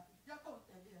Nàìjíríà ti jẹ́ kó ń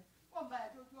tẹ̀lé ẹ, kó ń bá ẹ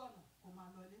dójú ọ̀nà kó máa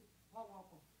lọlé, wọ́n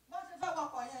wọkọ̀. Wọ́n ṣe fẹ́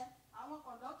wọkọ̀ yẹn, àwọn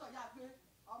kọ̀ǹdọ́tọ̀ yà gbé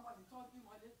ọmọ yìí tó ń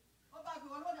bímọ lé. Ó bá gbé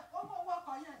wọn lóde, ó mọ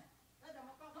wọkọ̀ yẹn. Ẹ̀jẹ̀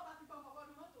mọ̀ tó bá ti gbọ́ ọmọ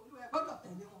wọnú mọ́tò olú ẹ̀ gbọ́dọ̀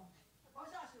tẹ̀lé wọn. Wọ́n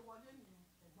ṣàṣe wọlé nìyẹn,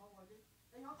 ẹ̀gbọ́n wọlé.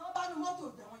 Èèyàn kan bá nu mọ́tò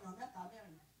jẹ̀wọ̀n yàn mẹ́ta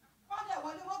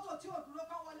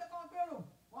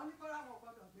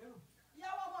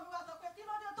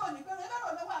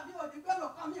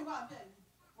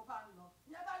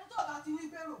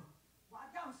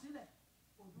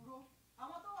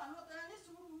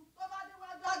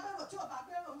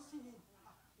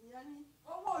ní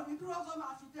owó òní dúró tó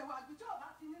máa fi dé wájú tí ò bá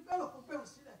ti ní gbèrò kó gbèrò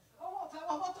sílẹ̀ owó òfẹ́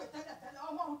wọ mọ́tò ìtẹ́lẹ̀tẹ́lẹ̀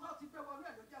ọmọ òun tó ti gbé wọnú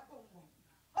ẹ̀ ló jẹ́ kó wọ̀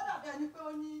ó dàbí ẹni pé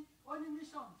ó ní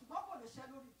mission ṣùgbọ́n kò lè ṣe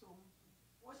lórí tòun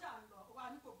ó ṣà ń lọ wà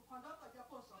ní kò kọ́ńdọ́tọ̀ jẹ́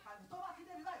kó sọ̀ kalẹ̀ tó bá ti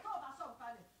débi báyìí tó bá sọ̀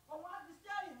kalẹ̀ òun á di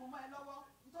steering mú mọ́ ẹ lọ́wọ́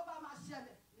tó bá máa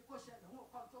ṣẹlẹ̀ ní kò ṣẹlẹ̀ òun ò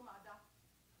kọ́ tó máa dá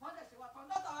wọ́n lè ṣe wa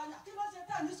kọ́ńdọ́tọ̀ wa ní kí ló ṣe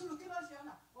tẹ̀ ní sùúrù kí ló ṣe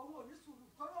ọ̀nà òun ò ní sùúrù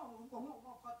torí òun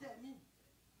kọ́ tẹ̀ mí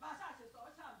bá a ṣàṣe sọ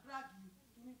ọ́ ṣà ń dráàgì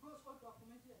ní gbósò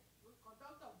dọkùnrin díẹ̀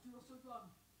kọ́ńdọ́tọ̀ dúró sójú ọ̀nà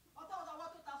ọ̀tọ̀ ọ̀sọ̀wọ́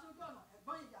tó ta sójú ọ̀nà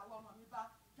ẹ̀gbọ́n ìyàwó ọmọ mi bá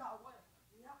já ọwọ́ ẹ̀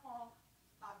ìyẹn kan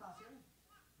àgbà sẹ́yìn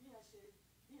bí yẹn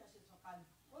ṣe sọ̀kalẹ̀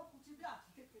ó kú ti bí àti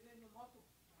kékeré ní mọ́tò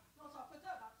tó sọ pé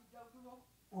tẹ́ẹ̀ bá ti jẹun dúró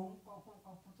òun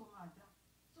kọ̀ọ̀kan tó máa já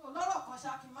so lọ́rọ̀ kan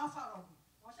ṣá kí n má fàrọ̀gùn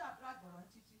wọ́n ṣàdúrà gbọ̀rọ̀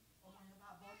títí ọmọ yẹn bá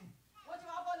bọ́ọ̀lù wọ́n ti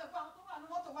wá bọ́ọ̀lù pé àwọn tó wà ní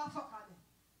mọ́tò wá sọ̀kalẹ̀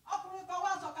ọkùnrin kan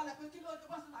wá sọ̀kalẹ̀ pé kí ló dé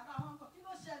bọ́sùn àgbà àwọn nǹkan kí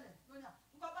ló ṣẹlẹ̀ lónìí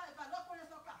nǹkan báyìí bá lọ́kùnrin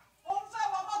sọ̀kà òun fẹ́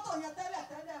wọ mọ́tò yẹn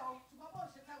tẹ́lẹ̀ o ṣùgbọ́n bó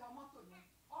ṣe fẹ́ wọ mọ́tò yẹn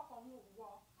ọkọ̀ òun ò wọ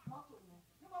mọ́tò yẹn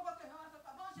ní gbogbo kẹ̀yìn wá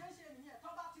sọ̀kà bọ́n ṣe ń ṣe nìyẹn tó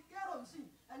bá ti kérò sí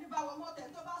ẹni bá wọ mọ́tò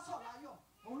ẹni tó bá sọ̀ láyọ̀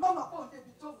òun ló mọ̀ pé òun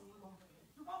débi tó òun lọ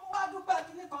ṣùgbọ́n mo wá dúpẹ́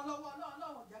kíní kan lọ́wọ́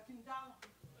Ọlọ́run jẹ́ kí n dáhùn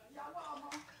ìyàwó ọmọ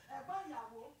ẹ̀gbọ́n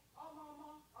ìyàwó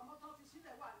ọmọ tó fi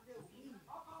sílẹ̀ wà nílé o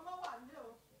ọkọ ọmọ wà nílé o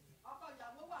ọkọ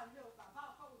ìyàwó wà nílé o bàbá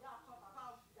ọkọ ìyá ọkọ bàbá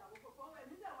ìyàwó gbogbo ọmọ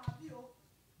èmi lẹ̀ wá bí o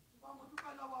ṣùgbọ́n mo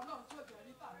dúpẹ́ lọ́wọ́ Ọlọ́run tí ò jẹ́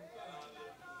rí bàmí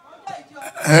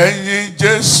ẹ̀yin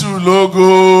Jésù lógo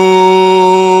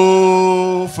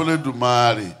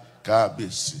fọlẹ́dùmarè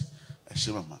kábíyèsí ẹ ṣé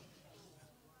màmá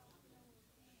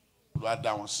olúwa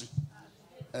dá wọn sí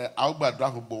a ó gbàdúrà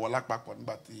gbogbo wọn lápapọ̀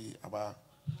nígbà tí a bá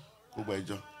gbogbo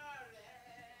ẹjọ́.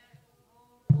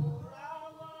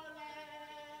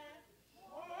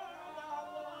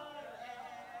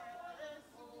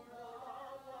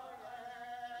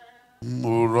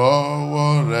 mo rọ́wọ́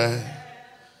rẹ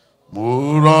mo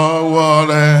rọ́wọ́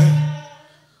rẹ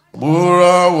mo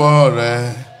rọ́wọ́ rẹ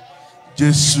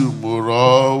Jésù mo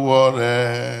rọ́wọ́ rẹ.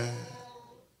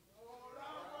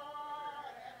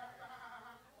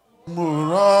 mo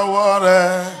rọ́wọ́ rẹ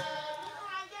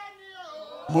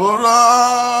mo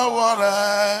rọ́wọ́ rẹ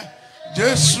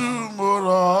Jésù mo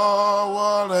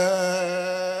rọ́wọ́ rẹ.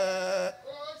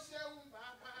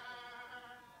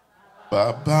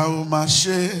 bàbá ó máa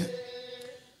ṣe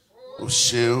ó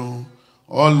ṣeun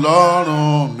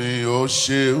Ọlọ́run mi ó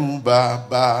ṣeun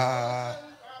bàbá.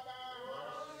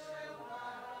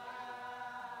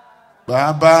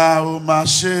 bàbá ó máa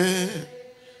ṣe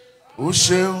ó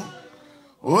ṣeun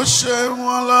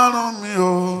Ọlọ́run mi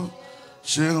ó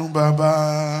ṣeun bàbá.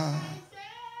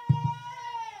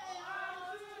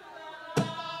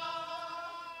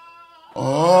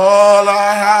 All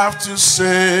I have to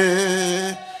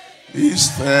say is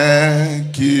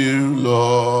thank you,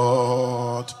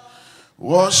 Lord.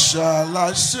 What shall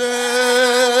I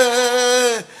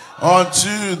say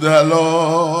unto the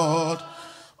Lord?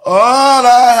 All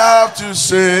I have to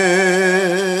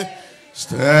say is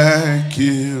thank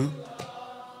you.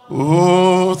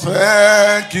 Oh,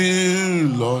 thank you,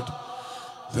 Lord.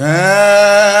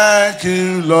 Thank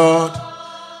you, Lord.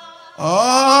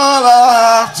 All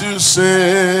I have to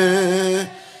say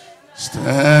is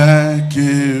thank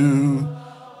you,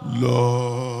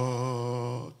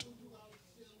 Lord.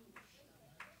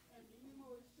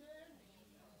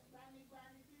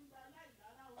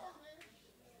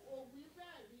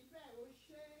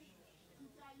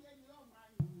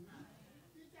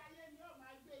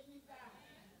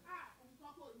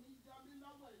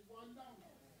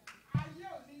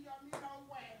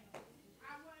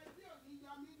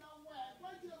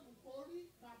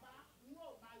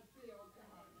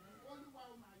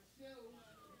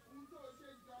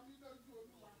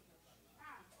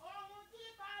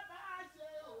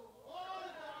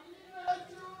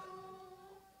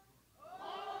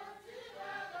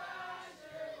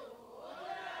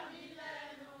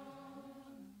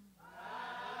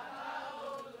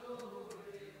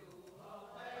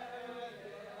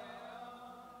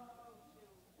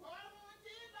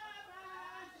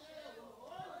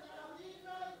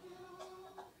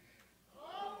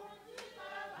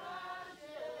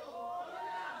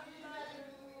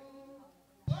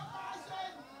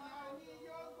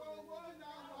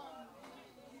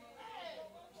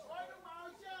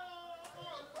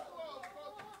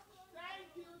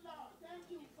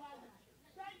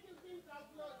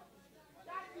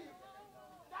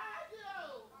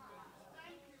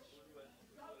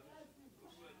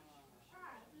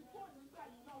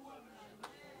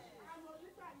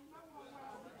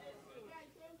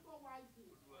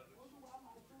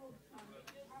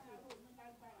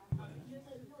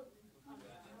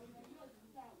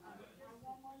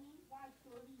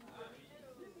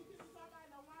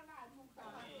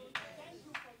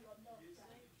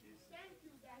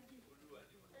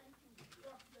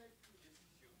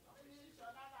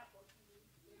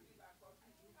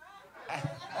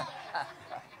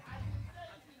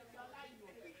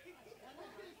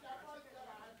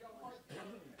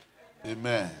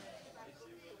 Amen.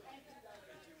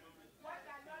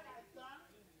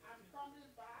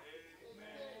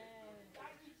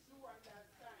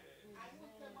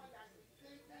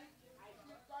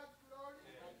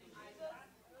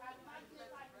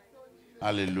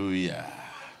 Hallelujah.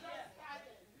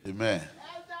 Amen.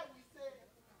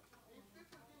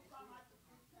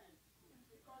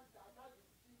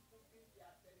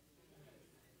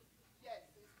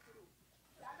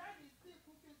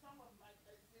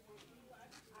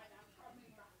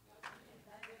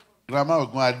 Grandma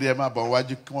Ogun Ade ẹ má bọ̀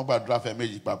wájú kí wọ́n gbàdúrà fẹ́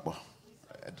méjì papọ̀.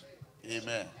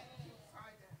 Amen.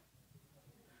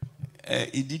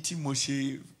 Ìdí tí mo ṣe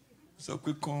sọ pé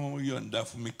kán yọ̀ǹda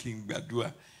fún mi kí n gbàdúrà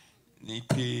ni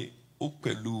pé ó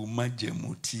pẹ̀lú májẹ̀mú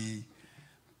tí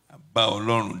a bá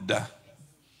Ọlọ́run dá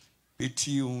pé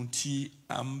tí ohun tí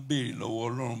a ń béèrè lọ́wọ́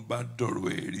Ọlọ́run bá dọ̀rọ̀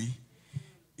ẹ̀ rí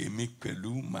èmi pẹ̀lú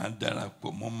máa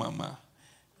darapọ̀ mọ́ màmá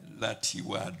láti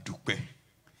wá dúpẹ́.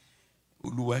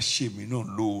 Olúwa ṣèmi náà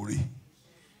lóore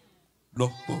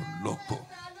lọ́pọ̀lọpọ̀.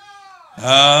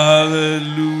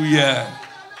 Hallelujah.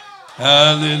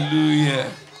 Hallelujah.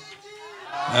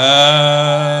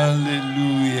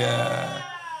 Hallelujah.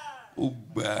 Ó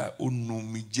gba onu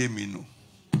mi jẹ́ mi nù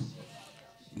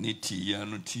ní ti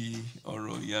ìyanu tí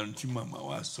ọ̀rọ̀ ìyanu tí màmá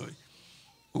wa sọ yìí.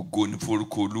 Ògo ni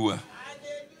forúkọ Olúwa.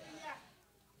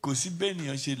 Kò sí bẹ́ẹ̀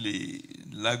nìyẹn ṣe lè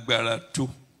lágbára tó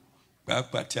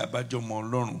pàápàá tí a bá jọmọ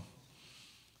Ọlọ́run.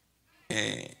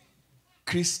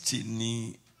 Kristi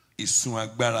ni ìsun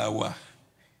agbára wa,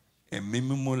 ẹ̀mí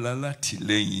mímọ́ la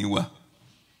látìlẹ́yìn wa.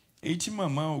 Èyí tí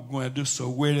màmá Ogun Adé sọ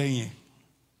wẹ́rẹ́ yẹn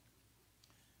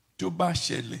tó bá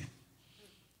ṣẹlẹ̀,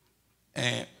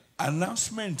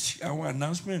 àwọn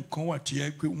announcement kan wà tí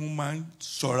yẹ pé wọ́n máa ń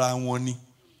sọra wọn ni.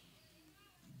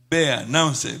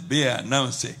 Bẹ́ẹ̀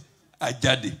announce á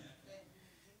jáde.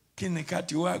 Kí ni ká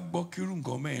ti wá gbọ́ kírú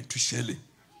nǹkan mẹ́rin tún ṣẹlẹ̀?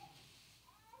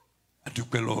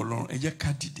 Adúpẹ́ lọ́wọ́ Ọlọ́run, ẹ jẹ́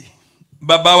ká dìde.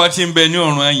 Bàbá wa tí ń bẹ ní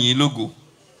ọ̀run a yìn lógo.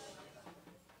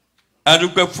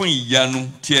 Adúpẹ́ fún ìyanu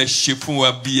tí ẹ ṣe fún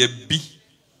wa bí ẹbí.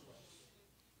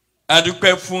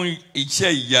 Adúpẹ́ fún iṣẹ́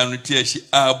ìyanu tí ẹ ṣe,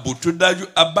 ààbò tó dájú.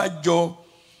 Abájọ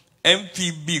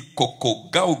MPB kọ̀kọ̀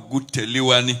gá ògo tẹ̀lé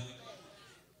wa ni.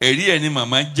 Ẹ̀rí ẹ̀ ni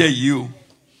màmá jẹ́ yìí o.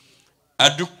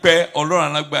 Adúpẹ́ Ọlọ́run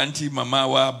alágbára tí màmá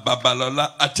wa Babalọ́lá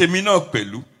àtẹ̀mí náà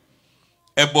pẹ̀lú.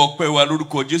 Ẹbọ ọpẹ́ wa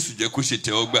lórúkọ Jésù jẹ́ kó ṣe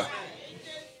tẹ́wọ́gbà.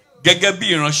 Gẹ́gẹ́ bí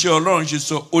ìránṣẹ́ Ọlọ́run ṣe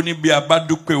sọ, ó ní bí a bá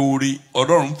dúpẹ́ oore,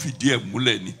 Ọlọ́run fìdí ẹ̀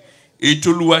múlẹ̀ ni. Èyí tó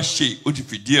Olúwa ṣe, ó ti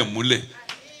fìdí ẹ̀ múlẹ̀.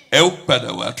 Ẹ ó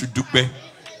padà wá tún dúpẹ́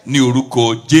ní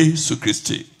orúkọ Jésù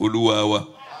Kristi Olúwa wa.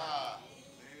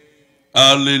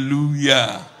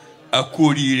 Hallelujah. A kú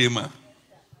oríire mà.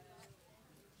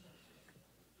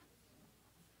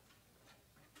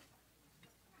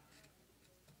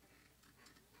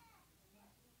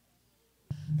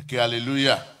 Okay,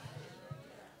 hallelujah.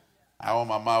 Àwọn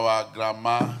màmá wa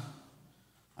Grandma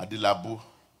Adilabu.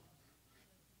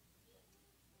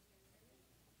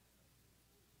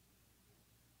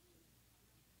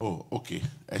 Oh, okay.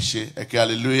 Ẹ ṣé, okay,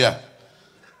 hallelujah.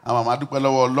 Àwọn màmá dúpẹ́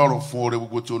lọ́wọ́ Ọlọ́run fún oore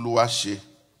gbogbo tí Olúwa ṣe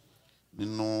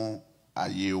nínú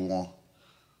ayé wọn.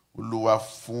 Olúwa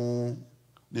fún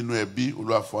nínú ẹbí,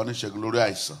 Olúwa fún wọn ní ìṣẹ́gun lórí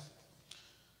àìsàn.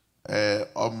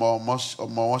 Ọmọ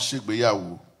wọn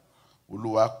ṣègbéyàwó.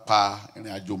 Olúwa pa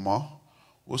ìrìn àjò mọ́,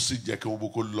 ó sì jẹ́ kí gbogbo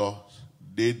kó lọ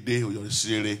déédéé òyọrí sí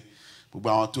rere. Gbogbo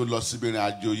àwọn tó lọ síbi ìrìn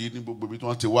àjò yìí ní gbogbo ibi tí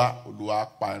wọ́n ti wá, Olúwa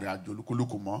pa ìrìn àjò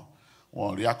olúkúlùkù mọ́. Wọn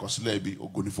rí àkọsílẹ̀ ibi.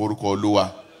 Ògo ni forúkọ Olúwa.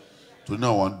 Torí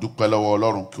náà wọ́n dúpẹ́ lọ́wọ́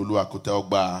Ọlọ́run kí Olúwa kó tẹ́wọ́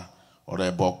gba ọ̀rọ̀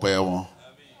ẹbọ ọpẹ́ wọn.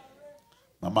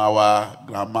 Màmá wa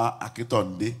Grandma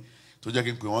Akitonde tó jẹ́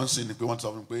kí n pè wọ́n sí ni pé wọ́n ti sọ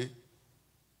fún mi pé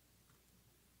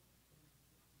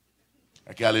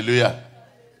okay, hallelujah.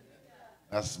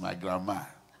 That's my grandma.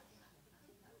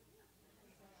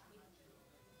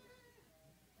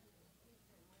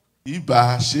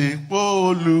 Ìbáṣepọ̀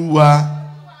Olúwa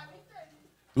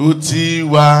tó ti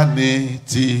wà ní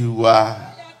tiwa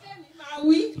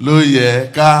ló yẹ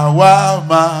ká wá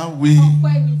máa wí.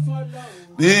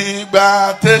 Nígbà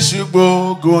tẹ́ṣù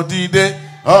gbógun dìde,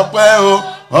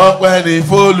 ọpẹ́ ní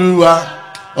f'Olúwa,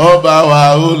 ọba wa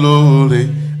olóore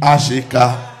àṣekà.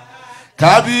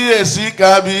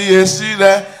 Kábíyèsí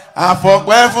rẹ̀,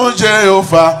 àfọpẹ́ fún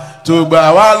Jèhófà tó gbà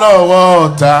wá lọ́wọ́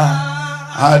ọ̀tá.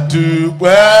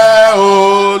 Àdúpẹ́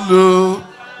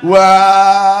Olúwa.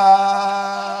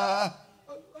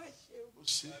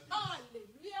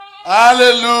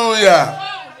 Hallelujah.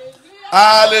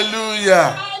 Hallelujah.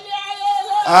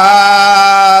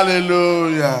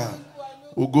 Hallelujah.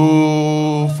 Ògo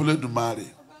fún Olódùmarè.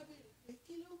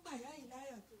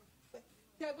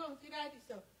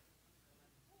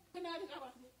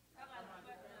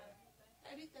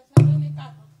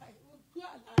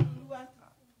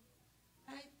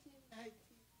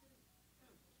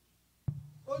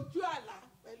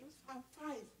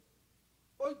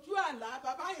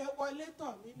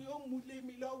 ni ó mú lé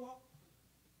mi lọ́wọ́.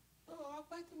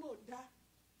 Ọpẹ́ tí mò ń dá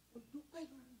mo dúpẹ́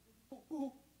lórí gbogbo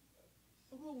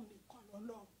òun nìkan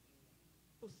lọ́lọ́.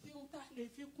 Kò sí ohun tá a lè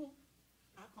fi kún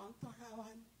àkàntọ́ra wa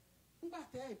ni. Nígbà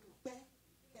tẹ́ ẹ̀ dúpẹ́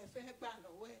ẹ fẹ́ gbà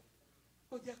lọ́wọ́ ẹ̀.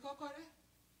 Kò jẹ́ kọ́kọ́rẹ́,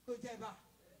 kò jẹ́ bà,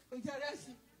 kò jẹ́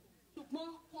rẹ́sì. Ṣùgbọ́n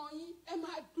ọkàn yín ẹ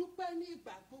máa dúpẹ́ ní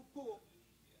ìgbà gbogbo.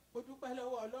 Mo dúpẹ́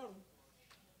lọ́wọ́ Ọlọ́run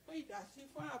fún ìdásí,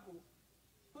 fún ààbò,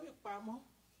 fún ìpamọ́.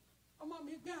 Ọmọ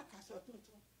mi gbé àkàsọ̀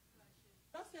tuntun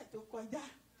lọ́sẹ̀ tó kọjá.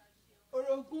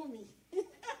 Orogún mi.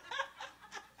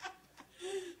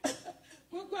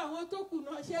 Gbogbo àwọn tó kù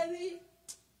náà ṣe rí.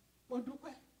 Mo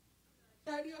dúpẹ́.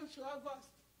 Ṣe rí oṣù August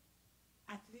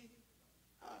àti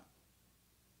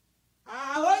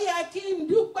ó yẹ kí n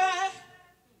dúpẹ́.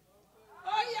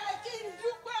 Ó yẹ kí n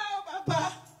dúpẹ́ o bàbá.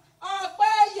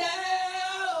 Ọpẹ́ yẹ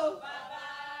o bàbá.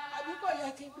 Àbí kò yẹ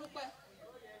kí n dúpẹ́?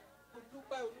 Mo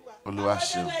dúpẹ́ Olúwa. Olúwa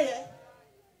ṣeun.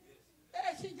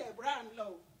 Bẹ́ẹ̀ sì jẹ́ Brown lọ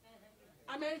o.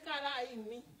 Amẹ́ríkà láàyè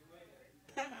ní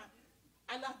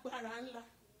alágbára ńlá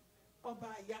ọba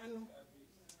àyánu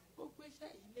ó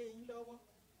gbéṣẹ́ ilé yín lọ́wọ́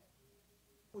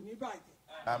kò ní bàjẹ́.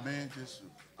 Àmín Jésù.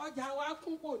 Ọjà wa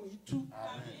kún kò ní tú.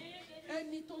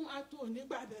 Ẹni tó máa tó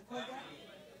onígbàdẹ kọjá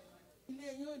ilé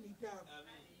yín ò ní dàrú,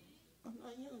 ọ̀nà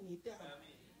yín ò ní dàrú.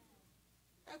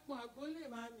 Ẹkùn àgbo lè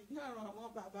máa mì ní ọ̀rọ̀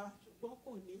àwọn bàbá ṣùgbọ́n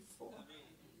kò ní fọ́.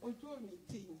 Ojú ò ní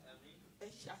tì yín, ẹ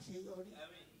ṣàṣeyọrí.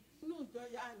 Inú ìjọ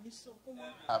ya àní sunkún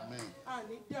mọ́. Àmín.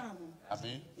 Àní dààmú.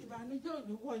 Àmín. Ìbànújẹ́ ò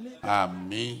ní wọlé.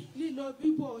 Àmín. Lílọ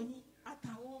bíbọ̀ yín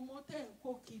àtàwọn ọmọ tẹ̀ ń kó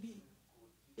kiri.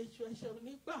 Èṣù ẹ̀ṣẹ̀ ò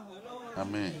ní gbà wọ́n lọ́wọ́.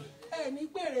 Àmín. Ẹ ní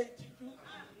gbèrè tìjú.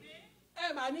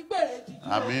 Ẹ mà ní gbèrè tìjú.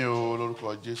 Àmín o lórúkọ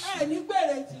Jésù. Ẹ ní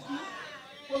gbèrè tìjú.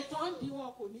 Kò tán di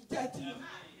wọn kò ní jẹ́ tìjú.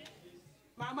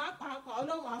 Màmá pàápàá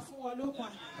Ọlọ́run á fún wọn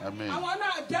lókun. Àmín. Àwọn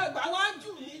náà dàgbà, wọ́n á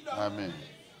jù mí lọ. Àmín.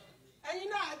 Ẹ̀yin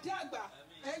náà dàgbà,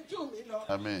 ẹ jù mí lọ.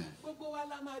 Àmín. Gbogbo wa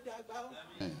la máa dàgbà o.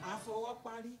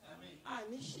 Àfọwọ́parí,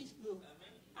 àní ṣìṣò.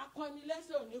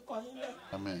 Akọ́nilẹ́sẹ̀ ò ní kọyín lẹ̀.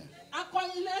 Àmín.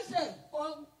 Akọ́nilẹ́sẹ̀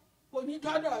kò ní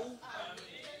dọ́dọ̀ yín.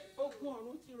 Ogun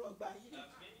ọ̀run ti rọ̀gbà yìí.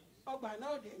 Ọgbà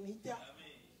náà dẹ̀ ní já.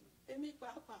 Èmi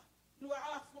pàápàá lu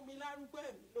á fún mi lárúgbó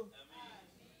ẹ̀mí lò. Àmín.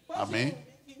 Bó ṣe wù mí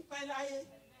kí n pẹ́ láyé,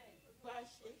 wá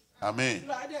ṣe. Àmín.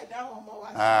 Lu á dẹ̀ dá àwọn ọmọ wa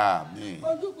sí. Àmín.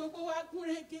 Ojú gbogbo wa gún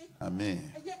régé. Àmín.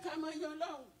 Ẹ jẹ́ ká máa yọ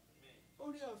Ọlọ́run.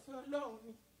 Orí ọ̀fẹ́ Ọlọ́run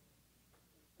ni.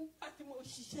 Nígbà tí mo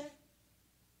ṣiṣẹ́,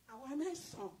 àwa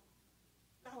mẹ́sàn-án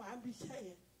láwa ń bí iṣẹ́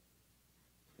yẹn.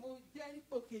 Mo jẹ́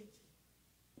ipò kejì.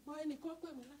 Mo ẹnìkan pè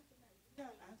mí láti Nàìjíríà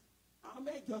láti. Àwọn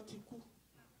mẹ́jọ ti kú.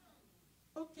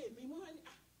 Ó kè mí mọ́ ní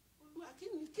Olúwa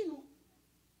kínú.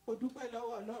 Mo dúpẹ́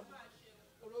lọ́wọ́ Ọlọ́run.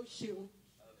 Oró ṣeun.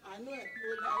 Àánú ẹ̀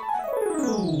dúró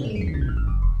láéláé.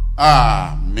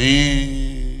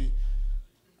 Àmín.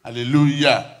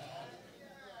 Hallelujah.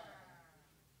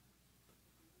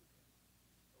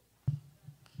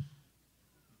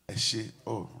 Ẹ ṣé.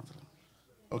 Oh,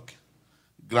 okay.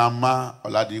 Grandma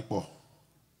Ọládìpọ̀.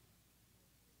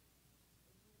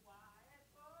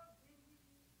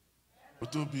 Ó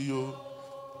tóbi o.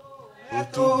 Ó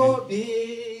tóbi.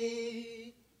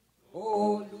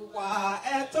 Olúwa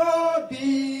ẹ tóbi,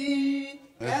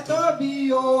 ẹ tóbi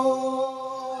o,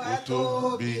 ẹ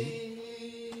tóbi.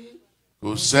 Kò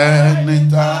sẹ́ni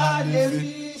tá a lè fi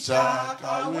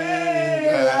ṣàkàwé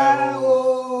rẹ̀ o.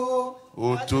 Ó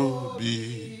tóbi.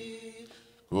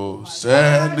 Kò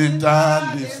sẹ́ni tá a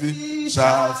lè fi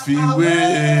ṣàfiwé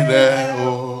rẹ̀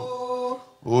o.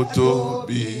 Ó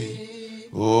tóbi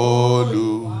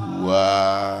Olúwa.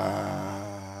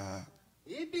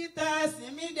 Ibi tẹ̀sí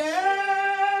mi dé.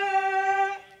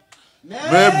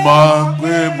 Mẹ́mọ̀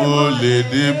pé mo lè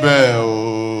débẹ̀ o.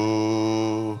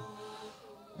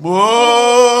 Mo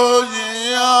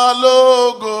yìn ọ́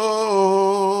lógo.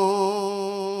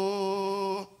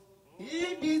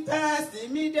 Ibi tẹ̀sí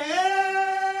mi dé.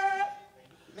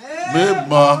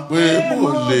 Mẹ́mọ̀ pé mo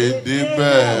lè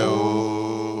débẹ̀ o.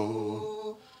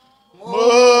 Mo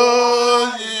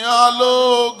yìn ọ́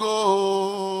lógo.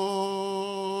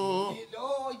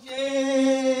 Ìlóye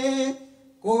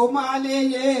kò má lè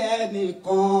yé ẹnì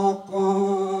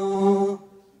kankan.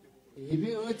 Ibi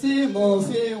tí mo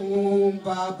fi ń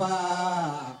bàbá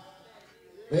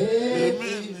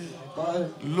bébí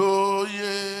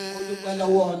lóye. Mo dúpẹ́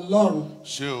lọ́wọ́ Ọlọ́run.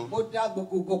 Ṣé o? Mo dá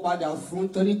gbogbo padà fún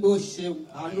torí pé ó ṣe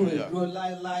àánú rẹ̀ dúró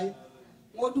láéláé.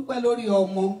 Mo dúpẹ́ lórí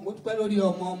ọmọ, mo dúpẹ́ lórí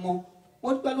ọmọ. Mo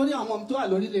dúpẹ́ lórí àwọn ọmọ tó wà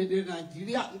lórílẹ̀‐èdè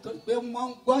Nàìjíríà nítorí pé wọ́n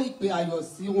ń gbọ́ ìpè ayọ̀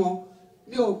sí wọn.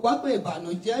 Mi ò gbọ́ pé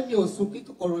ìbànújẹ́, mi ò sunkún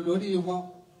kòkòrò lórí wọn.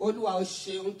 Olúwa ó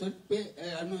ṣeun torí pé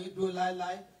àánú yín dúró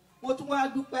láéláé. Mo tún wá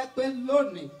dúpẹ́ pé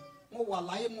lónìí mo wà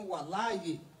láyé, mo wà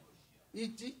láàyè.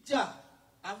 Ìjìjà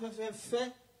afẹ́fẹ́ fẹ́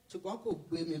ṣùgbọ́n kò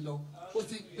gbé mi lọ kò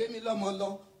sì gbé mi lọ́mọ lọ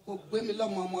kò gbé mi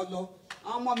lọ́mọ ọmọ lọ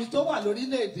àwọn ọmọ mi tó wà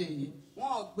lórílẹ̀‐èdè yìí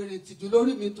wọ́n ò gbèrè tìjú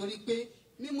lórí mi torí pé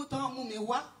mímú tán mú mi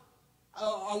wá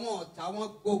àwọn ọ̀tá wọn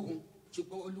gbógun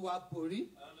ṣùgbọ́n Olúwa borí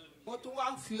wọ́n tún wá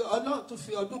fi Ọlọ́run tún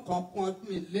fi ọdún kan kún ọdún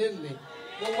mi lélẹ̀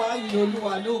mo wá yin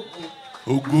Olúwa lógo.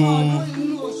 Ògo.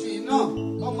 Nínú oṣù yìí náà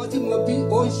ọmọ tí mo bí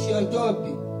ó ń ṣe ọjọ́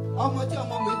ìbí ọmọ tí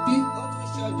ọmọ mi bí ó tún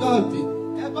ṣe ọjọ́ ìbí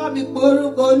ẹ bá mi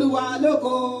porúkọ Olúwa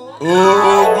lógo.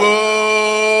 Ògo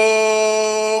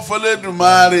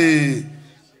f'Olódùmarè.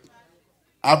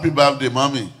 Happy birthday,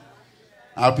 mommy.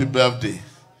 Happy birthday.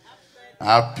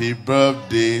 Happy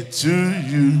birthday to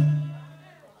you.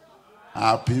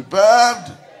 Happy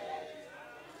birthday.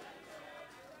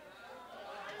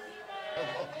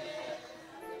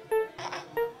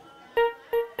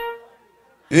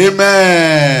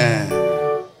 Amen.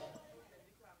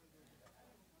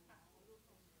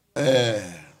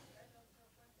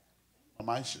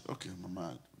 Mama, okay,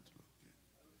 Mama.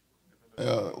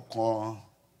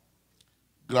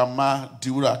 Grandma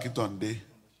Diura Akitonde.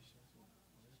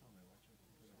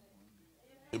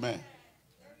 Amen.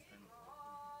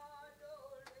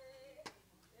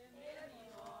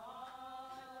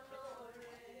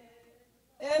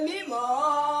 Èmi mọ̀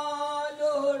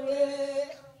lóore,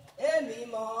 èmi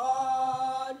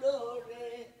mọ̀ lóore,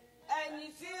 ẹni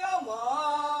tí ó mọ̀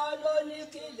ló ní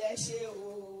kí lè ṣe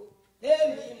o,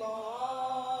 èmi mọ̀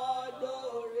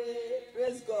lóore.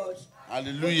 Praise God.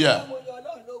 Hallelujah. Mo yan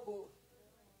Ọlọ́run lógo,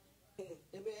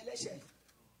 èmi ẹlẹ́ṣẹ̀,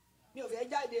 mi ò fẹ́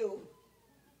jáde o,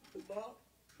 ṣùgbọ́n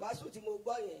wàásù tí mo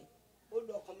gbọ́ yẹn, ó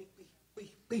lọ ọkàn mi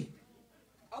pè.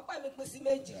 Ọpẹ́ mi pín sí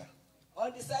méjì,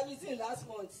 on the 17 last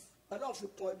month. Ọlọ́run fi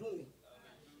kún ọdún mi.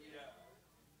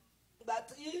 Ìgbà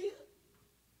tí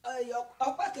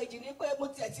ọpẹ́ kejì ni pé mo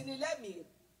tiẹ̀ ti ní lẹ́mìí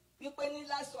wípé ní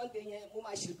last Sunday yẹn mo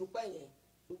máa ṣèdúpẹ́ yẹn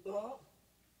ṣùgbọ́n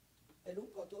ẹ̀rú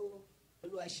kan tó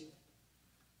Olúwa ṣe.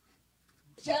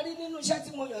 Ṣé rí nínú iṣẹ́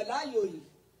tí mo yàn láàyò yìí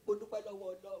mo dúpẹ́ lọ́wọ́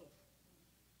Ọlọ́run.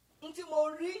 N tí mo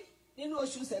rí nínú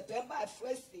oṣù September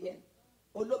 1st yẹn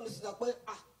olómi sọ pé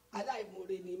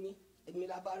aláìmoore ni mí èmi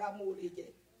làbára moore jẹ.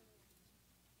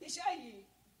 Iṣẹ́ yìí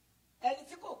ẹni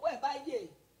tí kò kó ẹ̀ bá yè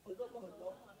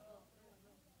ọlọ́mọ̀ọ́lọ́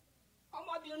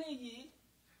ọmọbìnrin yìí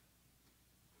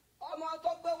ọmọ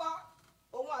tó gbé wá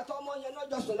òun àtọmọ yẹn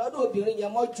lọ́jọ́ sùn lọ́dọ̀ obìnrin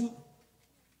yẹn mọ́jú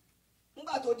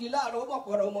nígbà tó di láàárọ̀ ó mọ̀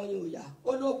pọ̀rọ̀ ọmọ yẹn ò yá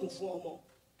ó lóògùn fún ọmọ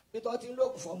nítorí tí ń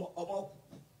lóògùn fún ọmọ kù.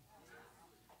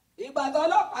 ìgbà tó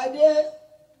ọlọ́pàá dé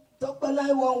tó pé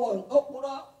 911 ó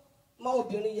purọ́ mọ́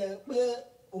obìnrin yẹn pé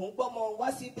òun gbọ́mọ wá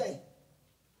síbẹ̀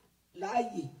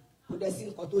láàyè kò dẹ̀ sí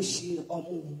nǹkan tó ṣe ọmọ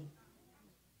òun.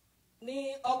 Ní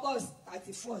August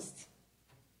 31st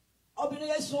obìnrin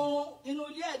yẹn sun inú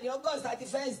ilé ẹ̀ ní August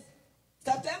 31st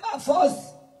September 1st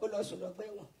ó lọ sùn lọ́gbà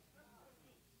ẹ̀wọ̀n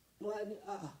wọ́n á ní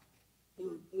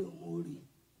mi ò mọ orí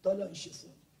tọ́lọ̀ ń ṣe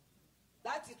fún mi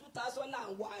láti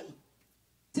 2001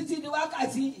 títí di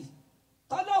wákàtí yìí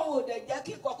tọ́lọ̀ ò dẹ̀ jẹ́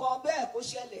kí kọ̀ọ̀kan bẹ́ẹ̀ kó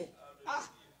ṣẹlẹ̀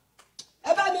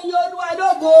ẹ bá mi yin Olúwa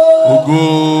lógo. Ògo.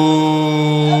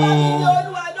 Ẹ bá mi yin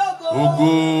Olúwa lógo. Ògo.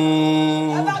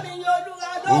 Ẹ bá mi yin Olúwa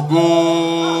lógo. Ògo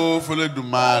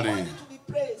f'Olódùmarè.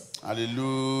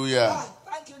 Hallelujah.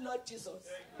 Thank you, Lord Jesus.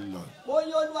 Lord. Mo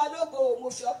yin Olúwa lógo, mo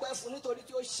fi ọpẹ́ fún nítorí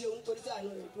tí ó ṣeun nítorí tí àánú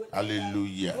rẹ̀ dúró.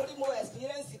 Hallelujah. Lórí mo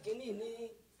experience kìíní ní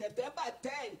September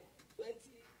 10,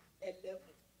 2011.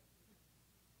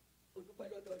 Olúpẹ́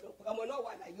lọ́dọọdún. Ọmọ náà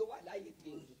wà láyé ó wà láyé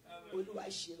dèní. Olúwa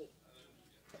ṣeun.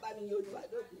 Ẹ bá mi yin Olúwa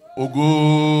lógo. Ògo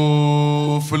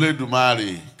f'Olódùmarè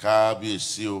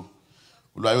kábíyèsí o.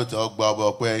 Olúwa yóò tẹ́ ọ gba ọba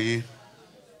ọpẹ́ yín.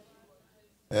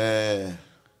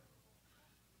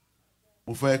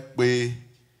 Mo fẹ́ pe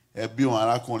ẹbí òun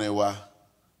arákùnrin wa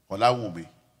Ọláwùnmí.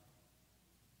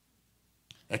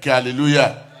 Ẹ kí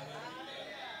hallelujah.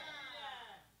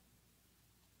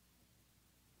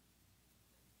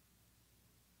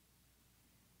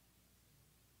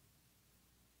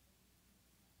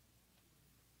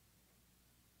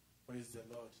 Praise the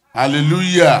Lord.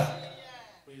 Hallelujah.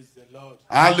 Praise the Lord.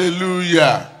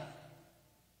 Hallelujah.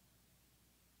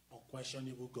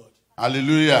 Unquestionable God.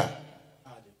 Hallelujah.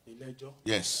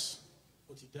 Yes.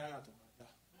 Ó ti dára tó máa dá.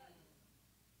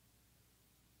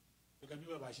 Gẹ́gẹ́ bí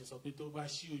bàbá ṣe sọ pé tó bá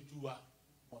ṣí ojú wa,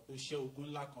 wọn tó ṣẹ́ ogun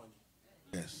ńlá kan ni.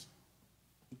 Yes.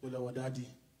 Dúpẹ́ lọ́wọ́ dádì.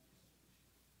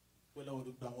 Dúpẹ́ lọ́wọ́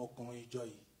gbogbo àwọn ọkùnrin ìjọ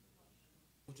yìí.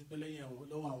 Mo dúpẹ́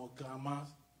lọ́wọ́ àwọn grandmas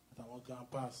àtàwọn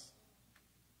grandpas.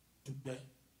 Dúpẹ́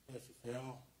ẹ fìfẹ́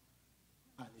hàn.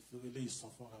 Àní fi orílẹ̀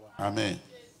ìsàn fúnra wa. Amen.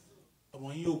 Ọmọ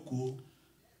yín ò kú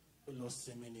ó lọ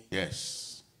sinmi ni.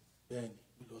 Yes. Bẹ́ẹ̀ni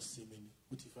ó lọ sinmi ni.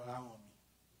 Ó ti fara hàn mí.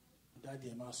 Dáàdi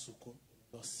ẹ máa sunkún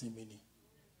lọ sinmi ni.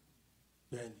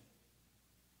 Bẹ́ẹ̀ni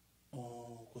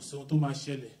kò sí ohun tó máa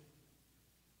ṣẹlẹ̀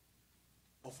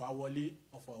ọ̀fà wọlé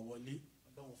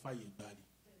ọlọ́run fàyè gbà ni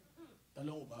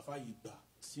tọ́lọ́run bá fàyè gbà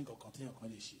sí nǹkan kan téèyàn kan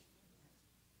lè ṣe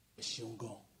ẹ ṣeun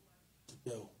gan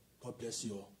dúpẹ́ o God bless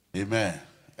you all. Amen.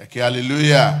 Ẹ kí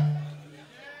hallelujah.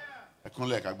 Ẹ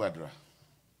kúnlẹ̀ ká gbàdúrà.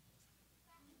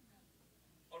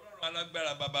 Ọlọ́run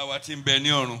alágbára bàbá wa tí ń bẹ ní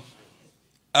ọ̀run.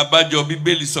 Àbájọ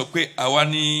Bíbélì sọ pé àwa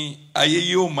ni ayé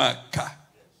yóò máa kà.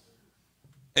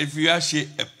 Ẹ fi wá ṣe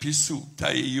ẹ̀písù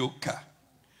táyé yóò kà.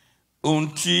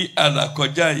 Ohun tí a là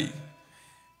kọjá yìí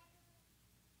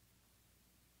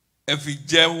ẹ fi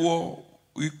jẹ́wọ́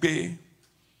wípé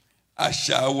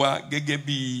àṣà wa gẹ́gẹ́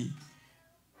bí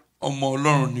ọmọ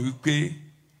Ọlọ́run ni wípé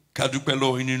ká dúpẹ́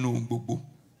lọ́wọ́ yín nínú gbogbo.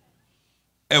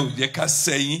 Ẹ ò jẹ́ ká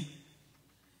sẹ́yìn.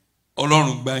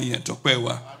 Ọlọ́run gba ìyẹn tọ́pẹ́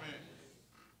wa.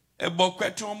 Ẹ bọ pẹ́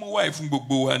tí wọ́n mú wáyé fún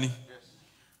gbogbo wa ni.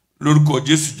 Lórúkọ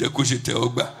Jésù jẹ́ kó ṣe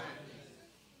tẹ́wọ́gbà.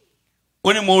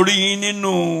 Ó ní mo rí yín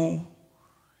nínú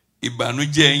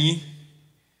ìbànújẹ́ yín.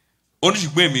 Ó ní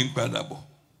ṣùgbọ́n èmi ń padà bọ̀.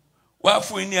 Wá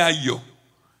fún yín ní ayọ̀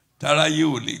táráyé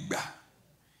ò lè gbà.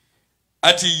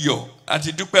 A ti yọ̀, a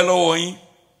ti dúpẹ́ lọ́wọ́ yín.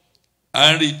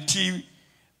 À ń retí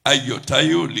ayọ̀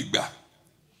táyé ò lè gbà.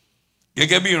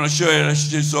 Gẹ́gẹ́ bí ìránṣẹ́ rẹ̀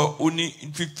ṣe sọ, ó ní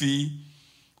fífi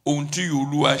ohun tí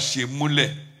Olúwa ṣe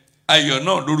múlẹ̀. Ayọ̀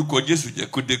náà lórúkọ Jésù jẹ́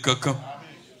kó dé kankan.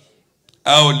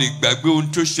 A ò lè gbàgbé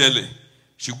ohun tó ṣẹlẹ̀,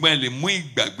 ṣùgbọ́n ẹ lè mú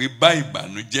ìgbàgbé bá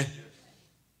ìbànújẹ́.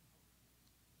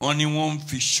 Wọ́n ní wọ́n ń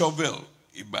fi shovel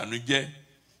ìbànújẹ́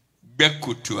gbẹ́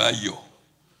kòtò ayọ̀.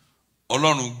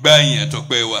 Ọlọ́run gbá ìyẹn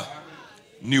tọ́pẹ́ wa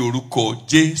ní orúkọ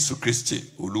Jésù Kristi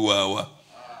Olúwa wa.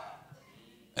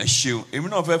 Ẹ ṣeun. Èmi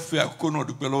náà fẹ́ fi àkókò náà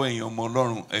dúpẹ́ lọ́wọ́ ẹ̀yin ọmọ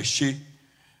Ọlọ́run. Ẹ ṣé.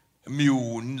 Mi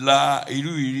ò la irú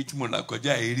ìrírí tí mo là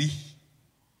kọjá rí.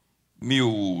 Mi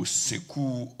ò sìnkú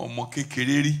ọmọ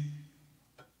kékeré rí.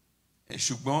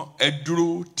 Ṣùgbọ́n ẹ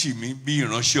dúró tì mí bí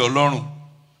ìránṣẹ́ Ọlọ́run.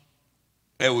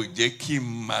 Ẹ ò jẹ́ kí n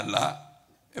màlá.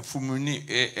 Ẹ fún mi ní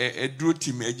ẹ dúró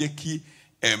tì mí. Ẹ jẹ́ kí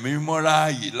ẹ̀mí mímọ́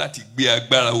ráàyè láti gbé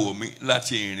agbára wọ̀ mí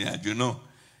láti ìrìn àjò náà.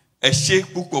 Ẹ ṣé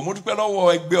púpọ̀. Mo dúpẹ́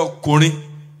lọ́wọ́ ẹgbẹ́ ọkùnrin.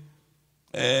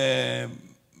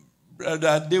 Brother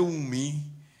Adéwùmí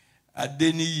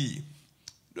Adéníyì.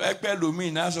 Ẹgbẹ́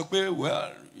ẹlòmíì náà sọ pé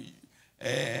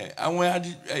àwọn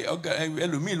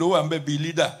ẹlòmíì ló wà ń bẹ bíi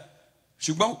leader.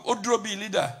 Ṣùgbọ́n ó dúró bíi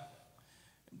leader.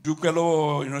 Dúpẹ́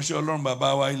lọ́wọ́ ìránṣẹ́ Ọlọ́run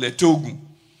bàbá wa ilẹ̀ Tóògùn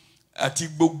àti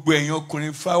gbogbo ẹ̀yin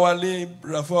ọkùnrin Fáwálé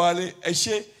Rafáwálé. Ẹ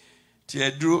ṣé tí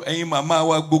ẹ dúró. Ẹ̀yin màmá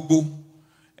wa gbogbo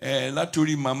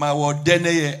látòrí màmá wa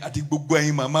Ọdẹ́nẹ́yẹ àti gbogbo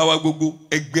ẹ̀yin màmá wa gbogbo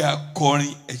ẹgbẹ́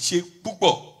akọrin. Ẹ ṣé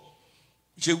púpọ̀.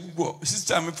 Ṣé púpọ̀.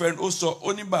 Sister mi fẹ́ ó sọ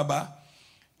ó ní bàbá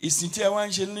ìsìn tí ẹ wá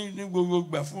ń ṣe ní gbogbo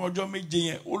gbà fún ọjọ́ méje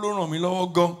yẹn ó ló ràn mí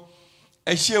lọ́wọ́ gan.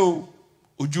 Ẹ ṣé o.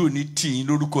 Ojú ò ní tì yín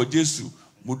lórúkọ Jésù.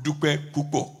 Mo dúpẹ́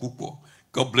púpọ̀ púpọ̀.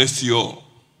 God bless you all.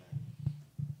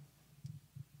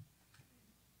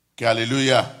 Kí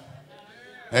hallelujah.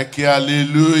 Ẹ kí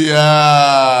hallelujah.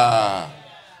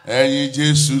 Ẹ̀yin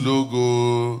Jésù lógo.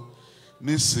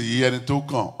 Nísìnyí ẹni tó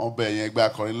kàn ọbẹ̀ yẹn gbé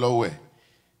akọrin lọ́wọ́ ẹ̀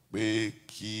pé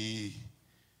kí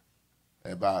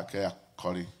ẹ bá kẹ́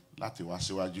akọrin láti wá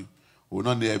síwájú. Òun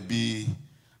náà ni ẹbí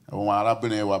àwọn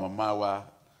arábìnrin wa màmá wa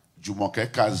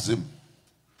Jùmọ̀kẹ́ Kazeem.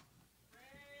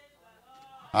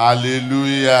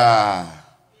 Hallelujah.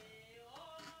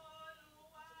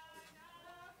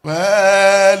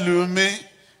 Pẹ̀lú mi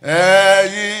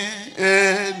ẹ̀yin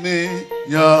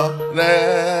ènìyàn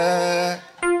rẹ̀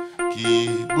kí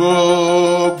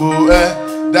gbogbo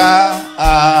ẹ̀dá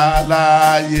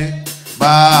alààyè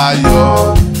máa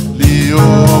yọ̀ ní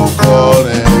orúkọ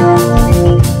rẹ̀.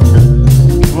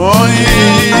 Fún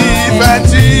ìfẹ́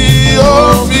tí ó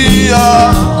fi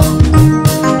hàn,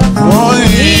 fún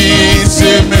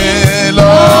ìsinmi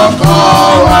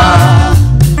lọ́kàn wa,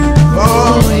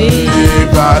 fún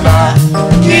ìgbàlà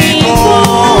kíkún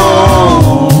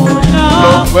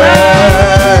lọ́pẹ́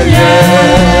yẹ.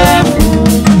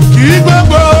 Kí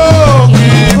gbogbo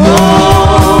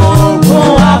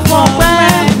wa fọpẹ́,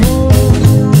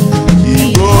 kí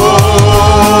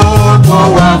gbogbo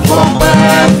wa fọpẹ́,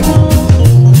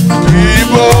 kí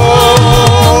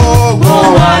gbogbo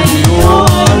wa yìn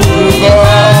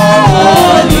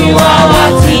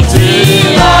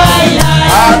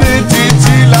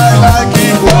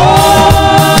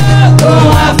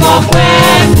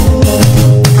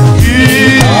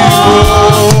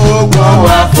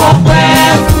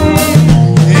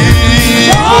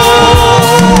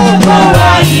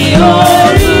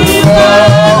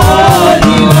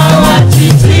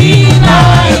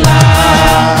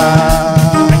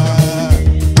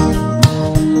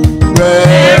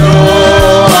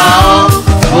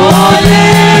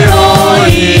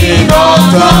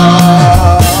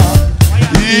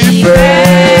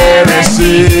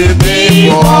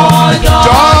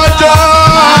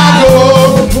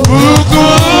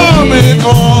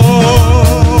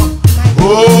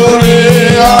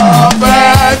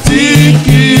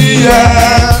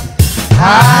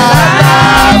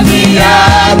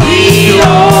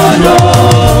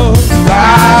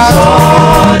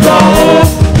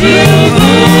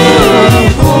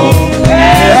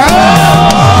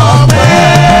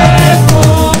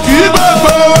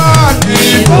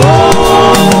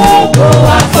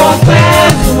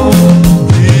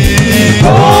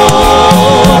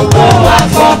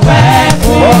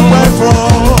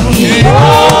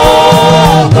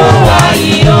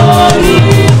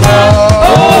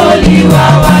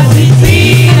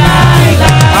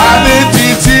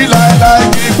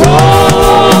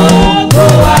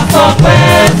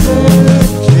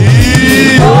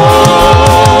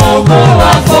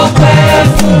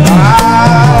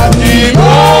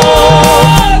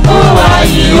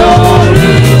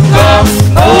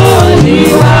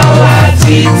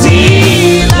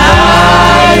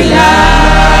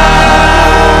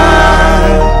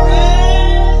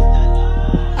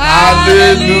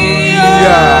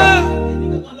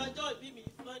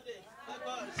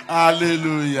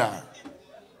Hallelujah.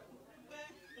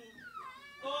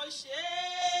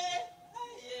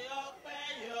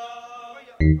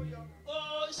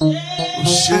 Ó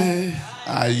ṣé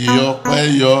ààyè ọpẹ́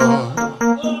yọ.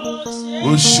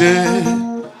 Ó ṣé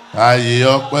ààyè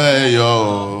ọpẹ́ yọ.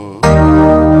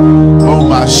 Ó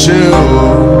mà ṣe o.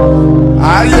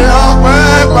 Ààyè ọpẹ́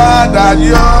padà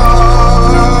yọ.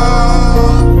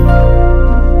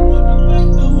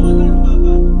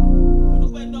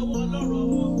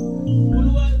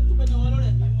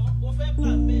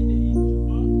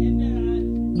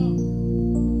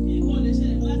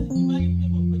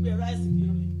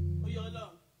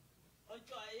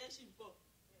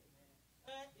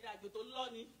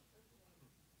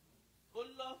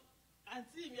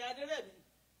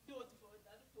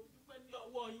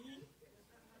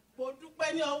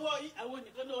 Ní ọwọ́ yìí àwọn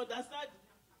nìkan ló ọ̀dà sáàdì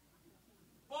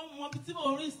wọ́n mọ ibi tí mo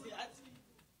rí sí àti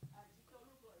àjíkẹ́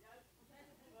orúkọ ìyá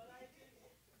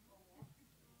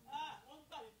wọ́n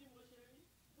gbà mí bí mo ṣe rí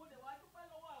mo lè wá dúpẹ́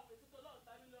lọ́wọ́ àwọn ètò ọlọ́run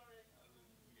tàbí lọ́rẹ́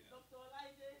Dr.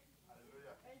 Ọláìdé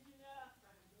ẹnjìnìá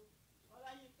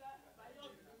Ọláyínká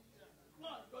Báyọ̀mí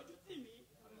náà lójú tì mí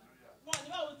wọn ní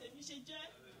báwo tèmi ṣe jẹ́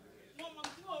wọ́n mọ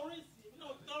ibi tí mo rí sí èmi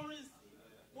náà tọ́ rí sí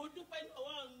mo dúpẹ́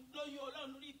lọ́wọ́ lóyún ọlọ́run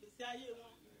lórí ìgbésí ayé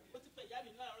wọn. Ìyá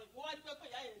mi náà rẹ̀ mo wá dúpẹ́ pé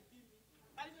ìyá yẹn bí mi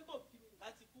bá ní pé kò bí mi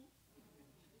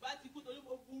ìbá ti kú torí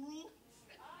mo burú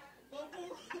mo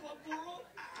dúpẹ́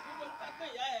pé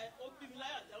ìyá yẹn ó bí mi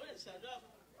láyọ̀ àti àwọn ìṣàdúrà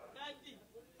dáàdì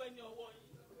mo dúpẹ́ ní ọwọ́ yín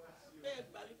bẹ́ẹ̀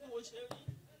gbà mí bí mo ṣe rí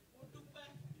mo dúpẹ́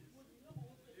mo dì náà mo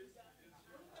ń pè é sá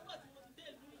nígbà tí mo ti dé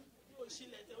ìlú ìlú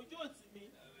òṣìlẹ̀ tẹ ojú òtí mi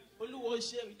olúwo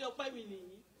ṣe ìdọ́pẹ́ mi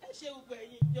nìyí ẹ ṣé gbogbo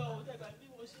ẹ̀yin ìjọ òtẹ́gbà bí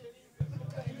mo ṣe rí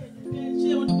ẹ ṣé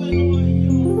mo dúpẹ́ lọ́wọ́ yín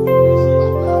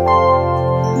o.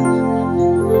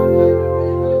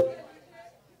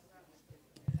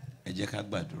 Ẹ jẹ́ ká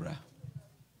gbàdúrà.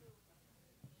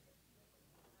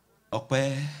 Ọpẹ́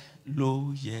ló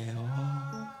yẹ ọ́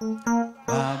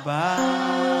bàbá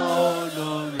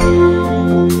olórí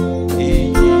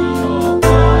èyí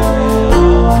ọpẹ́ yẹ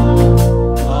ọ́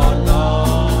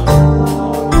ọlọ́run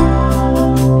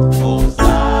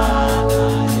Hòsánà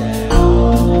yẹ ọ́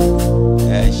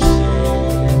ẹ ṣé.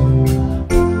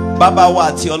 Bàbá wa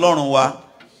àti Ọlọ́run wa,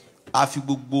 a fi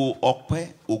gbogbo ọpẹ́,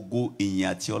 ògo, ìyìn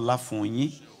àti ọlá fún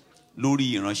yín lórí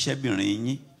ìránṣẹ́bìnrin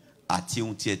yín àti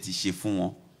ohun tí ẹ ti ṣe fún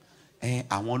wọn.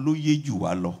 Àwọn ló yé jù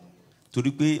wá lọ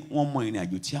torí pé wọ́n mọ ìrìn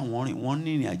àjò tí àwọn rìn, wọ́n ní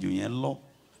ìrìn àjò yẹn lọ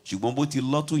ṣùgbọ́n bó ti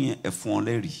lọ tó yẹn ẹ fún wọn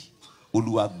lẹ́rìí.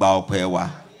 Olúwa gba ọpẹ́ wa,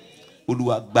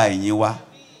 Olúwa gba ìyìn wa.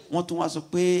 Wọ́n tún wá sọ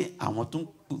pé àwọn tó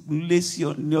ń lé sí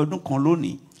ní ọdún kan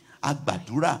lónìí, a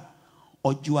gbàdúrà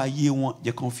ọjọ́ ayé wọn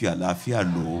jẹ́ kán fi àlàáfíà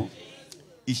lò ó.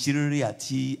 Ìṣerere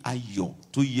àti ayọ̀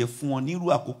tó yẹ fún wọn nírú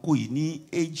àkókò yìí ní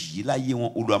èjì yìí láyé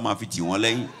wọn, Olúwa máa fi tì wọ́n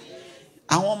lẹ́yìn.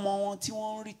 Àwọn ọmọ wọn tí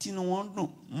wọ́n rí tínú wọn dùn,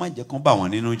 má jẹ́ kán bà wọ́n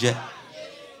nínú jẹ́.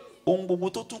 Ohun gbogbo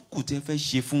tó tún kù tẹ́ fẹ́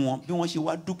ṣe fún wọn bí wọ́n ṣe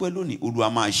wá dúpẹ́ lónìí, Olúwa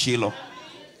máa ṣe lọ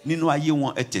nínú ayé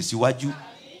wọn. Ẹ tẹ̀síwájú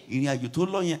ìrìn àjò tó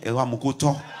lọ yẹn, ẹ wá mú kó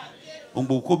tọ́. Ohun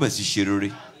gbogbo kó bẹ̀ sí ṣe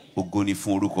rere. Ògo ni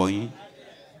fún orúkọ yín,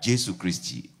 Jésù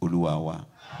Kristi Olúwa wa.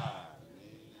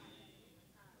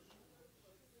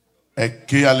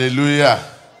 Okay, hallelujah.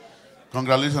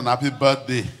 Congratulations, happy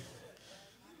birthday.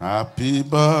 Happy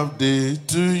birthday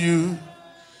to you.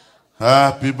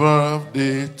 Happy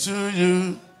birthday to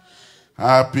you.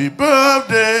 Happy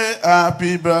birthday,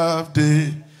 happy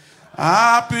birthday.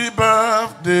 Happy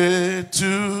birthday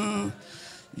to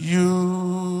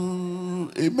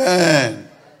you. Amen.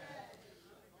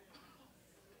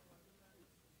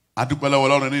 Adúpẹ́ lọ́wọ́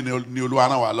Ọlọ́run ní Olúwa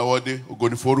rán wa lọ́wọ́ dé. Ògo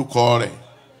ni fún orúkọ rẹ̀.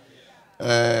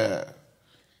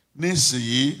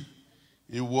 Nísìnyí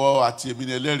ìwọ àti èmi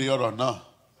ni ẹlẹ́rìí ọ̀rọ̀ náà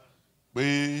pé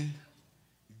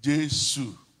Jésù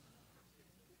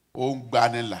ó ń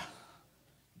gbanilà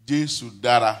Jésù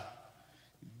dára,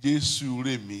 Jésù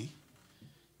rèmí,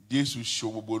 Jésù ṣe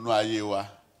gbogbo inú ayé wa.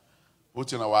 Ó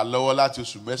ti ràn wá lọ́wọ́ láti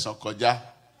oṣù 9 kọjá.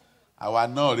 Àwa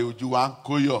náà rí ojú wa ń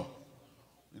kóyọ̀,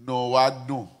 inú wa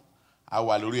dùn, a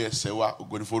wà lórí ẹsẹ̀ wa,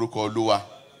 ògo ni forúkọ Olúwa.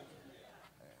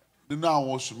 Nínú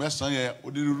àwọn oṣù 9 yẹn,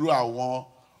 onírúurú àwọn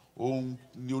ohun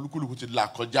ni olúkúlùkù ti là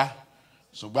kọjá,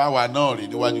 ṣùgbọ́n àwa náà rí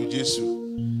níwájú Jésù.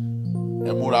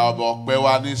 Ẹ múra ọba ọpẹ́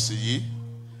wa nísìnyí.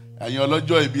 Ẹ̀yin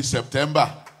ọlọ́jọ́ ìbí September,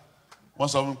 wọ́n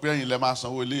sọ fún mi pé ẹ̀yin lẹ máa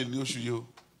sanwó ilé ní oṣù yìí o.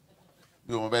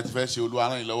 Mi ò mọ̀ bẹ́ẹ̀ ti fẹ́ ṣe, Olúwa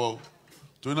ràn yín lọ́wọ́ o.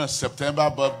 Torí náà September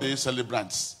birthday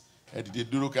celebrants, ẹ dìde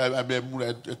dúró ká ẹ múra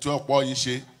ẹ tí ọ̀pọ̀ yín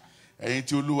ṣe. Ẹ̀yin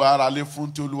tí Olúwa ara lé fún,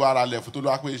 tí Olúwa ara lẹ̀ fún, tí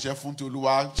Olúwa pé iṣẹ́ fún, tí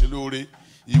Olúwa ṣe lóore,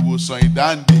 ìwòsàn,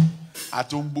 ìdáǹdè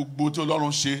àti ohun gbogbo tí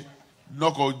Ọlọ́run ṣe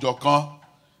lọ́kọ̀ òjọ̀ kan.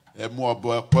 Ẹ mú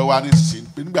ọ̀bọ̀ ọpẹ́ wá nísinsìnyí.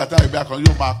 Nígbà táwọn ìgbà kan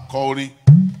yóò máa kọ orin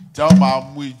tí wọ́n máa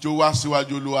mú ijó wá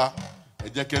síwájú Olúwa. Ẹ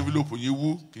jẹ́ kí envelope yín wú,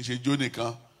 kì í ṣe ijó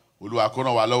nìkan. Olúwa kó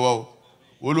ràn wá lọ́wọ́ o.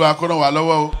 Olúwa kó ràn wá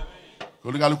lọ́wọ́ o.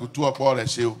 Oníkálukú tú ọ̀pọ̀ rẹ̀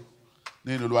ṣe o.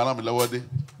 Nínú Olúwa ràn mí lọ́wọ́ dé.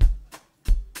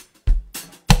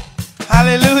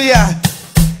 Hallelujah.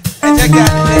 Ẹ jẹ́ kí a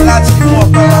dìde láti mú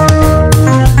ọpẹ́ wá.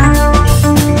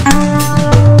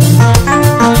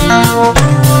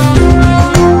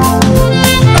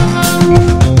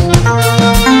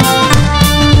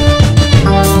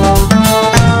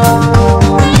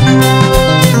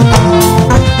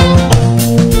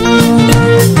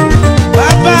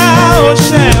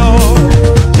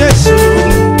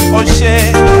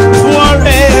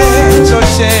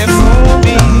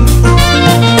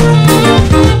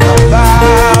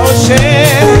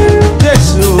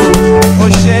 Jésù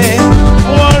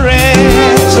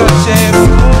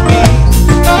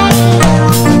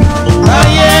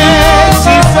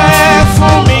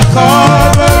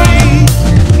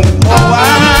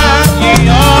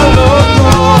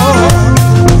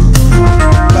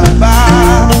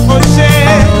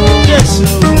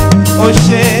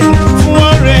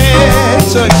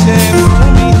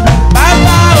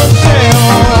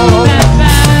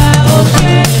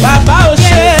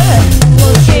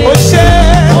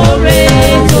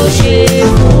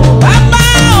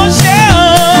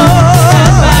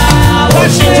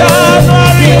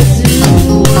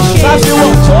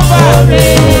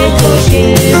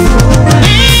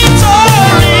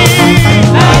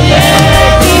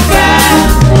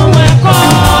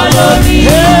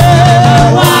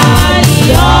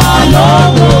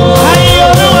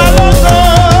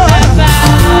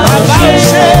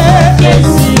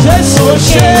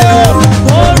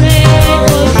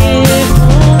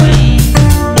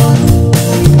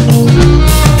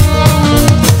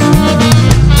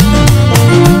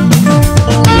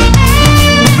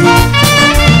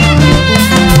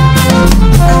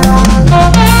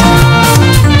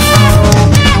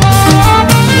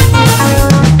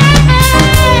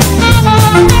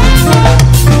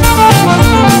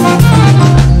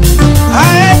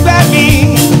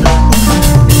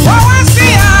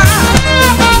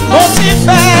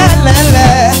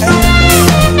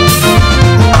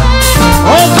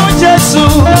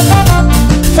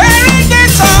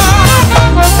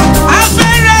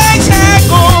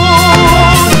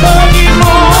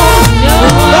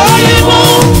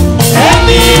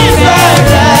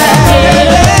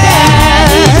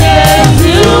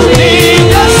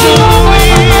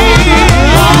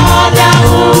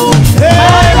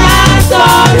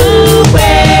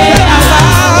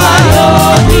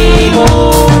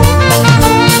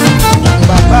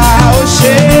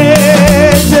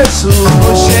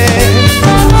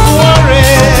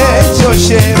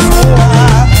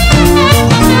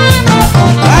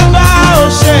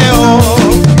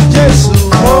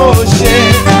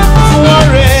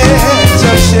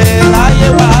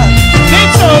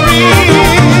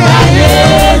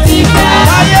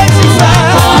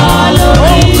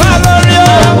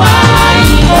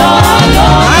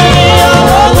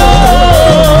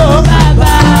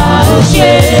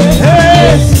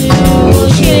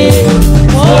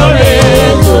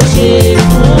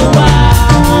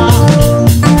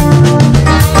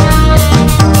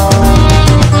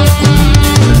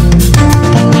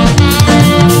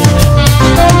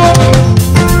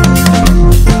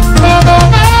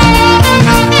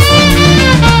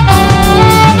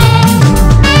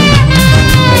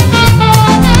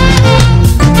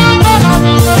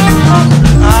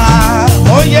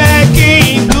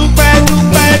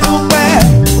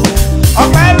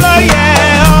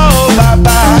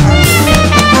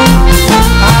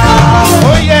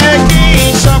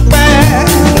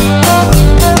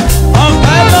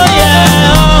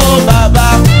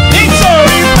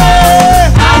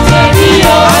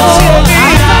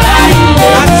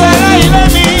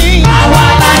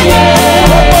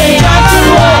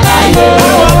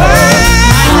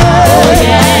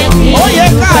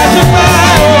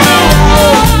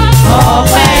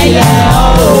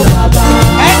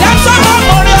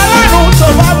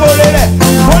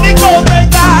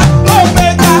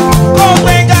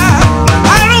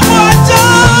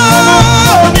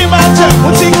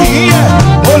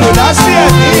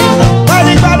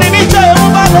gbanigbani níjọ́ ewu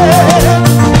balẹ̀.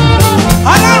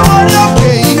 Ọlọ́run orí òkè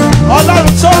yìí, Ọlọ́run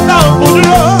tó dá òkú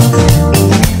dúró.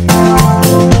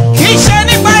 Kì í ṣe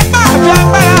nípa ipá àbí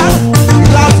agbára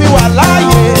la fi wà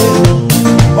láàyè.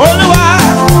 Olúwa.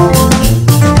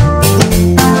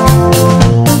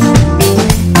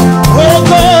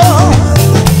 Ògo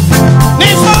ní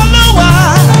f'Olúwa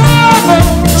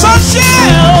tó ṣe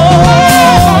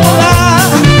òòlà.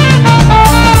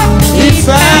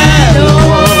 Ìfẹ́ ló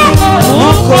ń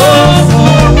kó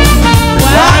fún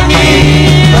wa ní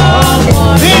ọ̀pọ̀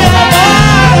bí ọ̀pọ̀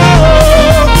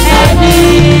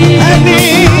ẹni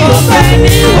ó fẹ́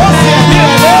ní ó fi ẹ̀mí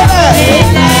rẹ̀ lélẹ̀.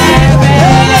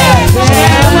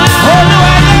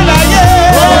 Olúwa níláyé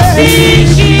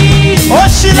ó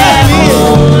sílẹ̀ ní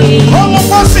ó mú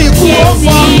kó sì kú ó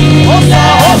fọ́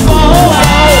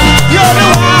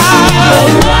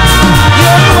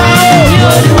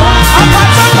Yorùbá ọba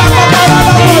tó gbà kọ́kọ́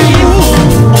lọ́wọ́ ìlú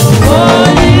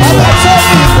ọba tó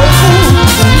fi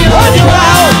ìwé kú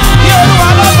Yorùbá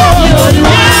lọ́wọ́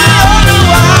Yorùbá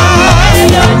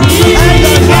ẹ̀yọ̀ ní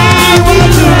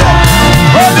ìwújú rẹ̀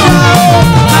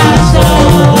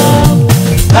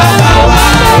bàbá wa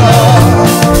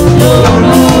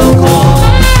lórúkọ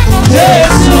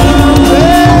Jésù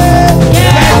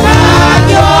ẹ̀ka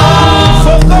jọ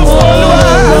fọkàn fọlúwa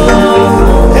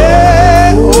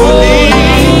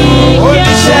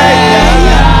oníṣẹ́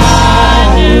ìyá.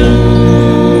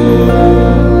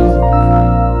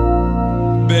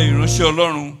 Bẹ́ẹ̀ ìránṣẹ́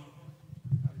Ọlọ́run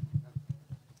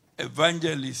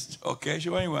evangelist ọ̀kẹ́ ṣé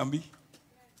wọ́n yìí wá ń bí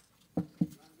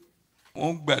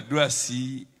wọ́n gbàdúrà sí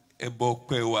ẹbọ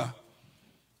ọpẹ́ wa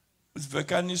ó sì fẹ́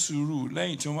ká ní sùúrù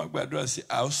lẹ́yìn tí wọ́n bá gbàdúrà sí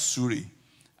àásùrè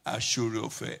àṣòrè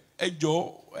ọ̀fẹ́ ẹ jọ̀ọ́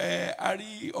a rí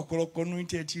ọ̀pọ̀lọpọ̀ nínú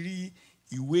tí ẹ ti rí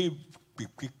ìwé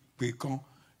pèpè kan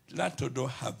látọ̀dọ̀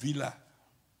Havila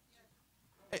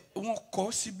wọ́n kọ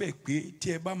síbẹ̀ pé tí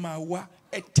ẹ bá máa wá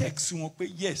ẹ text wọn pé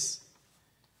yes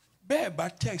bẹ́ẹ̀ bá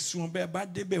text wọn bẹ́ẹ̀ bá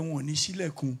débẹ̀ wọn ò ní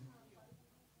ṣílẹ̀kùn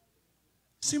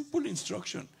simple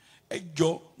instruction ẹ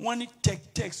jọ̀ọ́ wọ́n ní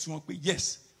text wọn pé yes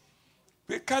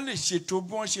pé ká lè ṣètò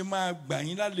bí wọ́n ṣe máa gbà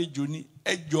yín lálejò ní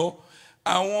ẹ jọ̀ọ́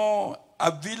àwọn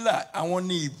Avila àwọn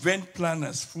ní event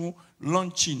planners fún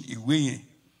launching ìwé yẹn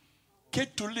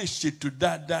kéto lè ṣètò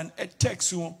dáadáa ẹ text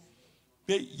wọn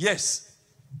pé yes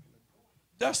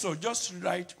that's all just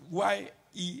write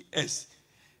YES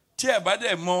tí ẹ bá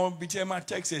dẹ̀ mọ bí tí ẹ máa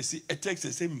text ẹ sí ẹ text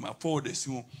ẹ sí mi máa forward ẹ sí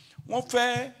wọn wọ́n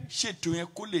fẹ́ ṣètò yẹn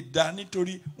kó lè dáa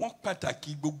nítorí wọ́n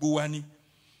pàtàkì gbogbo wa ni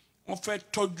wọ́n fẹ́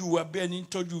tọ́jú wa bẹ́ẹ̀ ni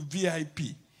tọ́jú VIP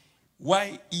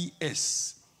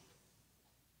YES.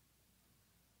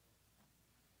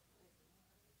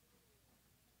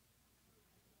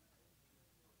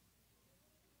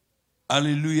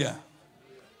 Hallelujah.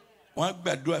 Wọ́n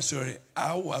gbàdúrà sọ̀rọ̀ a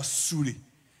wà súre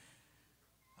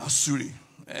àsúre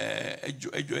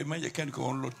ẹjọ́ ẹ má jẹ́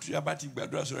kẹ́nìkan lọ tí a bá ti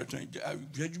gbàdúrà sọ̀rọ̀ tán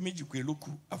ìjẹ́jú méjì pé ló kù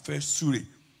a fẹ́ súre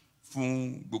fún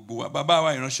gbogbo wa bàbá wa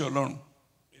ìránṣẹ́ Ọlọ́run.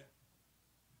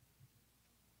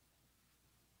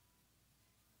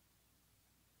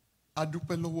 A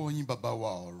dúpẹ́ lọ́wọ́ yín bàbá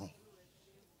wa ọ̀run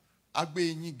a gbé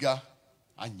yín ga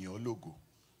a yìn ọ́ lógo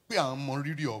pé à ń mọ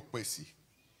rírì ọpẹ́ sí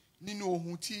nínú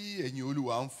ohun tí ẹ̀yin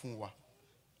Olúwa ń fún wa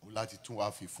òun láti tún wá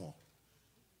fi fún ọ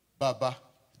bàbá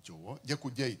jọ̀wọ́ jẹ́ kó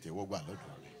jẹ́ ìtẹ́wọ́gbà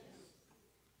lọ́dọ̀ rẹ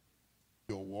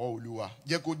jọ̀wọ́ Olúwa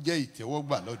jẹ́ kó jẹ́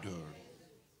ìtẹ́wọ́gbà lọ́dọ̀ rẹ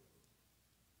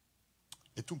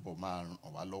ẹ túbọ̀ máa ràn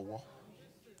wá lọ́wọ́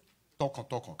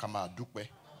tọkàntọkàn ká máa dúpẹ́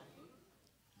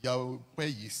ya ọpẹ́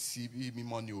yìí sí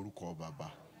mímọ́ ní orúkọ bàbá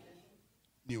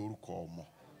ní orúkọ ọmọ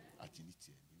àti ní ti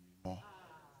ẹ̀mí mímọ́.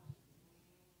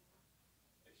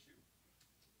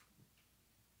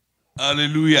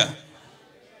 Hallelujah.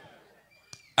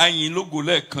 Ayin lógo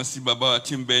lẹ́ẹ̀kan sí bàbá wa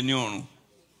tí ń bẹ ní ọ̀run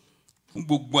fún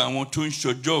gbogbo àwọn tó ń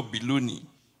ṣọjọ́ òbí lónìí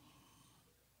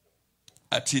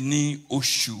àti ní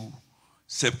oṣù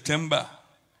September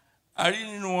a rí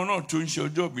nínú wọn náà tó ń ṣe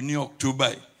ọjọ́ òbí ní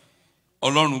October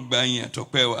Ọlọ́run gba yín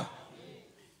àtọ́pẹ́ wa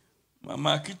màmá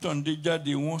Akíntọ́ndé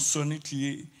jáde wọ́n sọ ní ti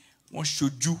wọ́n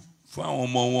ṣojú fún àwọn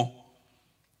ọmọ wọn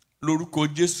lórúkọ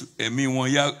Jésù ẹ̀mí wọn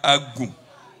yá á gùn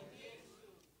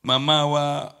màmá wa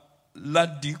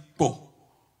Ládìpọ̀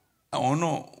àwọn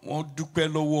náà wọ́n dúpẹ́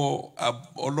lọ́wọ́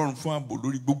Ọlọ́run fún ààbò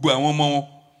lórí gbogbo àwọn ọmọ wọn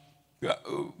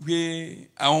pé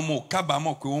àwọn ọmọ ò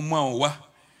kábàámọ̀ pé wọ́n mú àwọn wá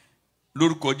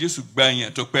lórúkọ Jésù gba yín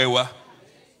àtọ́pẹ́ wa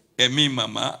ẹ̀mí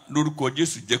màmá lórúkọ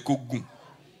Jésù jẹ́ kó gùn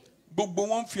gbogbo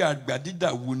wọn fi àgbà dídà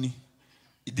wu ni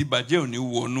ìdìbàjẹ́ ò ní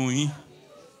wọnú yín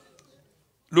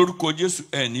lórúkọ Jésù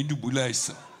ẹ̀ ní dùbúlẹ̀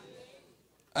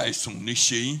àìsàn ní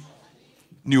ṣe yín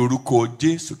ní orúkọ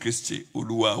Jésù Kristi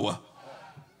Olúwa wa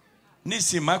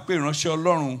nísìnyí máa pè ránṣẹ́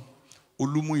Ọlọ́run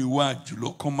Olúmúyìwá àjùlọ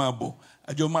kan máa bọ̀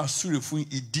àjọ máa súre fún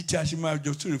ìdí tí a ṣe máa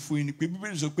jọ súre fún yín ni pé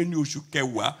Bíbélì sọ pé ní oṣù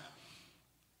kẹwàá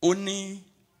ó ní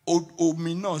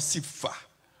omi náà sì fà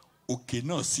òkè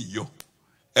náà sì yọ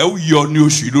ẹ ó yọ ní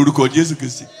oṣù yìí lórúkọ Jésù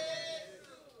Kristi.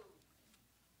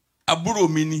 Àbúrò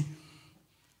mi ni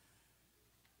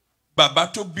bàbá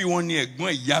tó bí wọn ni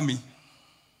ẹ̀gbọ́n ìyá mi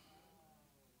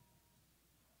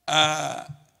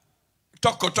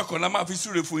tọkàntọkàn la máa fi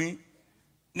súre fún yín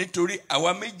nítorí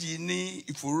àwa méjì ní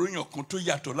ìfòròyàn kan tó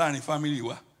yàtọ̀ láàrin fámìlì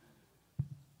wa.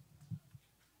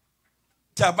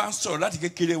 Tí a bá ń sọ̀rọ̀ láti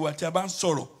kékeré wa tí a bá ń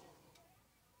sọ̀rọ̀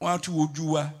wọ́n á tún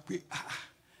wojú wa pé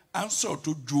à ń sọ̀rọ̀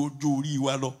tó ju ojú orí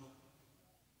wa lọ.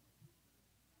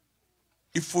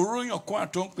 Ìfòròyàn kan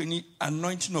àtọ́ ń pè ní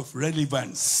anointing of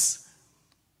relevance.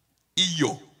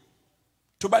 Iyọ̀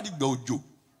tó bá dìgbà òjò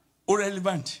ó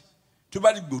relevant tó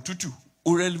bá dìgbà òtútù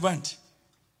ó relevant.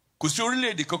 Kò sí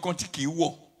orílẹ̀-èdè kankan tí kì í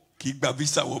wọ̀ kì í gba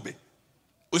visa wọbẹ̀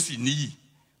ó sì níyì.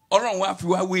 Ọlọ́run wa fi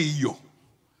wá wé iyọ̀.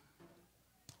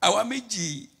 Àwa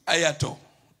méjì ayàtọ̀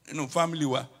nínú fámìlì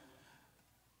wa.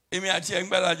 Èmi àti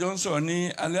ẹ̀gbádàjọ ń sọ̀rọ̀ ní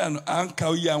alẹ́ àná à ń ka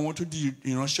oyè àwọn tó di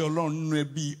ìránṣẹ́ Ọlọ́run nínú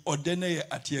ẹbí Ọ̀dẹ́nẹ́yẹ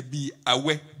àti ẹbí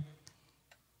Awẹ́.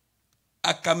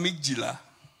 Aka 12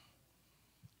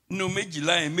 nínú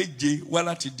 12 yẹn 7 wá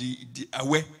láti di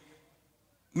Awẹ́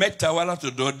 3 wá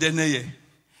látọ̀dọ̀ Ọ̀dẹ́nẹ́yẹ.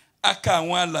 Aka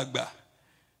àwọn alàgbà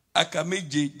aka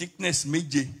 7 dickness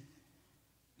 7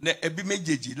 ní ẹbí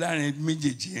méjèèjì láàrin ẹbí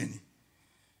méjèèjì yẹn ni.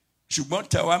 Ṣùgbọ́n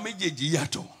tàwa méjèèjì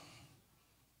yàtọ̀.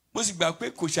 Mo sì gbà pé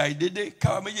kò ṣàìdédé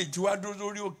káwa méjèèjì wá dúró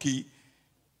lórí òkè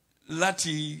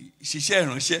láti ṣiṣẹ́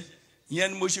ìránṣẹ́.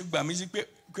 Ìyẹn ni mo ṣe gbà mí sí pé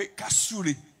ká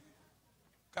súre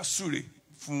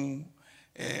fún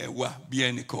wa bí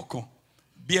ẹnì kọ̀ọ̀kan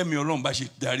bí ẹ̀mí Ọlọ́run bá ṣe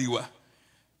darí wa.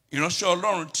 Ìránṣẹ́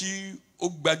Ọlọ́run tí ó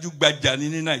gbajúgbajà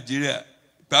ní Nàìjíríà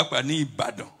pàápàá ní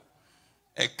Ìbàdàn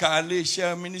ẹ̀ka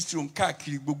iléeṣẹ́ ministry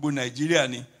káàkiri gbogbo Nàìjíríà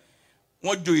ni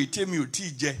wọ́n joyè tèmi ò tí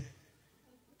ì jẹ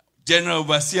general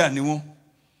overseer ni wọ́n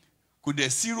kò dẹ̀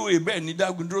sírò ebẹ́ ní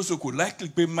Dágúndúrósò kò likely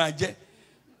pé máa jẹ́.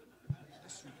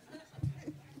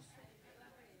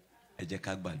 Ẹ jẹ́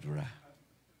ká gbàdúrà.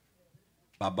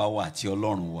 Bàbá wa àti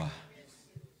Ọlọ́run wa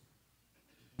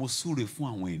mo súre fún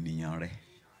àwọn ènìyàn rẹ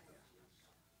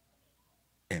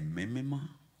ẹ̀mí mímọ́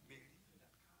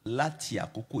láti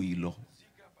àkókò yìí lọ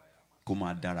kó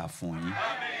máa dára fún yín.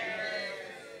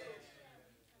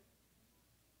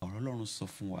 Ọ̀rọ̀ Ọlọ́run sọ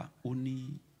fún wa ó ní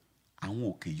àwọn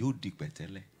òkè yóò di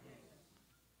pẹ̀tẹ́lẹ̀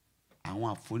àwọn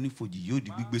àfonífojì yóò di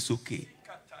gbígbé sókè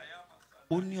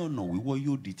ó ní ọ̀nà wíwọ́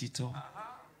yóò di títọ́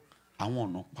àwọn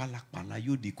ọ̀nà pálapàla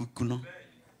yóò di kíkúná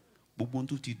gbogbo ohun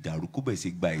tó ti dàrú kó bẹ̀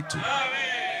sí gba ètò.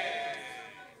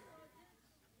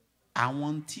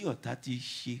 Àwọn tí ọ̀tá ti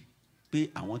ṣe pé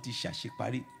àwọn ti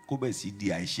ṣàṣeparí kó bẹ̀ sí di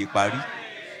àìṣeparí.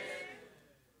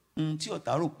 Ohun tí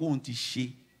ọ̀tá rò pé òun ti ṣe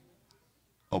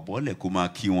ọ̀bọ̀lẹ̀ kó máa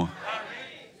kí wọn.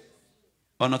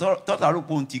 Ọ̀nà tọ́tá rò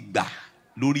pé òun ti gbà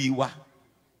lórí wa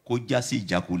kó já sí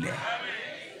ìjákulẹ̀.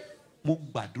 Mo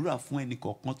gbàdúrà fún ẹnì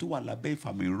kọ̀ọ̀kan tó wà lábẹ́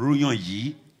ìfàmì ìròyìn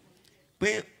yìí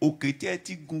pé òkè tí ẹ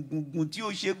ti gun tí ó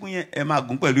ṣẹ́gun yẹn ẹ máa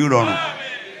gùn pẹ̀lú ìrọ̀rùn.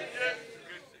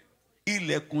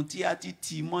 Ilẹ̀kùn tí a ti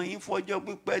tì mọ́ yín fọ́jọ́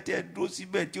pípẹ́ tẹ́ dúró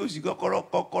síbẹ̀ tí ó sì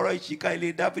kọ́kọ́rọ́ ìṣíká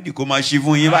ilé Dáfídì kó máa ṣí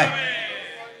fún yín báyìí.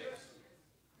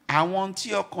 Àwọn tí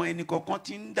ọkàn ẹnì kọ̀ọ̀kan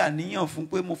ti ń dà níyàn fún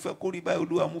pé mo fẹ́ kó rí báyìí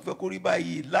Olúwa mo fẹ́ kó rí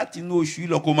báyìí láti inú oṣù yìí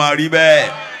lọ kó máa rí bẹ́ẹ̀.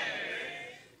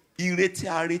 Ire tí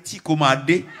a retí kó máa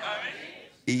dé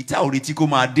èyí tá ò retí kó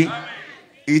máa dé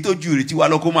èyí tó ju ìrètí wa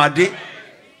lọ kó máa dé.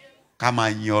 Ká máa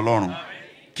yin Ọlọ́run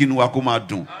kínú wa kó máa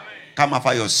dùn ká máa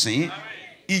fayọ̀ sìn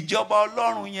ìjọba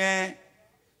Ọlọ́run yẹn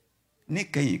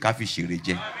níkẹyìn ká fi ṣèrè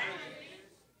jẹ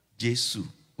Jésù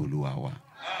Olúwa wa.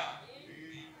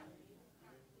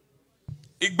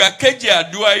 Ìgbà kejì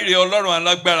àdúrà ire Ọlọ́run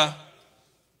alágbára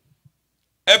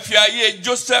ẹ fi ayé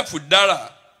Joseph dára.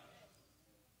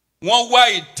 Wọ́n wá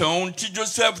ìtàn ohun tí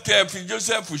Joseph tẹ́ ẹ fi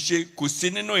Joseph ṣe kò sí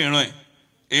nínú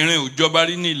ìran ò jọba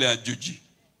rí ní ilẹ̀ àjòjì.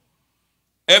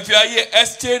 Ẹ fi ayé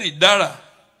Ẹ́sítérì dára.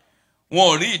 Wọn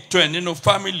ò rí ìtàn ẹ̀ nínú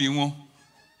fámìlì wọn.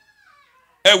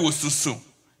 Ẹ wò sùsùn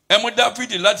ẹ mú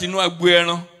Dáfídì láti inú agbo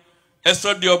ẹran ẹ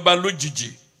sọ di ọba lójijì.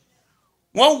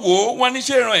 Wọ́n wò ó wọ́n ní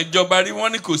ṣé ìran ìjọba rí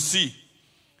wọ́n ní kò sí.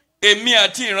 Èmi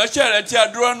àti ìránṣẹ́ rẹ tí a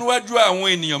dúró níwájú àwọn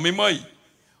ènìyàn mímọ́ yìí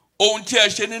ohun tí ẹ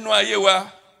ṣe nínú ayé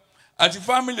wa àti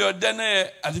fámìlì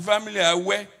Ọ̀dẹ́nẹ́yẹ àti fámìlì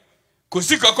Awẹ́ kò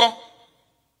sí kankan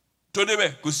tó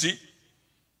débẹ̀ kò sí.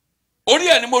 Orí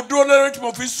ẹ̀ ni mo dúró lórí tí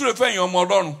mo fi súre fẹ́yìn ọmọ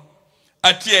Ọlọ́run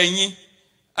àti ẹ̀yin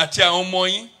àti àwọn ọmọ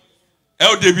yín ẹ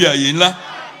ó débi àyè ńlá.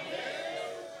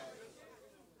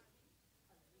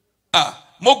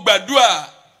 Mo gbàdúrà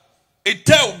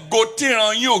ìtẹ́ ògo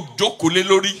tíran yín ò jókòó lé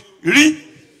lórí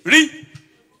rí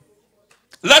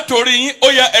látòrí yín ó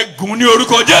yá ẹ̀gún ní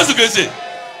orúkọ Jésù Kristi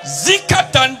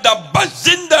zikatanda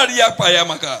bazindaria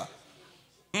payamaka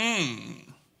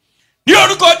ní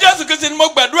orúkọ Jésù Kristi ni mo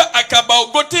gbàdúrà àkàbà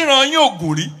ògo tí ìran yín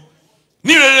ògùn rí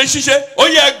ní rere ṣíṣe ó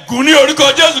yá ẹ̀gún ní orúkọ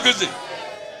Jésù Kristi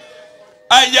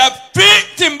àyàfi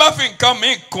tí n bá fi nǹkan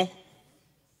mi kún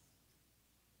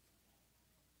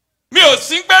mi ò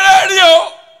sí gbẹ́rẹ́ rí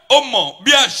o mọ̀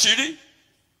bí àṣírí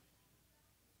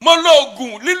mo lo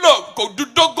oògùn lílò kò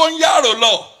dúdógó ń yàrá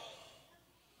lọ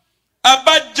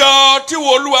abájọ tí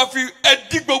wo Olúwa fi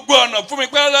ẹdí gbogbo ọ̀nà fún mi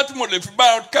pẹ́lá tí mo lè fi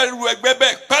bá kẹ́rù ẹgbẹ́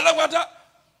bẹ́ẹ̀ pátápátá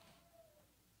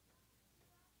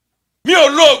mi ò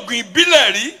lo oògùn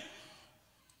ìbílẹ̀ rí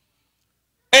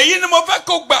èyí ni mo fẹ́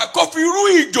kó gbà kó fi rú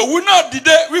ìjòwú náà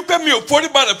dìde wípé mi ò forí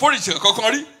balẹ̀ forí ìṣẹ̀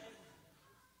kankan rí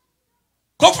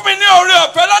kó fún mi ní oore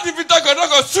ọ̀fẹ́ láti fi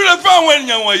tọkàntọkàn súre fún àwọn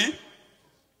ènìyàn wọ̀nyí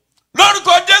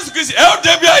lórúkọ Jésù Kristi ẹ ó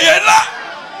débi ayé ńlá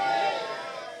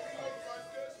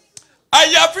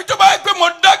àyàfi tó bá yẹ pé mo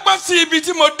dágbọ́n sí ibi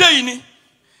tí mo dé yìí ni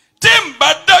tí n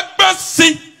bá dágbọ́n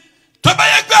sí tó bá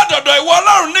yẹ pé àdọ̀dọ̀ ìwọ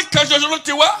Ọlọ́run nìkan ṣoṣo ló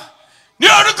ti wá ní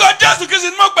orúkọ Jésù Kristi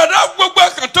ni mo gbàdúrà gbogbo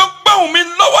ẹ̀kan tó gbóhùn mi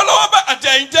lọ́wọ́lọ́wọ́ bá àti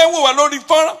ẹ̀yin tẹ́ ń wò wá lórí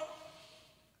fọ́nrán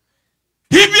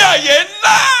ibi ayé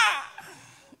ńlá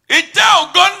ìtẹ́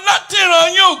ògo ńlá tí ìran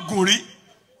yín ògùn rí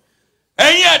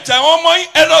ẹ̀yin àtàwọn ọmọ yín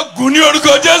ẹ lọ gùn ní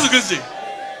orúkọ Jésù Kristi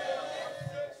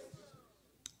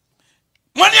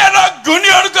wọ́n ní ẹ lọ gùn ní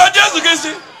orúkọ Jésù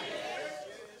Kristi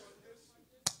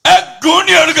ẹ gùn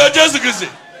ní orúkọ Jésù Kristi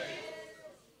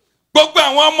gbogbo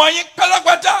àwọn ọmọ yín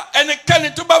pátápátá ẹnikẹ́ni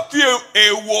tó bá fi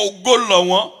èèwọ̀ ògo lọ̀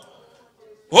wọ́n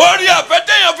orí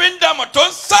àfẹ́tẹ́yàn fi ń dàmọ̀ tó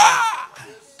ń sá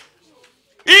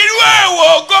irú èèwọ̀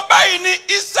ògo báyìí ni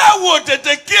Ísáwò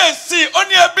tètè kíyèsí ó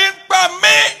ní ebi ń pa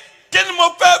mí kí ni mo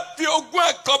fẹ́ fi ogún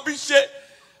àkọ́bí ṣe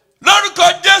lórúkọ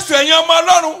Jésù ẹ̀yin ọmọ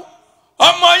Ọlọ́run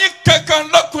ọmọ yín kankan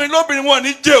lọ́kùnrin lóbìnrin wọn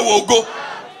ní jẹ́ èèwọ̀ ògo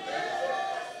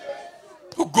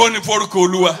ògo ni forúkọ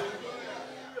Olúwa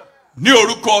ní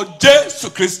orúkọ Jésù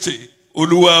Kristi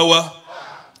Olúwa wa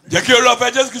jẹ́ kí Olúwa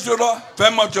fẹ́ Jésù Kristi Olúwa fẹ́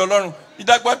mọ̀ ti Ọlọ́run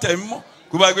ìdágbà tẹ̀mí mọ́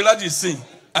kó bá gbé láti sìn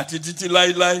àti títí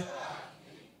láéláé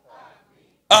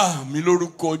àmín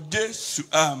lórúkọ Jésù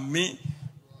àmín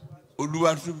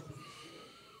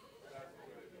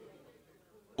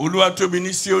Olúwa tóbi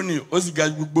ní Síónì ó sì ga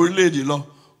gbogbo orílẹ̀-èdè lọ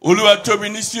Olúwa tóbi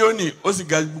ní Síónì ó sì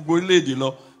ga gbogbo orílẹ̀-èdè lọ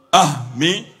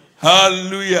àmín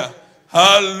hallelujah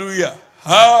hallelujah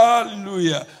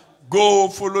hallelujah go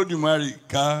follow the Mary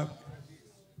ká.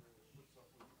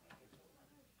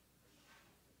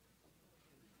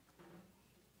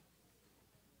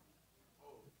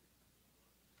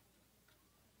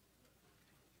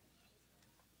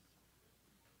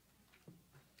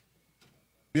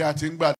 bí a ti ń gbà